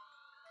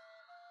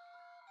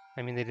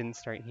 I mean, they didn't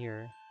start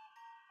here.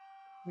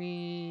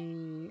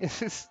 Whee!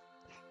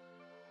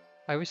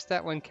 I wish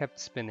that one kept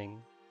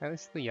spinning. At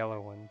least the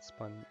yellow one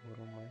spun a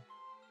little more.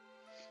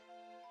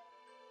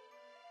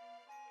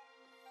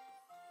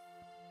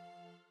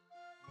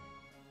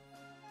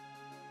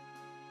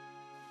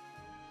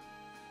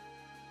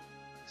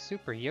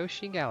 Super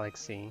Yoshi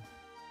Galaxy.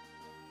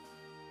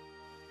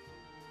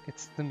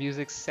 It's the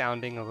music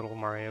sounding a little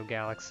Mario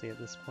Galaxy at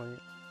this point,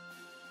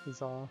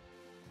 is all.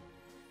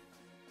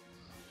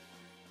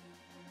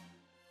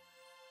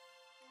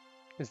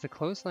 Is the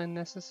clothesline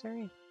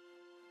necessary?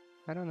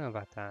 I don't know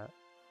about that.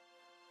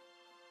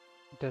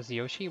 Does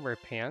Yoshi wear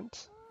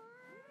pants?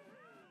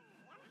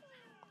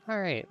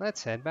 Alright,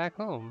 let's head back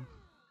home.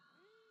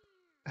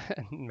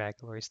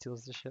 McElroy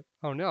steals the ship.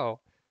 Oh no!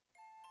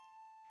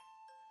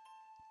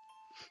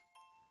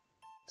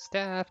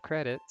 Staff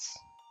credits.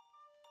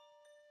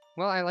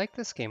 Well, I like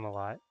this game a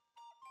lot,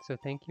 so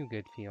thank you,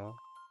 Goodfeel.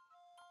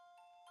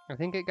 I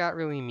think it got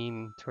really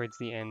mean towards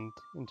the end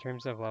in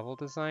terms of level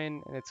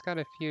design, and it's got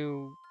a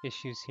few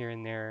issues here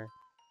and there.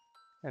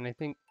 And I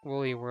think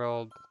Woolly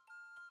World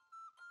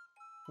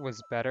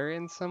was better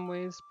in some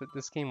ways, but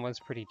this game was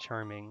pretty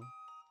charming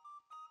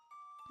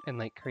and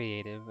like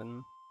creative,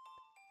 and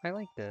I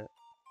liked it.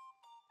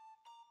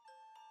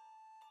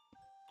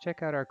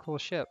 Check out our cool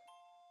ship.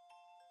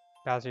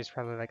 Bowser's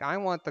probably like, I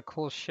want the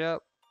cool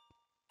ship.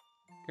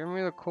 Give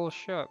me the cool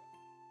ship.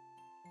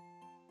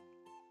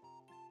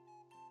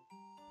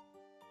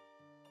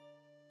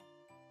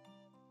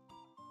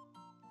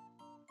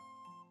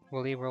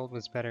 Woolly World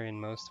was better in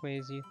most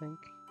ways, you think?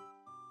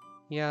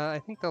 Yeah, I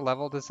think the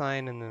level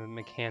design and the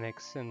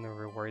mechanics and the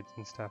rewards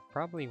and stuff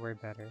probably were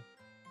better.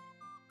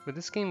 But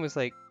this game was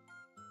like,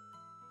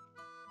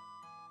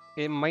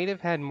 it might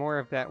have had more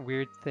of that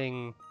weird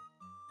thing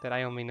that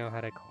I only know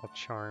how to call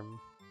charm.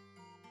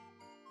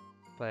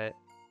 But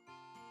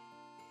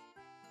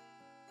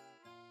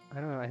I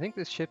don't know, I think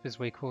this ship is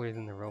way cooler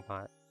than the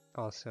robot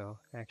also,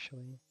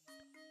 actually.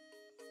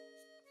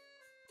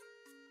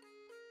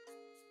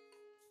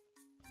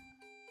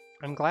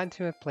 I'm glad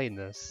to have played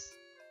this.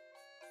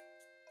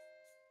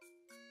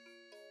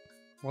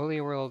 Woolly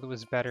World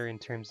was better in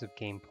terms of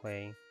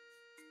gameplay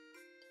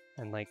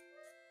and like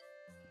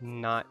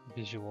not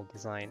visual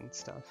design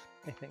stuff,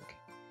 I think.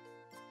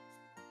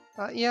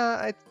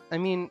 Yeah, I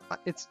mean,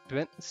 it's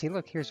been, see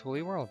look, here's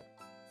Woolly World.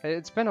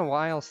 It's been a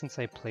while since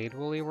I played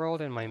Woolly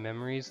World and my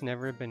memory's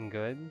never been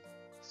good,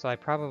 so I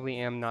probably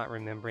am not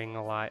remembering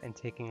a lot and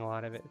taking a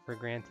lot of it for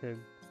granted.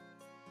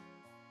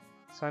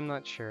 So I'm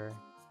not sure.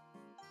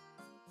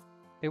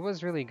 It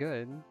was really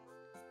good.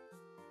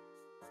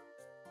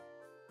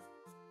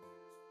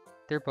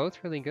 They're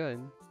both really good.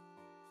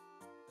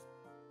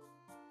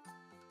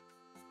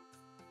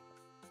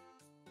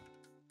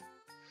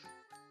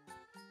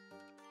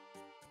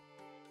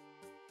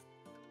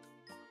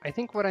 I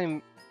think what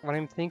I'm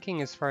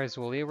thinking as far as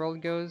Woolly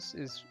World goes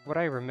is what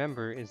I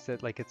remember is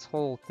that like its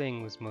whole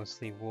thing was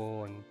mostly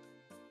wool and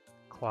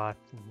cloth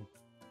and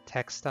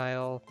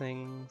textile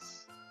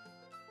things.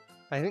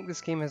 I think this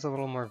game has a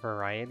little more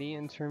variety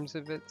in terms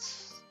of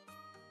its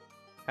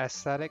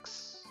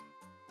aesthetics,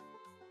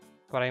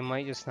 but I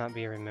might just not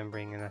be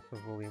remembering enough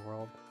of Woolly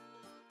World.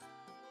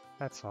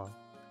 That's all.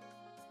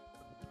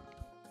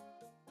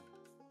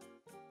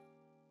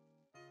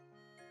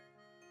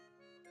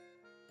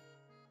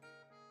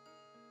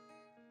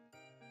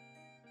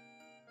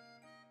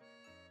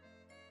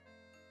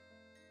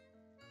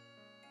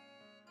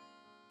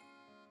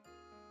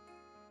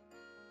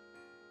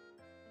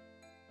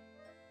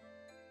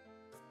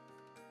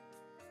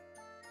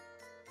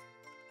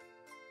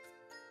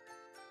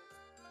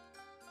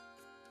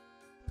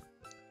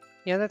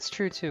 Yeah, that's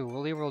true too.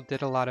 Woolly World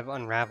did a lot of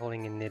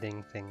unraveling and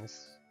knitting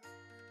things.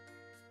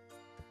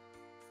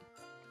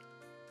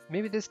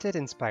 Maybe this did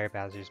inspire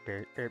Bowser's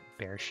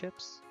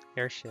airships.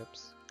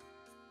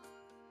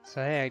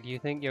 So hey, do you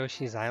think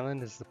Yoshi's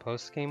Island is the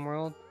post-game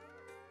world?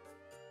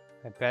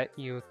 I bet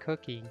you a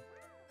cookie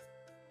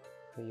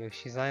that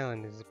Yoshi's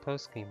Island is the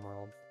post-game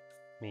world.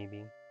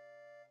 Maybe.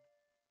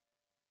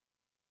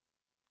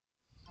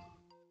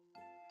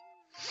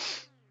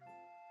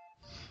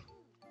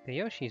 The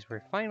Yoshis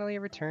were finally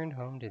returned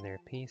home to their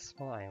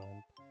peaceful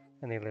island,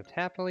 and they lived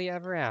happily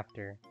ever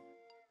after.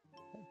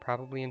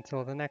 Probably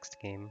until the next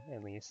game,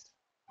 at least.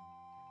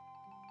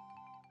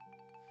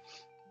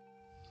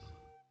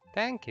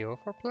 Thank you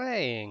for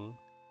playing!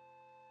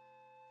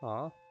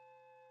 Aw.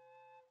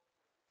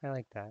 I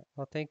like that.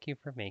 Well, thank you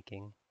for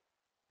making.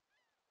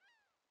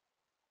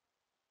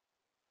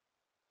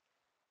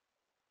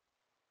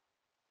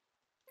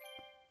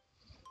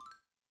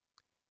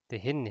 The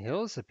Hidden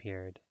Hills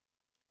appeared.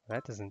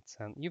 That doesn't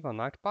sound... You've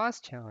unlocked boss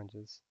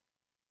challenges.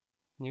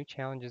 New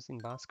challenges in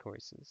boss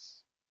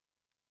courses.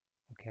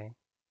 Okay.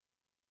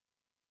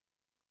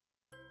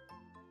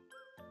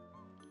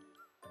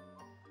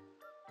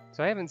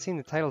 So I haven't seen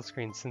the title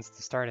screen since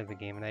the start of the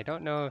game, and I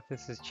don't know if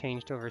this has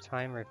changed over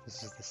time or if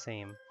this is the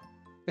same.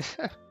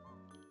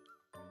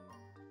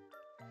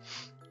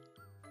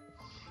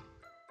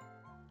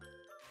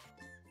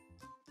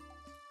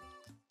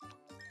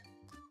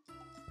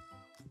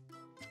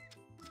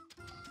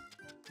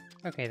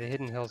 Okay, the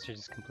Hidden Hills are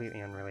just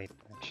completely unrelated,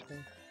 actually.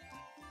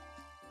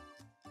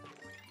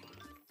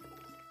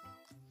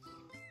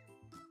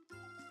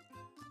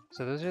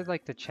 So those are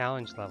like the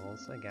challenge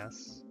levels, I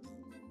guess.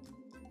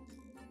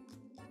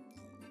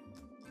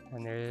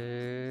 And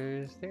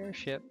there's their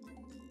ship.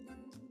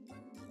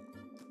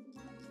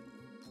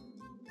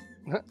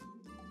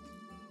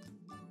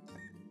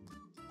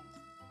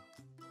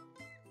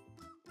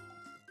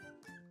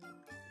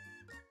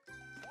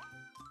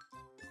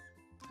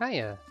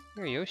 Hiya,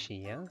 you're Yoshi,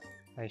 yeah?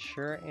 I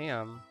sure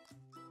am.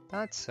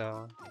 Thought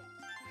so.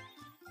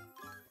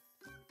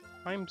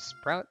 I'm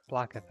Sprout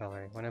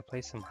Blockafeller. Wanna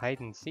play some hide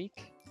and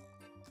seek?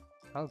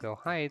 I'll go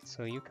hide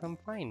so you come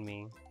find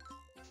me.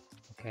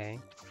 Okay.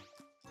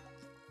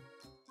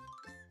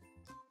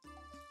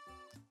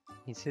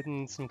 He's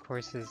hidden in some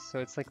courses, so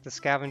it's like the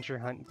scavenger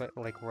hunt, but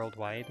like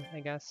worldwide,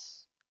 I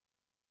guess.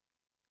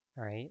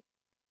 Alright.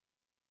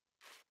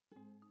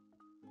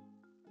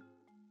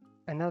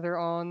 Another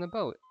all on the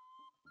boat.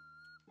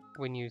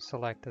 When you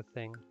select a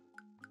thing.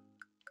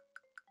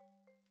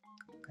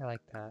 I like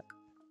that.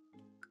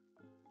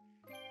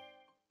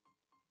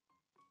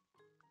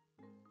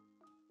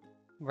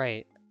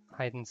 Right,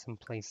 hide in some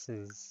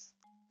places.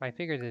 I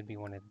figured it'd be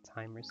one at a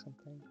time or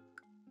something.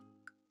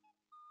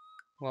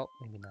 Well,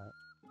 maybe not.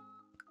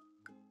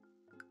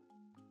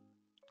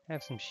 I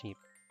have some sheep.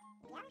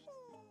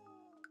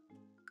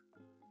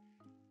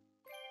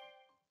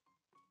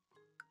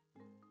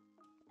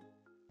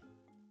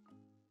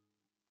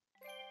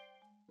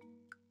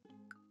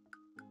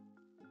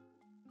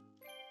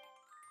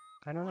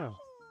 I don't know.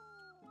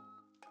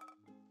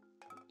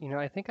 You know,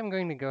 I think I'm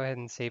going to go ahead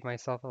and save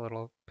myself a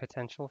little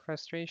potential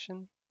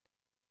frustration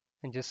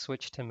and just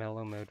switch to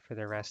mellow mode for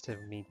the rest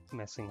of me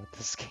messing with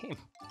this game,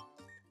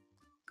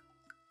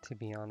 to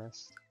be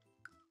honest.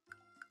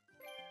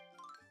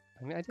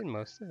 I mean, I did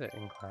most of it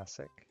in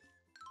Classic.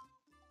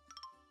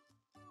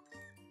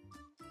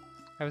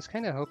 I was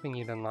kind of hoping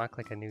you'd unlock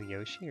like a new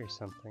Yoshi or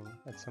something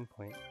at some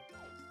point.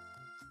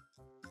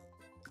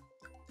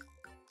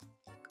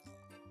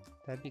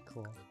 That'd be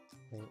cool.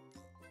 Wait.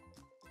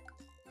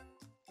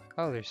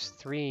 Oh, there's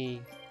 3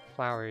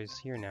 flowers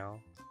here now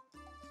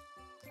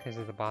because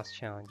of the boss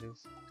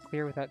challenges.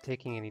 Clear without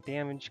taking any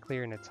damage,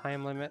 clear in a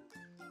time limit,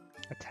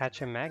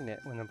 attach a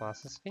magnet when the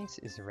boss's face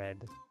is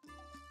red.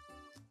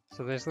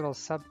 So there's little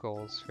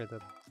sub-goals for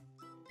the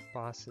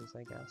bosses,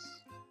 I guess.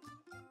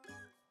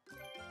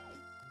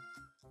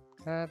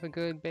 Have a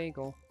good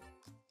bagel.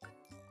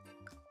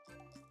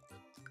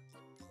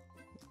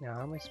 Now,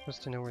 how am I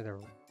supposed to know where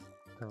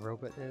the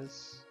robot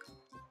is?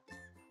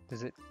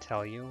 Does it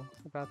tell you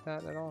about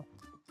that at all?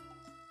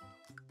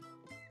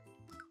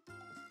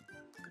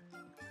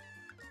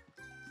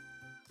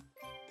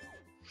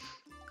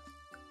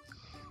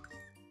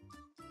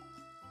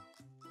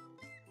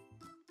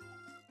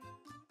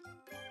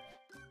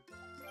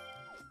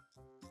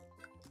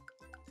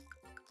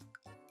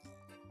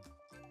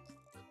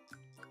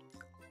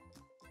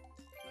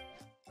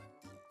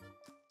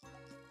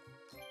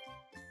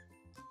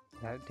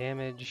 That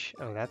damage,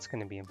 oh, that's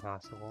going to be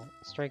impossible.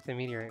 Strike the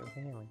meteorite with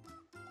a hammer.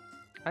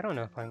 I don't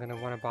know if I'm going to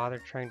want to bother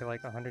trying to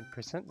like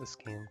 100% this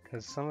game,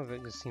 because some of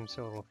it just seems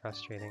so a little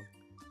frustrating,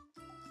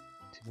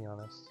 to be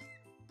honest.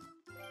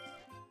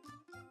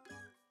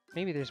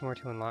 Maybe there's more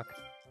to unlock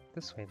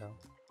this way,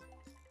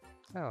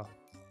 though. Oh,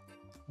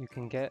 you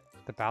can get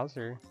the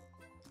Bowser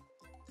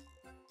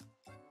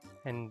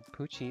and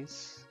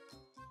Poochies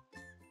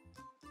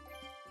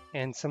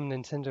and some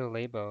Nintendo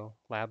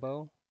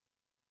Labo?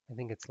 I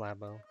think it's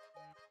Labo.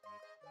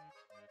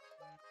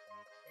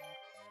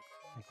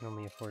 I can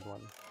only afford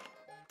one.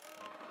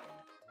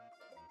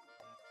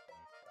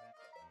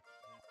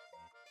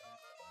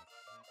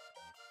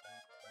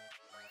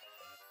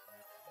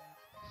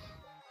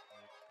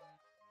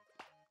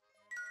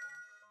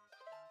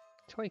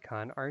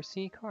 Toy-Con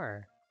RC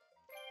car.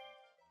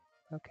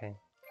 Okay.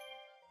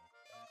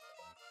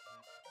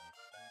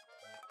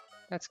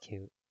 That's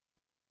cute.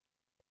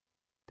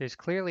 There's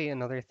clearly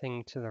another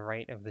thing to the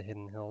right of the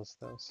Hidden Hills,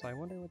 though, so I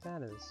wonder what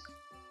that is.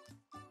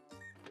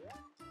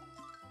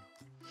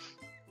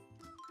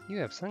 You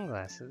have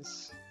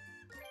sunglasses.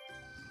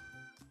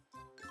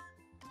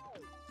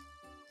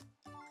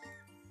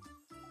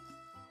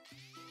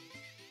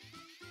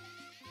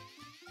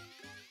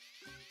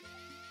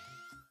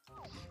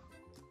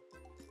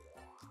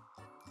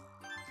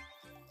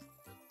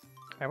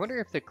 I wonder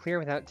if the clear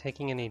without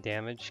taking any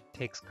damage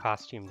takes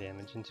costume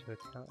damage into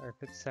account, or if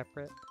it's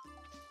separate.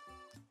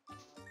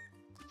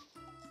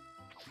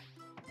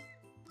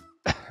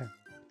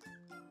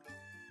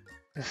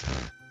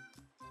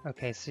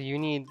 Okay, so you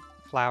need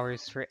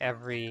flowers for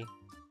every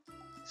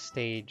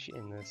stage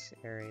in this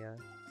area.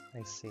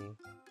 I see.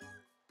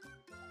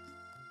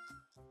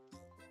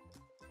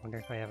 Wonder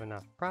if I have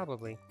enough.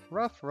 Probably.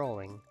 Rough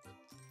rolling.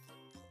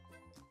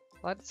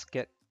 Let's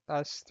get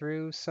us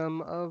through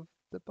some of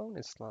the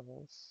bonus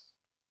levels.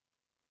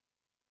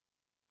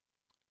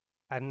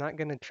 I'm not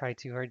gonna try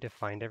too hard to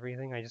find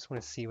everything, I just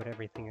want to see what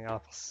everything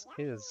else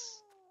is.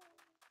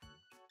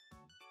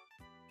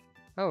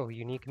 Oh,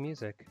 unique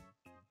music.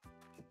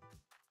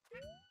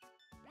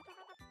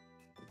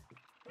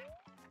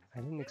 I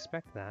didn't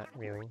expect that,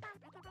 really.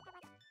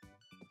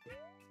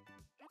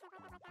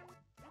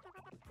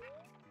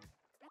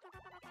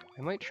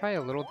 I might try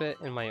a little bit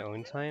in my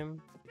own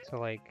time to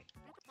like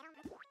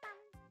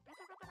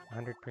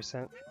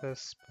 100%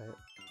 this,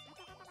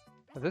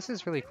 but this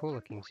is really cool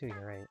looking too,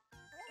 you're right.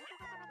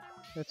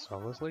 It's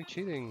almost like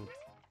cheating.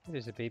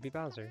 There's a baby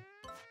Bowser.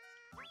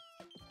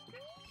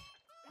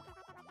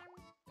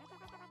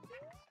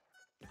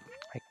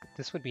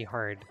 This would be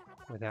hard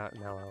without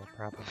Mellow,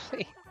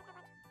 probably.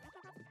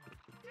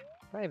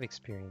 I've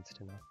experienced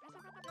enough.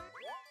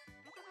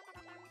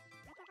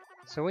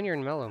 So when you're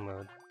in Mellow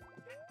mode,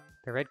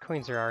 the red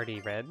coins are already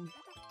red.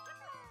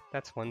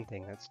 That's one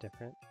thing that's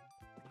different.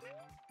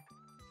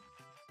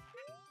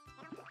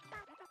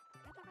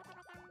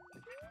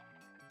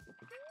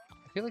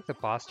 I feel like the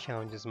boss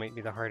challenges might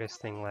be the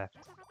hardest thing left.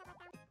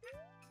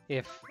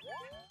 If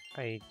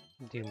I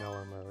do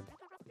Mellow mode,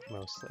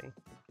 mostly.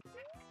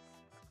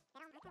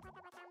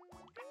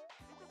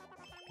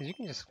 Because you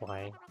can just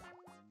fly.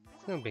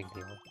 It's no big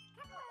deal.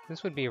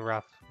 This would be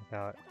rough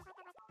without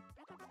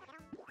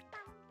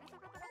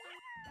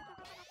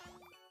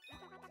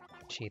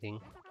cheating.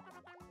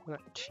 Well,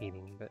 not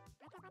cheating, but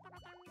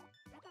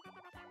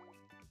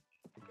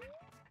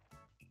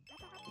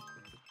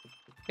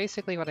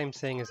basically what I'm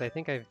saying is I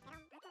think I've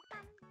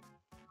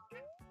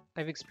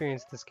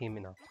experienced this game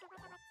enough.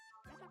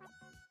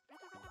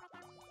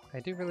 I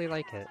do really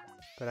like it,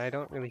 but I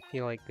don't really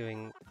feel like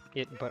doing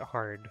it but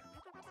hard.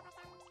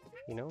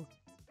 You know?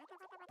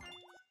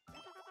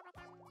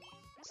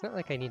 It's not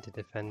like I need to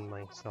defend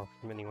myself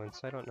from anyone,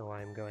 so I don't know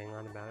why I'm going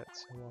on about it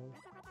so long.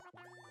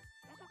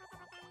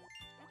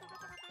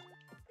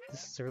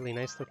 This is a really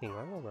nice looking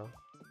level, though.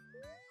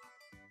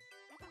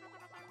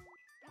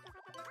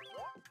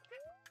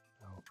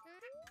 Oh.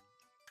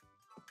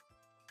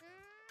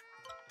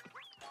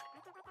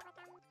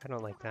 I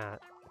don't like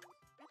that.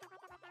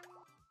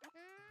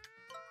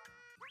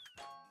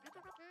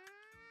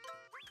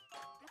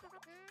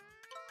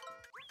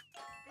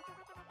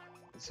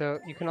 So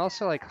you can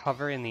also like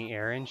hover in the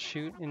air and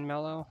shoot in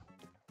Mellow,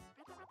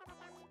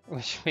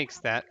 which makes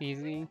that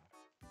easy,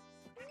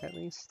 at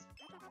least.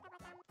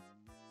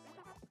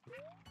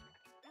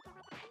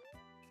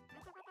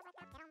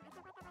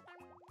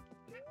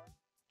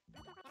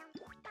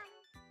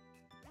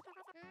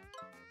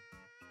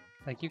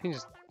 Like you can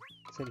just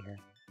sit here.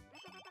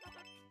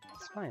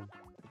 It's fine.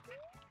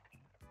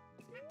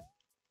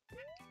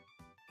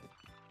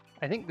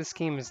 I think this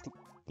game is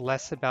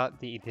less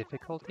about the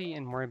difficulty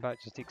and more about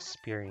just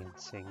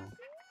experiencing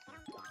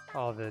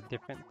all the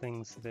different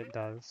things that it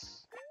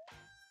does.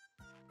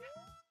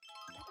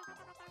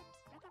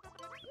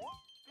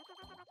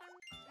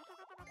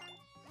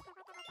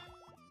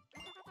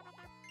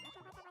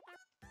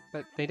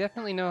 But they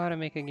definitely know how to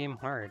make a game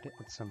hard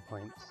at some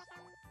points.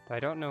 But I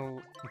don't know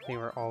if they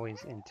were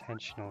always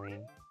intentionally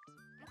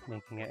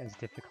making it as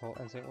difficult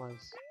as it was.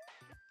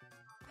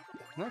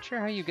 I'm not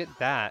sure how you get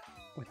that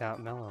without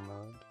Mellow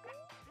mode.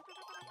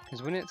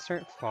 Because wouldn't it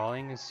start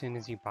falling as soon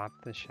as you bop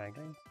the Shaggy?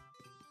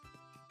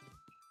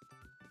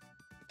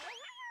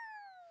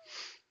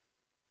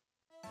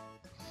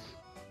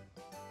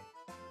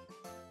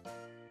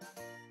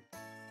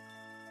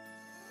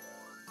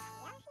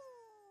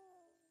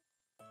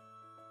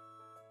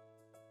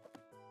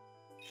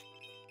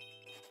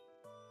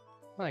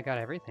 Well, I got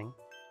everything.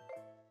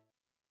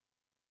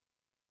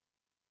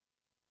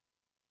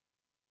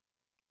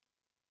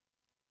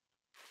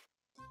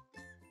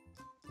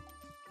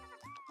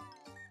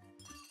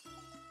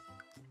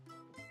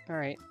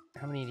 Alright,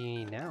 how many do you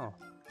need now?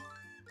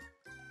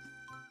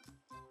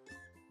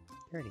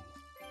 30.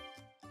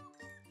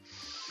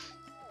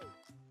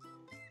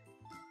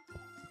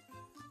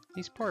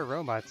 These poor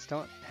robots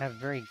don't have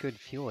very good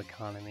fuel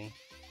economy.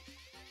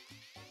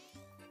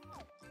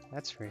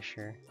 That's for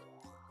sure.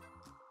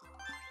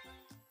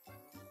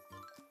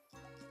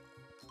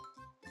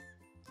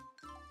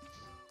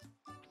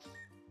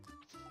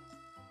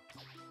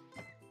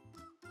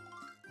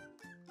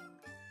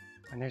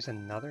 And there's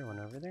another one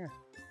over there.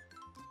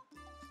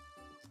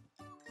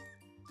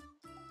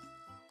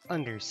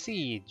 under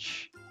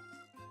siege.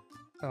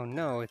 Oh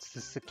no, it's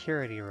the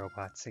security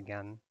robots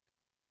again.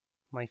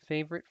 My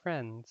favorite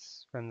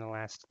friends from the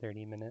last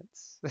 30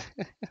 minutes.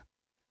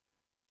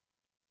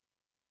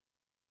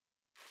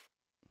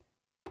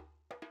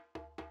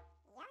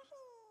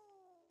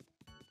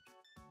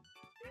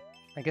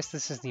 I guess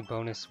this is the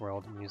bonus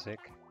world music.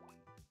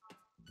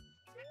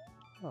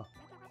 Oh.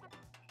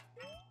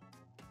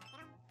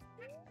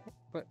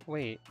 But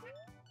wait.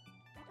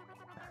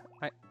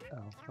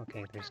 Oh,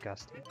 okay, there's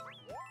Gusty.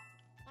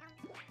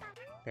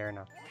 Fair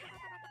enough.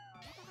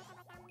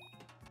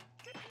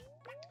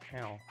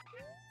 Ow.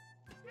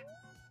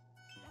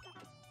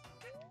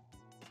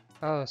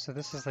 Oh, so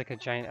this is like a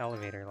giant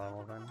elevator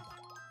level then.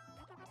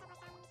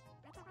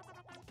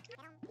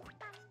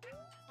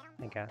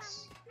 I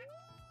guess.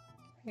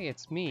 Hey,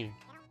 it's me.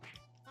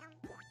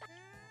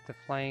 The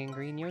flying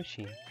green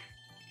Yoshi.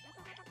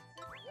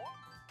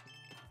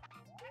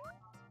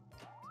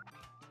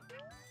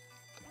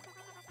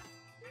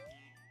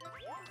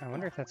 I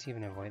wonder if that's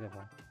even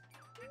avoidable.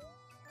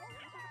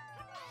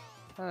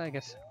 I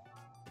guess.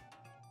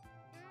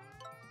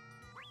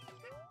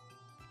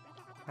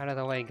 Out of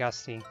the way,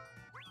 Gusty.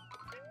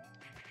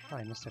 Oh,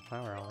 I missed a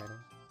flower already.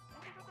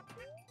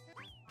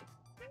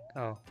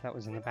 Oh, that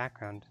was in the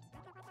background.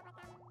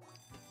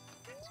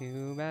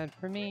 Too bad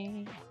for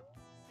me.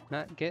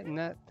 Not getting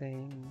that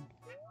thing.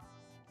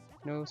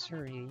 No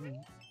siree.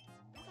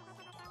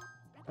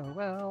 Oh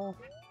well.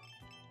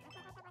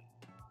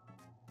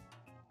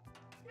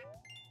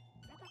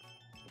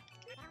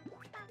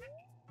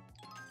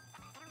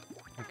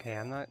 Okay,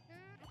 I'm not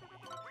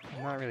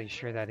really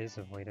sure that is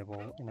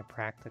avoidable in a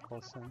practical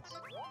sense.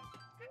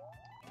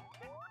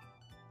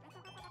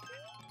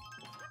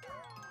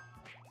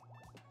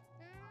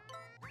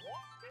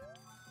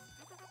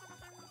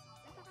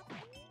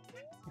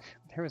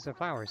 There was a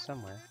flower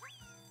somewhere.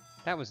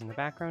 That was in the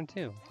background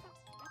too.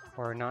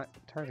 Or not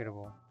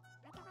targetable.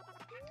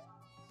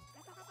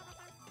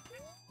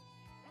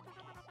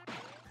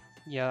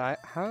 Yeah,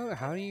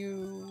 how do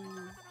you...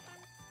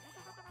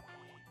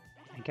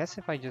 I guess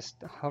if I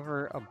just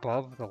hover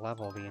above the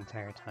level the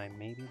entire time,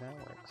 maybe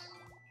that works.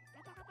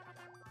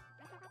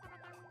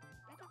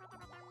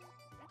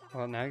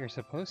 Well, now you're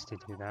supposed to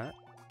do that,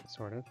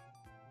 sort of.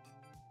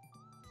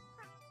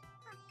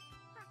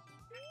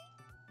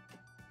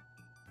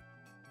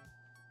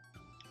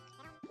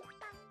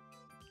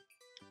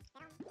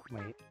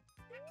 Wait.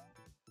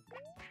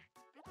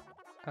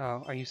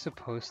 Oh, are you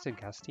supposed to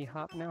Gusty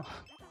hop now?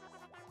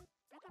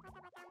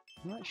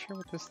 I'm not sure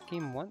what this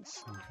game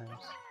wants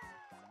sometimes.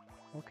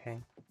 Okay.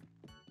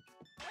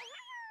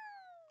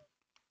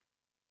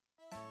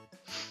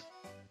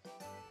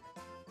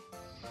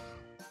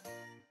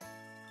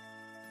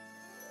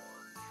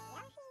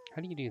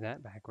 How do you do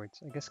that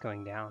backwards? I guess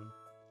going down.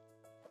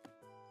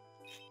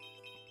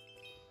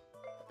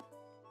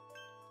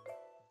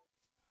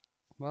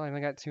 Well, I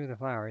only got 2 of the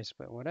flowers,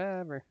 but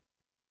whatever.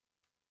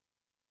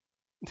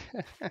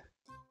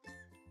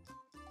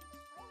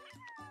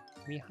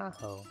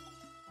 Wee-ha-ho.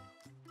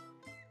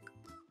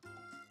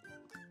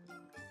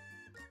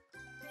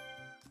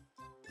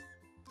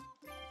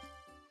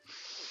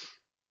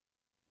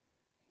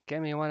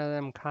 Get me one of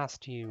them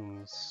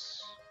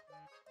costumes.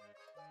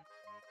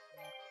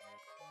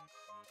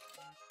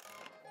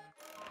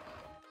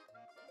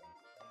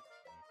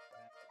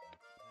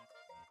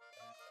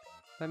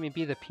 Let me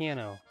be the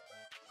piano.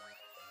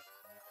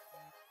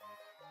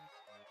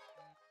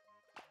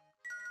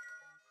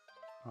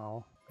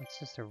 Oh, it's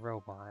just a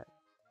robot.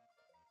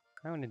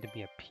 I wanted to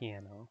be a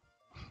piano.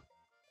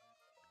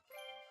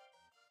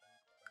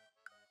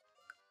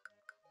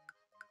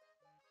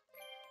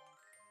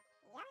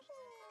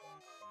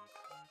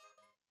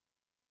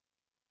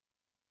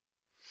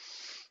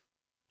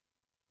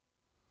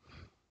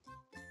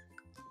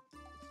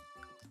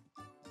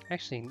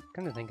 Actually,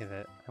 come to think of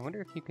it, I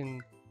wonder if you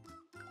can...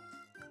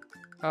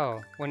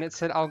 Oh, when it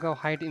said I'll go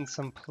hide in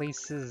some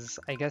places,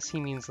 I guess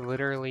he means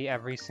literally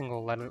every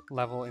single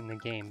level in the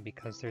game,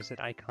 because there's an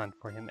icon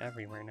for him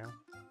everywhere now.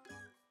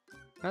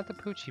 Not the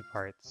poochy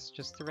parts,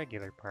 just the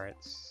regular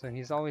parts, so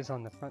he's always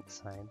on the front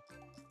side.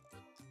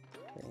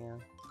 But yeah.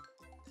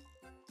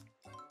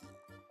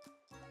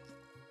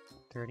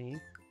 30,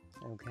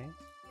 okay.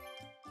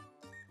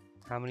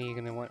 How many are you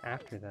gonna want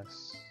after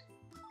this?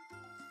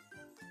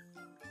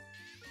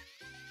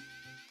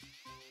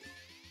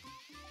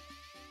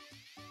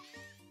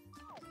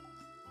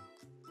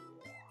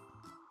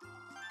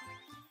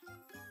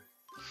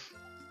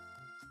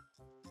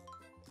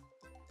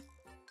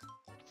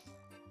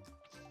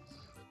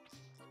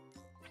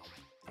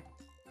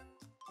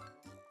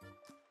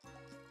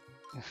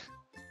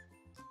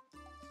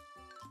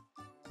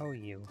 Oh,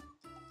 you.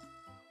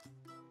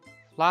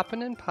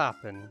 Floppin' and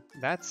Poppin'.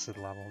 That's a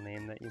level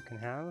name that you can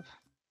have.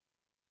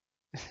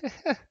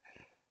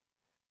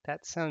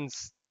 That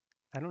sounds...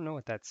 I don't know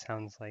what that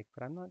sounds like,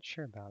 but I'm not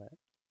sure about it.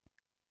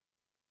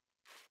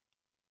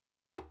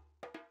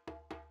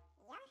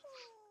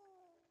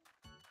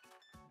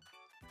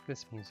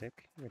 This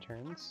music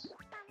returns.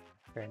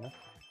 Fair enough.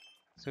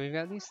 So we've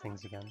got these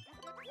things again.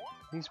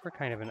 These were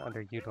kind of an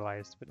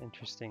underutilized but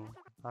interesting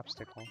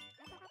obstacle.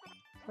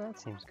 So that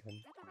seems good.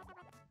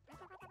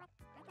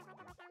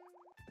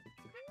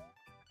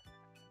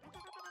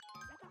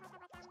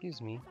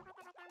 Excuse me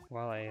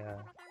while I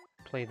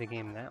play the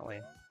game that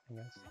way, I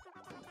guess.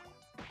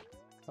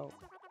 Oh.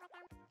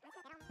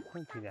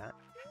 Don't do that.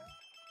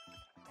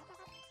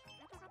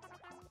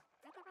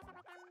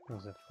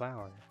 There's a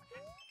flower.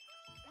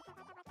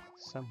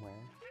 Somewhere.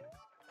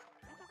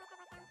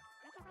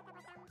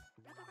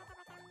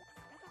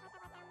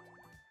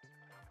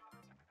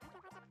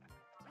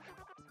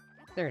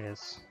 There it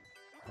is.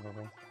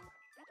 Probably.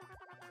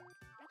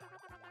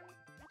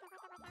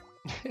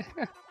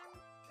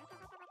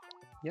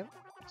 Yep.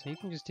 So you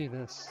can just do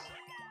this,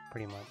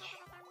 pretty much.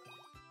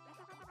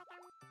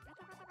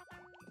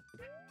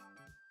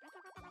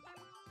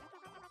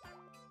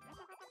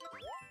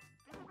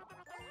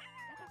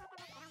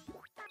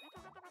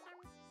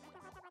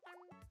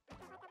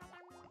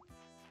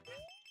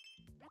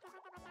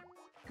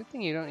 Good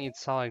thing you don't need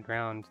solid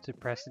ground to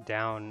press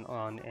down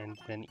on and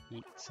then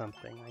eat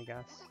something, I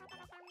guess.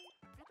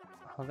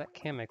 Oh, that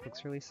Kamek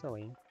looks really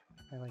silly.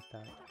 I like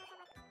that.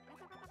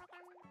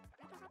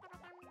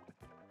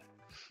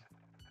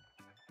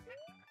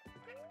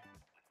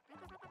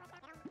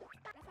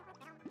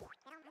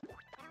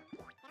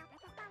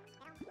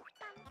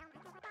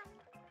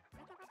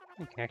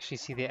 You can actually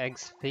see the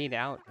eggs fade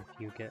out if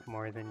you get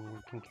more than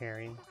you can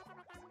carry.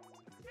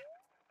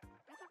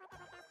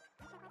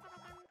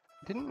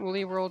 Didn't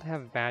Woolly World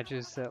have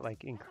badges that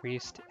like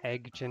increased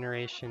egg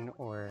generation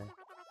or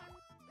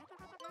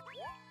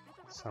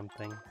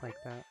something like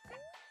that?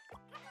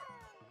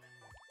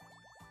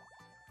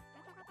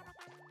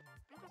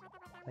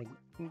 Like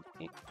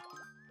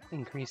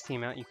increase the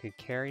amount you could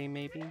carry,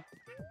 maybe?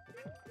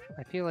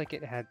 I feel like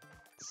it had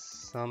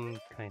some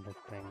kind of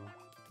thing.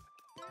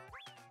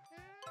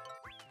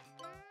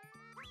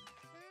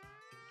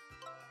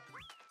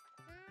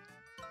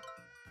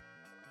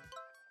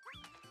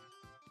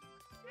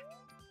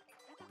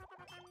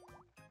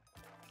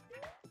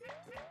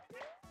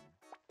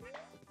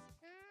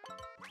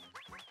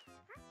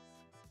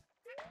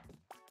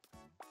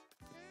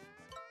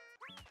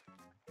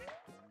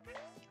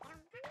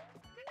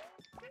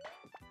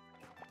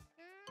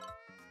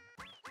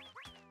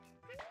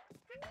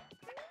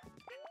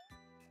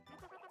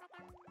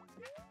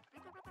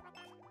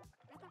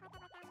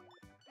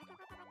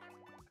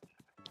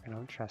 I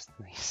don't trust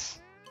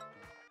these.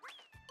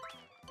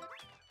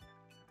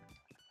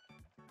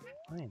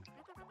 Fine.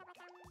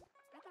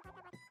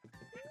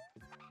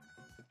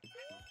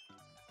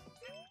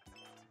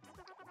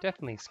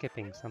 Definitely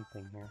skipping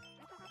something here.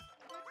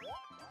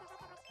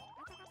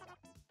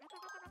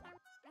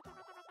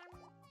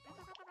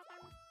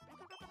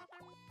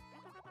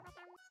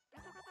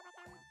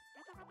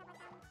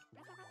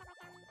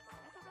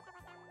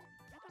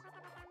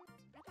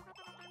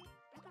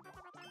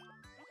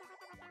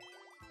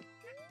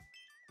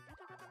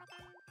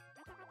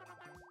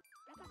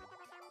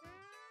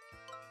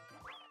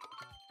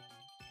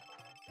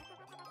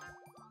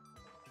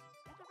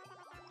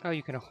 Oh,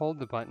 you can hold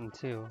the button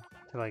too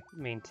to like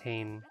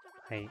maintain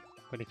height,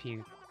 but if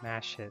you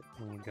mash it,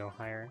 then you go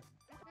higher.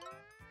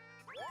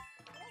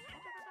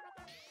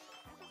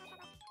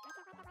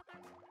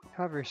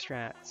 Hover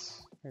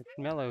strats, or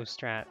mellow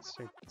strats,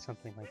 or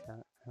something like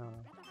that. I don't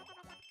know.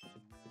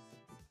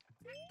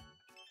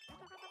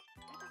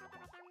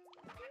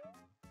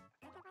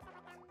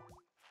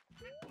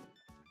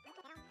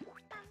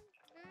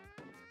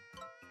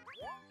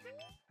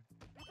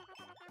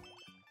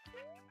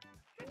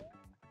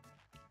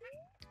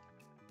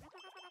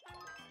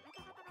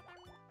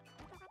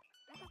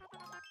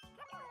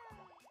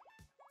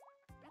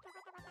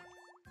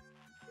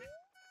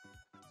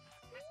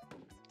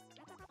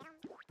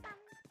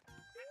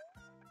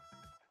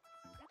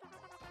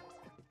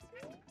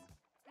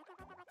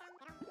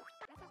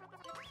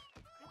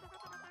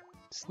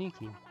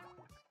 Sneaky.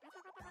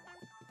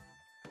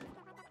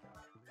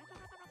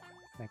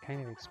 I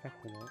kind of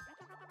expected it.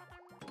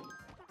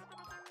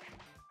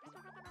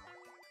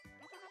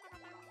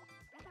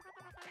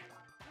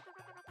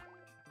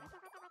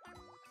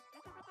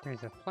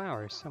 There's a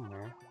flower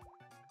somewhere.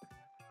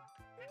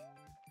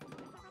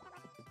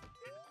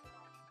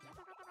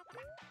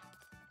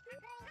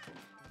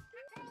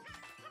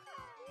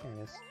 There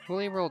it is.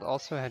 Woolly World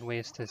also had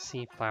ways to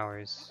see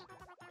flowers.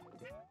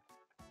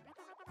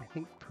 I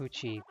think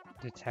Poochie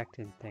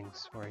detected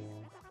things for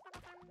you.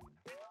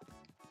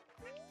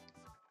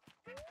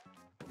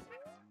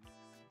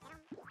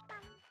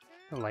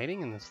 The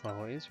lighting in this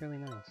level is really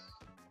nice.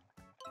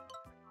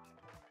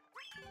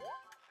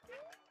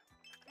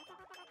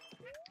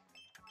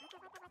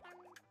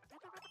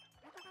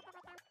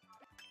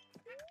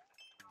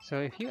 So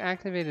if you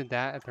activated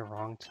that at the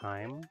wrong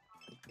time,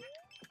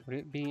 would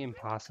it be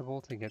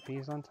impossible to get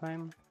these on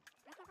time?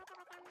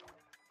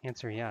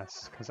 Answer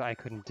yes, because I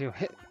couldn't do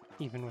it,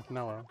 even with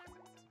Mellow.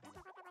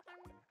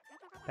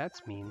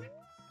 That's mean.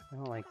 I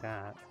don't like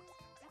that.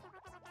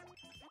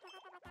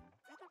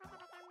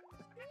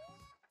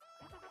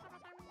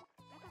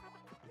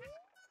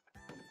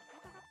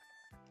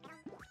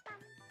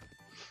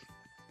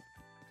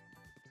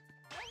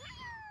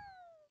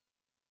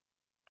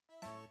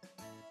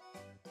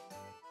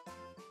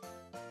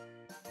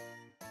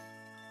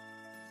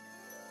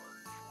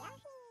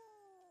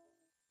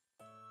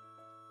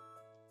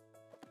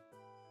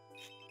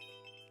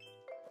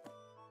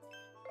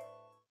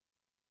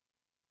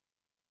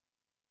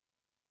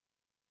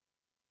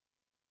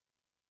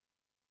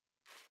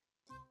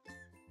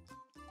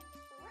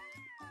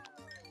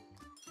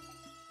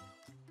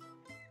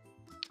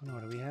 And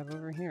what do we have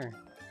over here?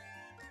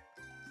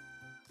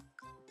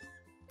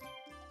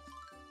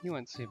 You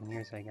want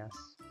souvenirs, I guess.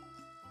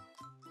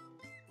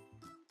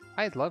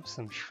 I'd love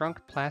some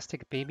shrunk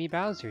plastic baby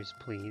Bowsers,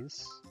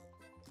 please.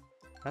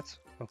 That's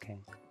okay.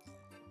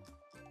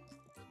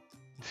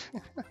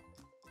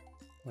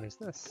 What is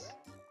this?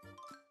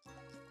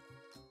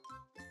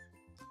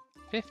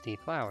 50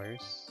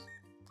 flowers.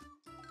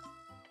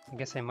 I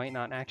guess I might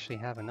not actually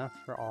have enough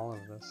for all of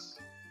this.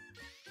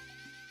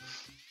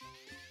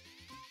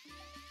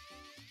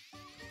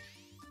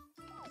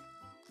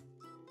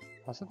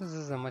 Also, this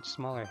is a much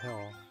smaller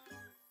hill,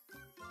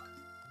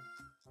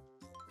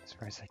 as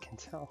far as I can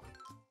tell.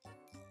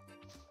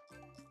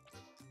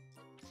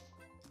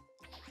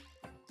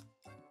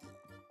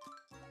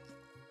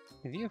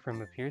 The view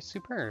from up here is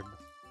superb.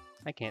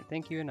 I can't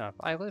thank you enough.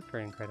 I live for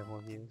incredible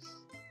views.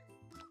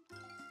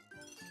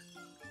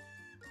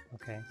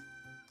 Okay.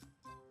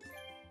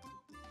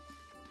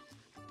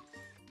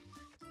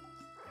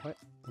 What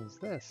is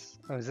this?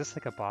 Oh, is this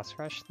like a boss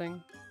rush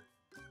thing?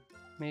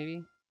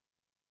 Maybe?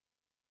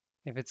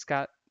 If it's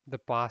got the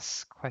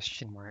boss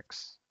question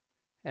marks,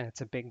 and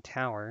it's a big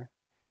tower,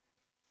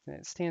 then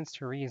it stands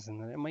to reason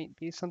that it might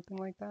be something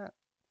like that.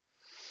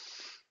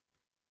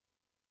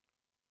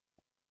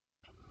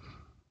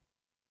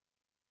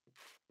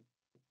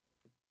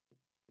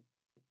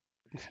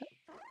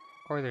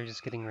 Or they're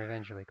just getting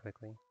revenge really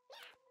quickly.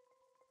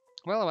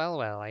 Well, well,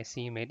 well, I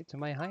see you made it to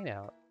my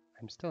hideout.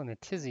 I'm still in a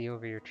tizzy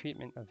over your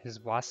treatment of his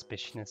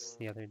waspishness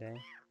the other day.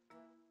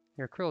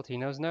 Your cruelty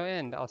knows no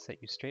end. I'll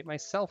set you straight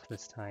myself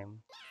this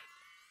time.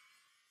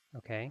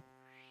 Okay.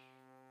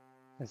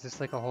 Is this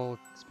like a whole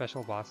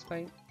special boss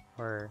fight?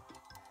 Or...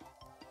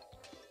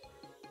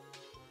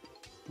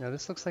 No,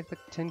 this looks like the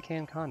Tin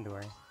Can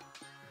Condor.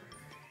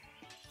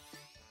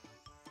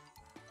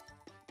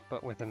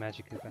 But with a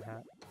Magic Koopa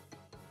hat.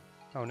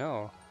 Oh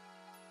no.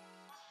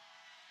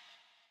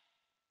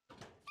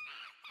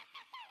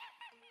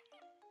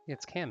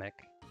 It's Kamek.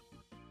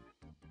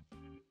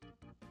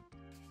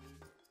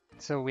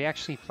 So we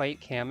actually fight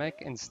Kamek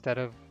instead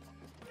of...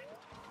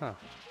 Huh.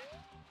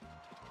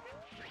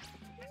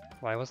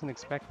 Well, I wasn't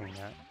expecting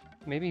that.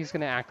 Maybe he's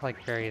gonna act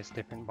like various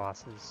different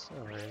bosses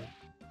over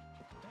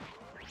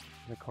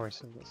the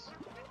course of this.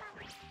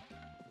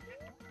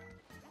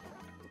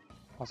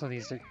 Also,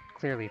 these are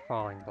clearly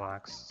falling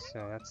blocks,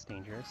 so that's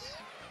dangerous.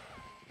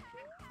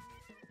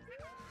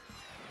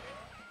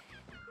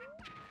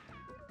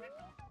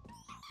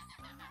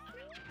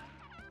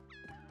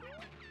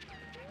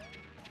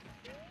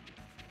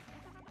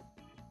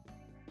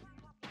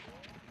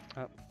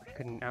 Oh, I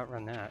couldn't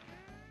outrun that.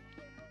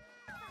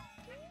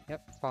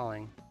 Yep,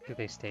 falling. Do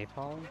they stay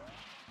falling?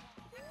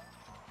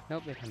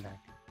 Nope, they come back.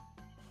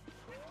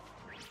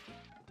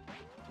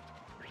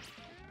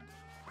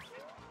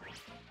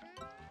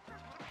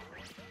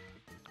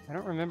 I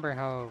don't remember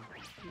how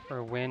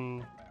or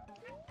when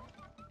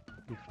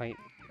you fight,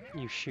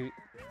 you shoot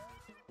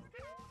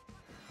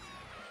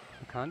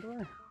the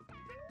condor?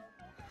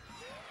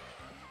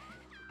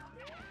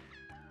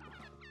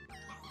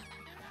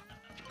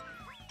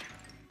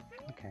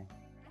 Okay.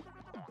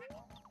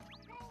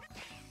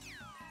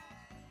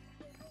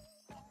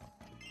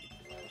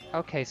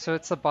 Okay, so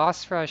it's a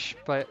boss rush,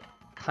 but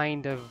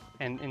kind of,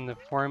 and in the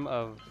form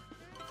of...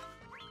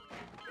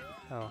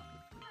 Oh.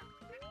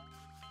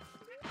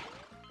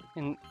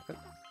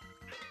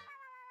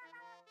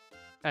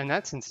 And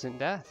that's instant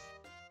death.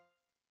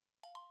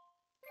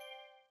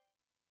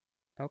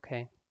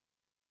 Okay.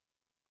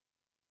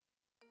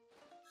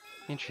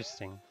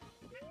 Interesting.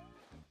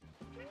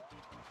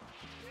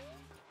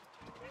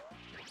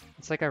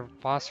 It's like a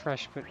boss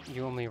rush, but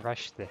you only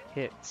rush the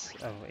hits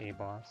of a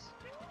boss.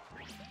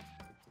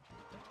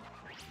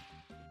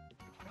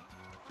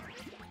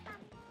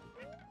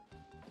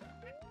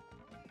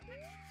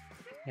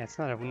 Yeah, it's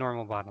not a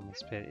normal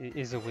bottomless pit. It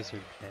is a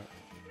wizard pit.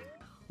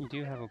 You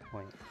do have a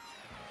point,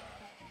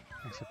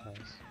 I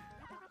suppose.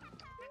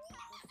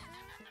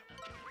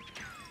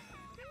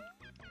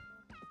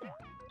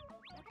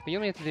 But you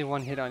only have to do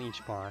one hit on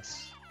each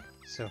boss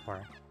so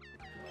far.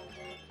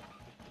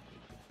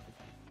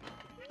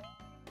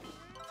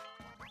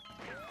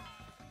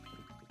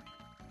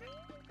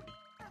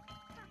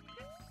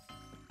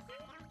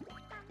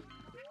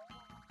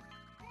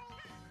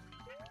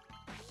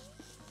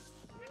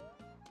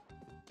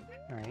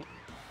 Alright.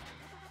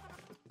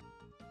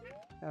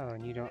 Oh,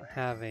 and you don't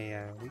have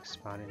a weak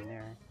spot in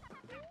there.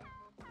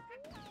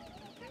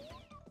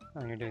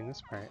 Oh, you're doing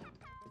this part.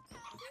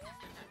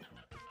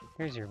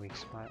 Here's your weak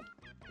spot.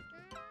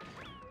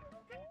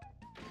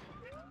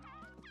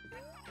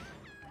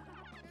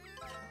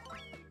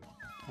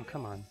 Oh,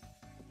 come on.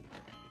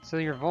 So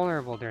you're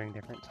vulnerable during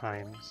different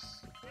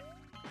times.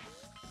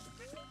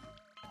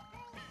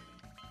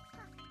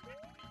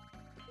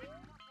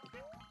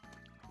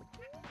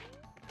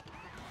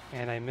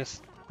 And I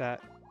missed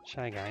that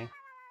Shy Guy.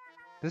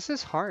 This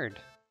is hard.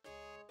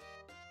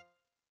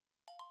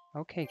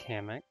 Okay,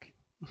 Kamek.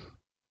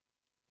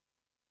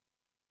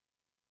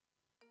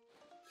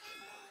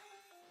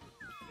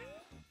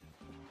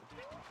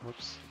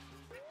 Whoops.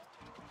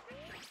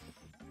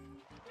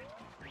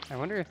 I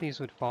wonder if these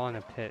would fall in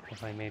a pit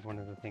if I made one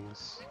of the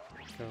things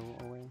go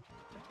away.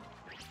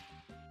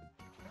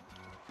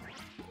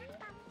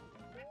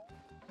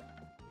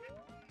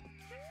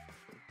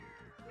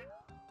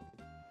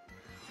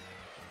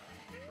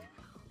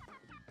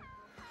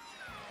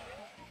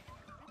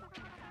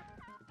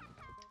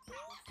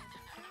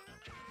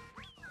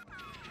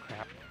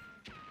 Crap.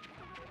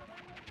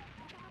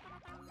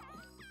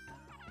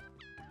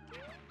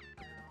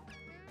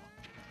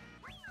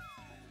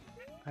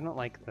 I don't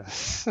like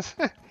this.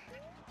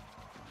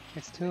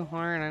 It's too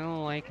hard, I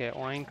don't like it.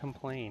 Whine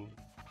complain.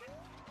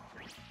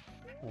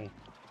 Wait.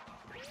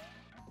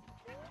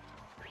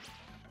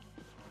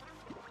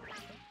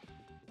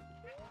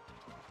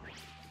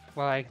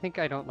 Well, I think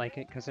I don't like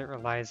it because it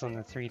relies on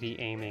the 3D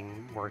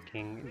aiming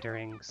working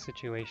during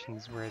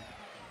situations where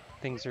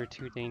things are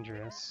too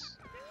dangerous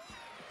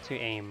to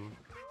aim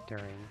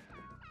during.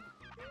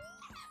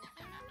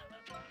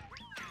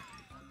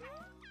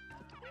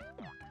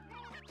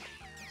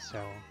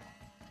 So...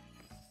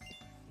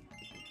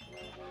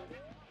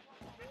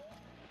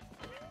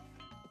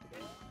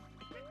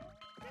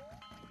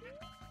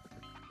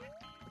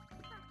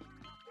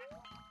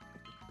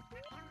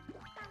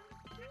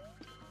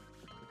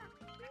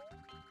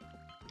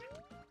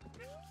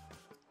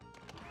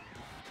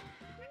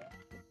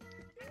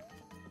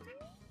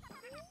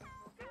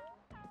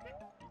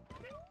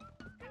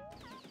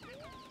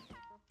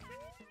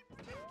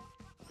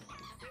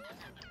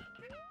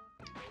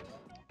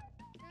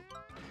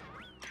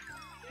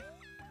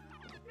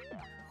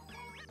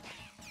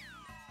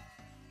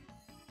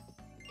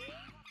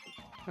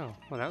 Oh,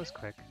 well that was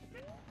quick.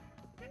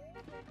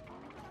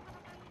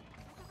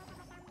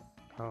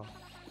 Oh.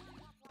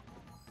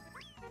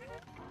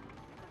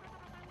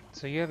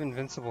 So you have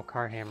invincible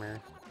car hammer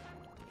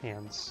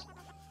hands.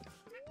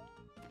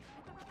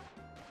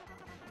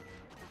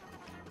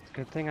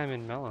 Good thing I'm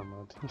in mellow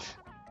mode.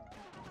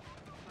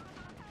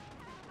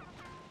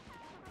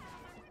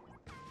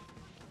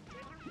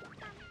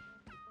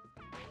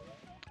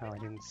 Oh, I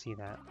didn't see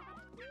that.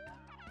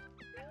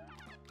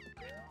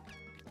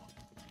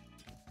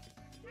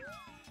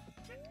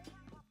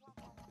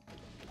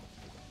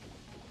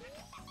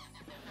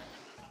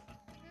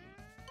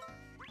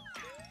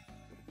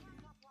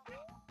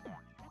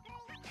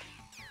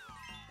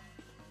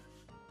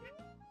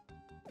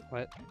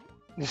 What?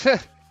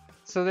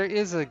 So there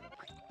is a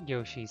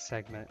Yoshi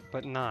segment,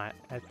 but not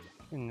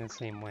in the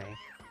same way.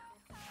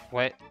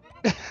 What?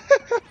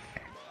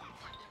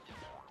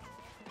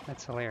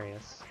 That's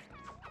hilarious.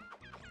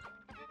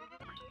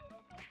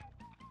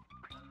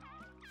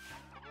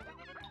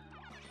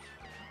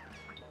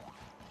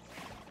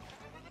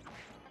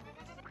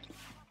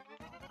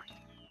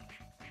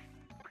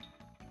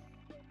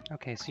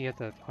 Okay, so you have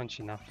to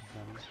punch enough of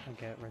them. I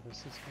get where this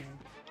is going.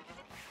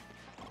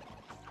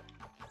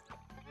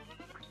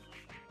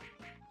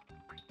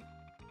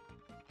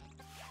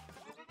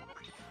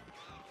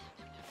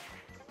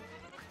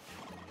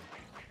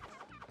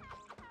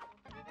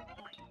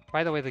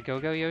 By the way, the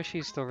Go-Go Yoshi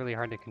is still really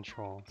hard to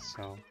control,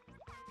 so...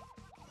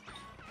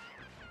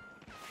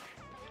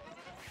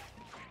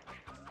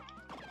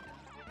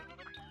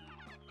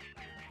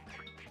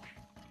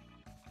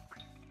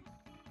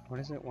 What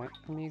does it want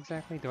from me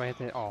exactly? Do I have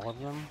to hit all of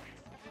them?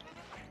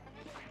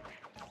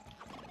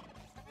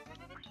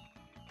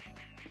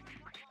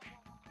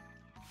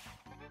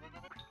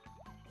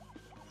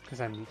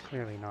 Because I'm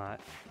clearly not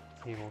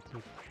able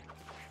to...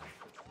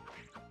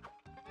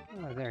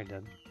 Oh, there it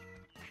did.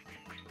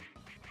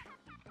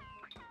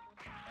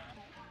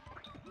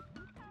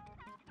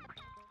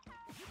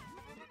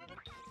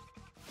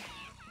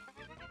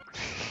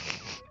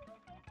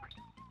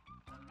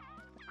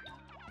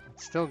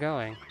 It's still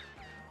going.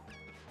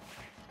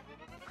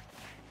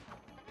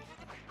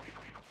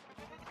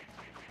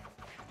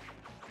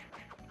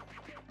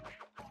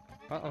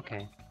 Well,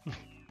 okay.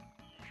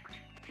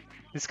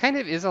 This kind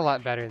of is a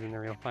lot better than the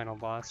real final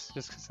boss,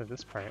 just because of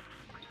this part.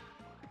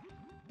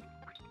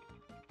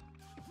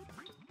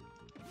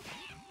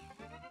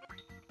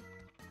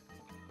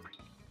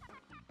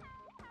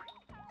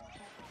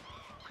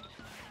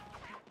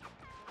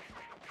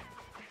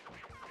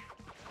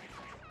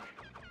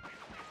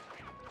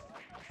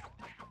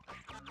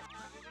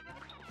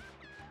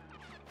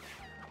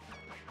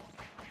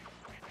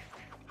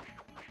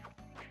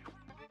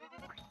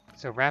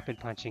 So rapid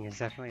punching is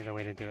definitely the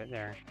way to do it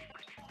there.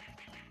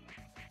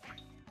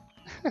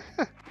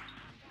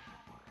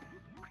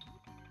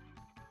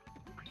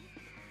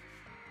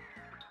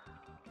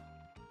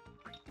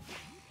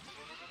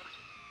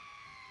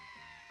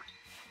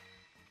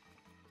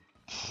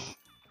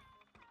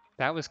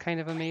 That was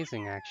kind of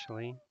amazing,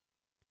 actually.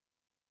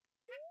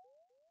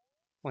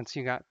 Once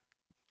you got...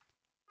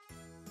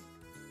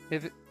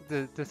 the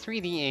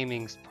 3D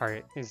aiming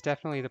part is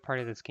definitely the part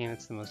of this game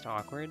that's the most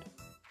awkward.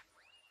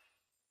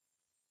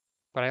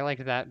 But I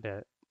liked that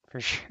bit, for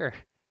sure.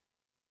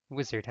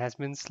 Wizard has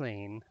been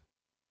slain.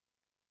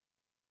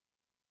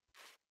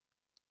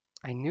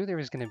 I knew there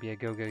was going to be a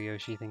Go-Go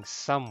Yoshi thing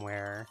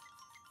somewhere.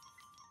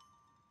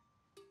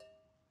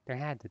 There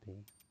had to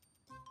be.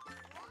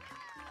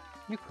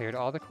 You cleared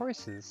all the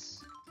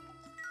courses.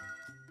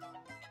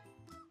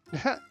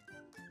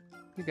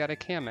 You got a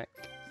Kamek.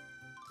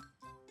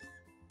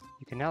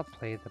 You can now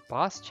play the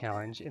boss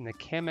challenge in the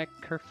Kamek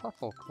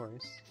Kerfuffle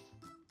course.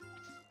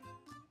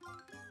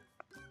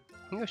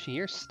 Yoshi,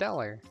 you're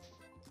stellar.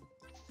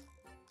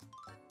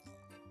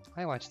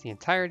 I watched the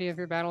entirety of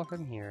your battle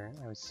from here.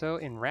 I was so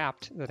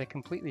enwrapped that I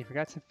completely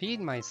forgot to feed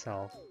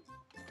myself.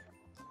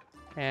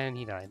 And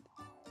he died.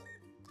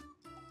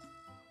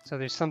 So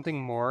there's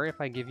something more if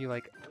I give you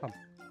like a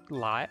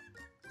lot?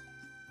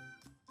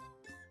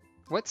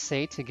 What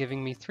say to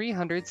giving me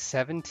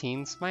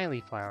 317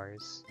 smiley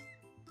flowers?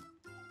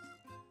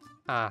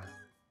 Ah.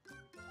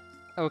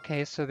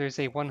 Okay, so there's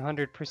a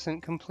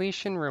 100%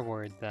 completion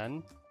reward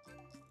then.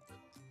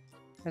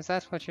 Is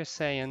that what you're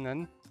saying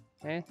then?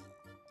 Eh?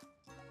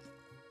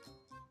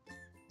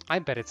 I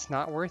bet it's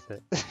not worth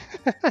it.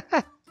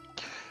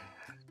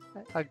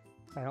 I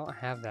don't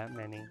have that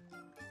many.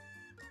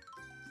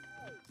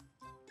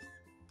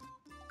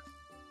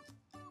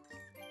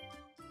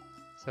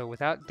 So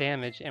without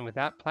damage and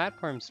without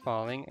platforms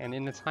falling and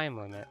in a time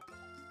limit,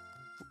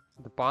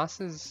 the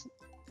bosses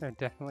are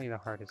definitely the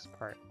hardest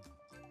part,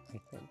 I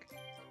think.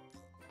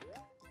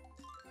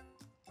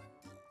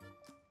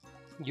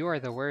 You are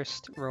the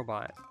worst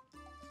robot.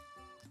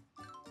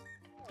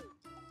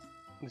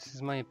 This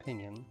is my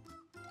opinion.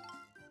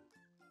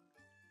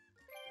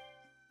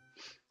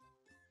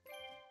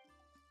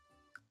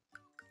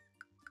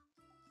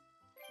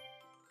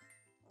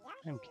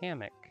 I'm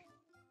Kamek.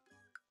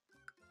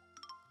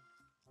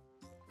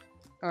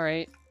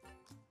 Alright.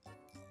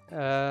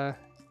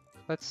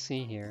 Let's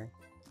see here.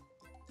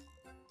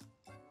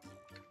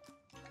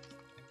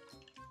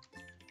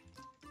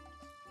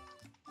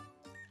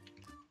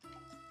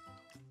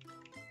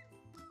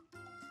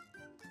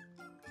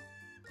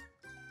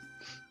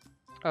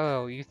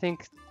 Oh, you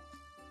think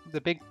the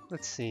big...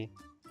 Let's see.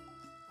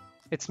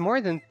 It's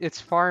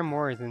far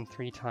more than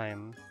 3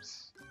 times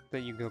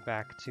that you go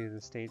back to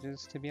the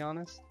stages, to be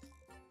honest.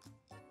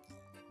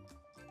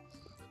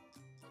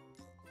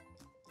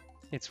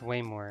 It's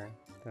way more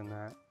than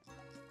that.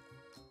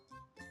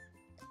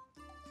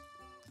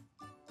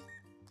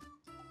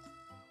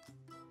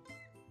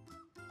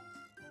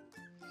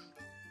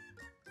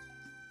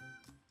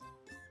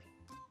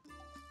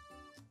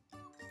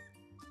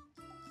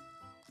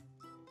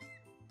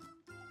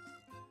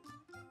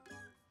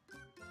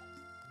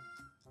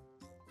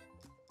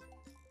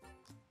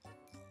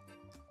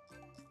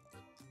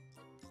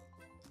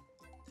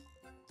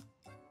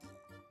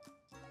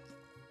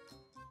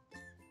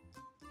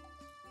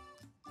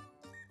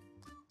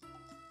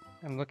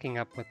 I'm looking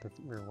up what the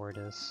reward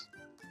is.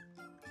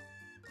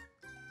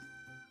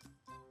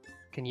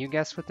 Can you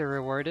guess what the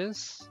reward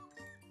is?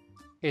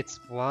 It's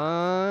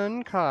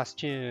 1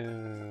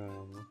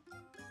 costume.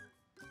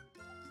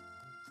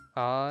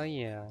 Oh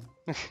yeah.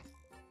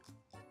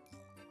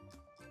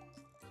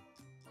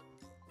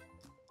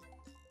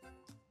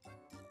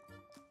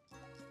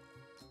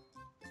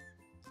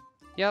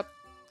 Yep,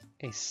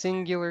 a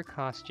singular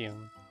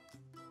costume.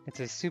 It's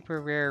a super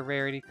rare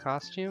rarity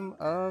costume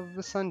of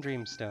the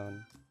Sundream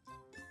Stone.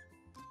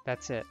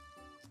 That's it.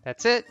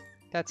 That's it.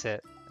 That's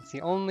it. It's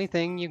the only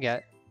thing you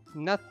get.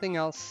 Nothing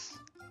else.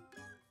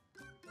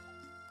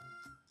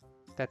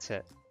 That's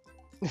it.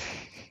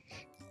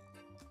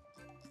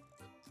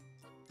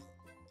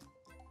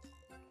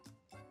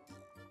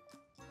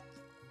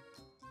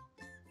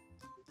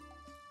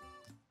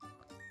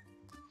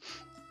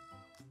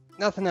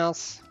 Nothing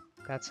else.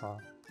 That's all.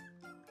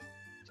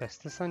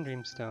 Just the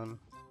Sundream Stone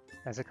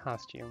as a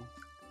costume.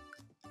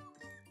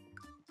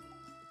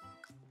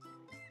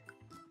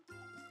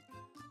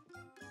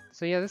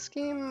 So yeah, this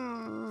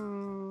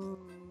game,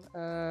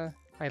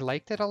 I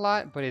liked it a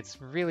lot, but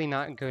it's really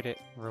not good at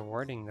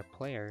rewarding the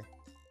player,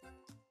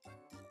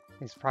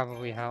 is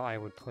probably how I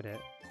would put it.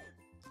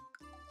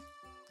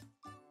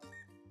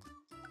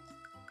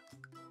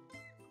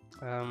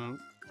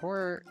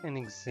 For an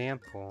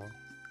example,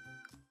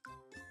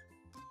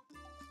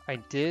 I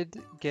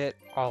did get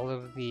all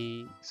of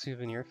the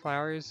souvenir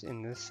flowers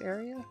in this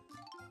area.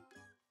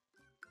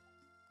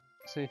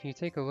 So if you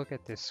take a look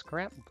at this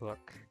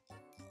scrapbook,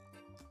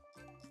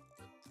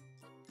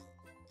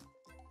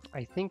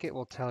 I think it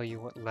will tell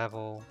you what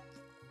level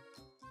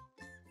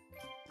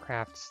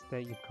crafts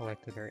that you've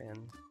collected are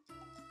in.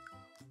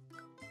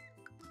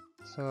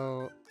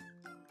 So,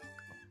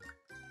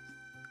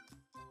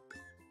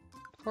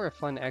 for a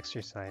fun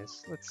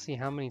exercise, let's see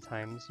how many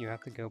times you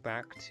have to go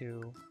back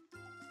to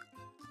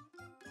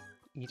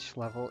each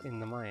level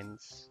in the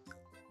mines,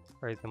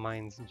 or the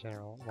mines in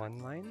general.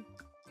 1 mine,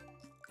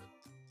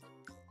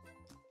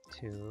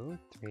 2,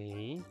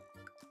 3,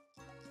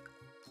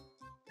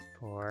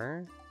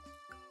 4.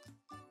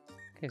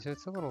 Okay, so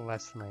it's a little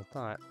less than I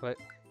thought, but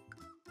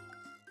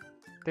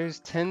there's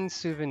 10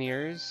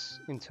 souvenirs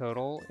in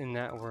total in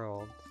that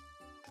world.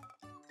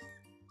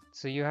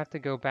 So you have to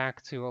go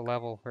back to a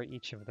level for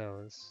each of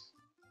those.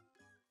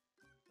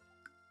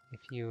 If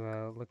you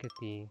look at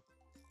the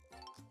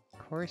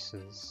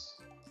courses,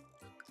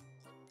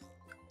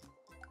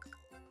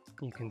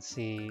 you can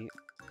see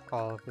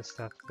all of the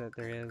stuff that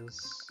there is.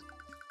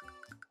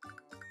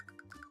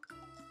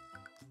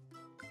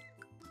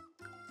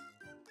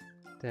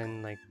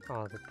 Then like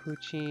all the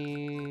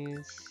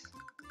Poochies.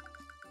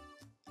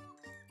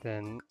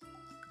 Then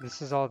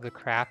this is all the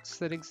crafts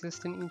that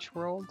exist in each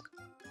world.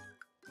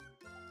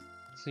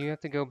 So you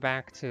have to go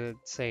back to,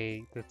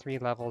 say, the 3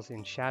 levels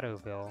in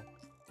Shadowville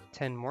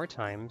 10 more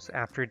times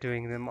after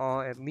doing them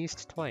all at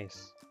least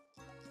twice.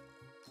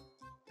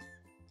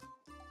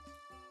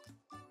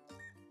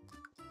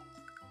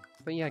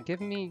 But yeah, give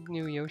me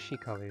new Yoshi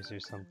colors or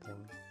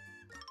something.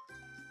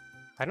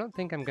 I don't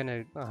think I'm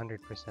gonna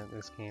 100%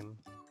 this game.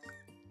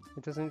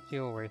 It doesn't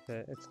feel worth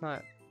it. It's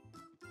not...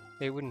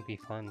 It wouldn't be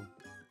fun,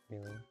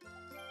 really.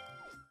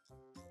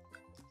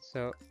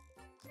 So,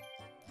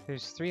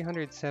 there's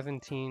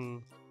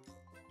 317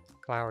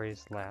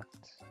 flowers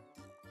left.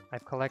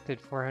 I've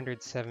collected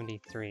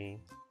 473.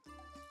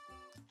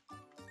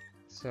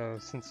 So,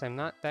 since I'm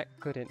not that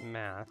good at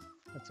math,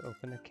 let's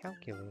open a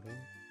calculator.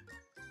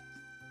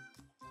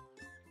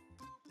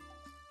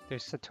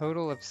 There's a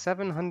total of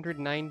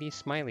 790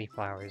 smiley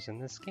flowers in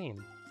this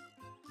game.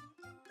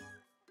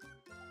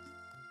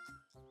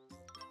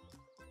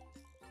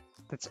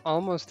 That's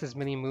almost as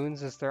many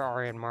moons as there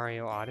are in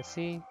Mario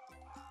Odyssey,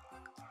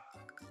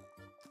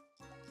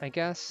 I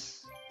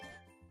guess.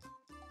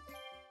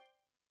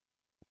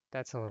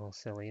 That's a little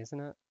silly, isn't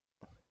it?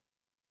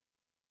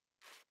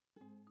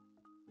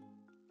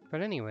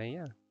 But anyway,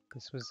 yeah.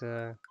 This was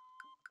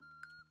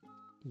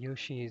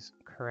Yoshi's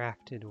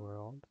Crafted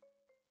World.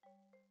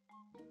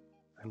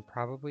 I'm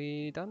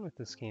probably done with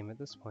this game at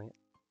this point.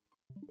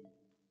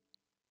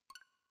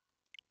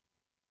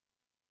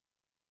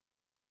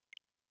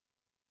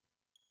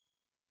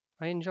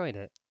 I enjoyed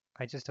it.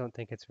 I just don't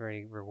think it's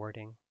very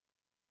rewarding.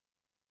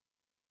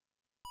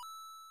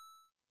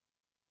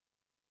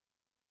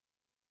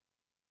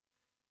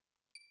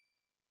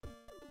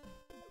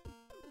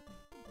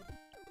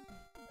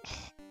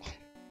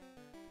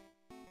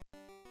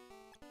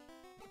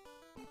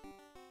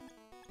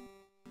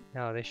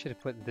 No, they should have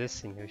put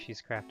this in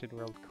Yoshi's Crafted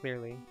World,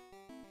 clearly.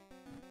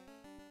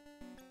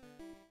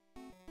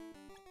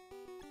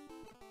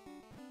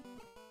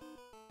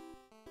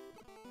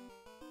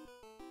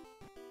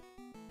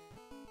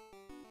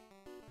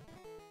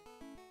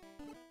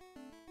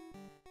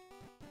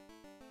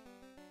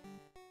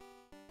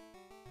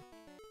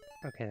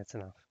 Okay, that's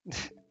enough.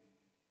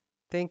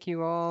 Thank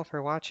you all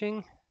for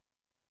watching.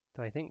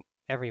 Though I think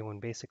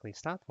everyone basically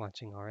stopped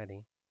watching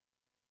already.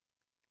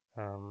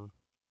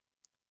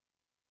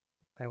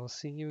 I will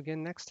see you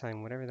again next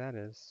time, whatever that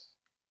is.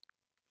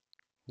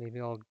 Maybe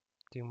I'll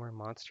do more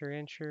Monster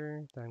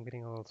Rancher, though I'm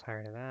getting a little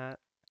tired of that.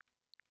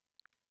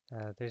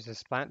 There's a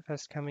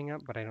Splatfest coming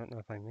up, but I don't know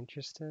if I'm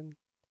interested.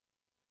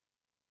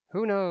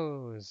 Who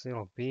knows?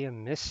 It'll be a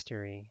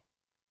mystery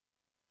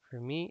for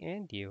me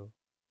and you.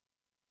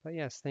 But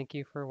yes, thank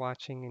you for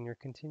watching and your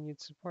continued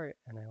support,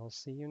 and I will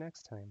see you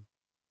next time.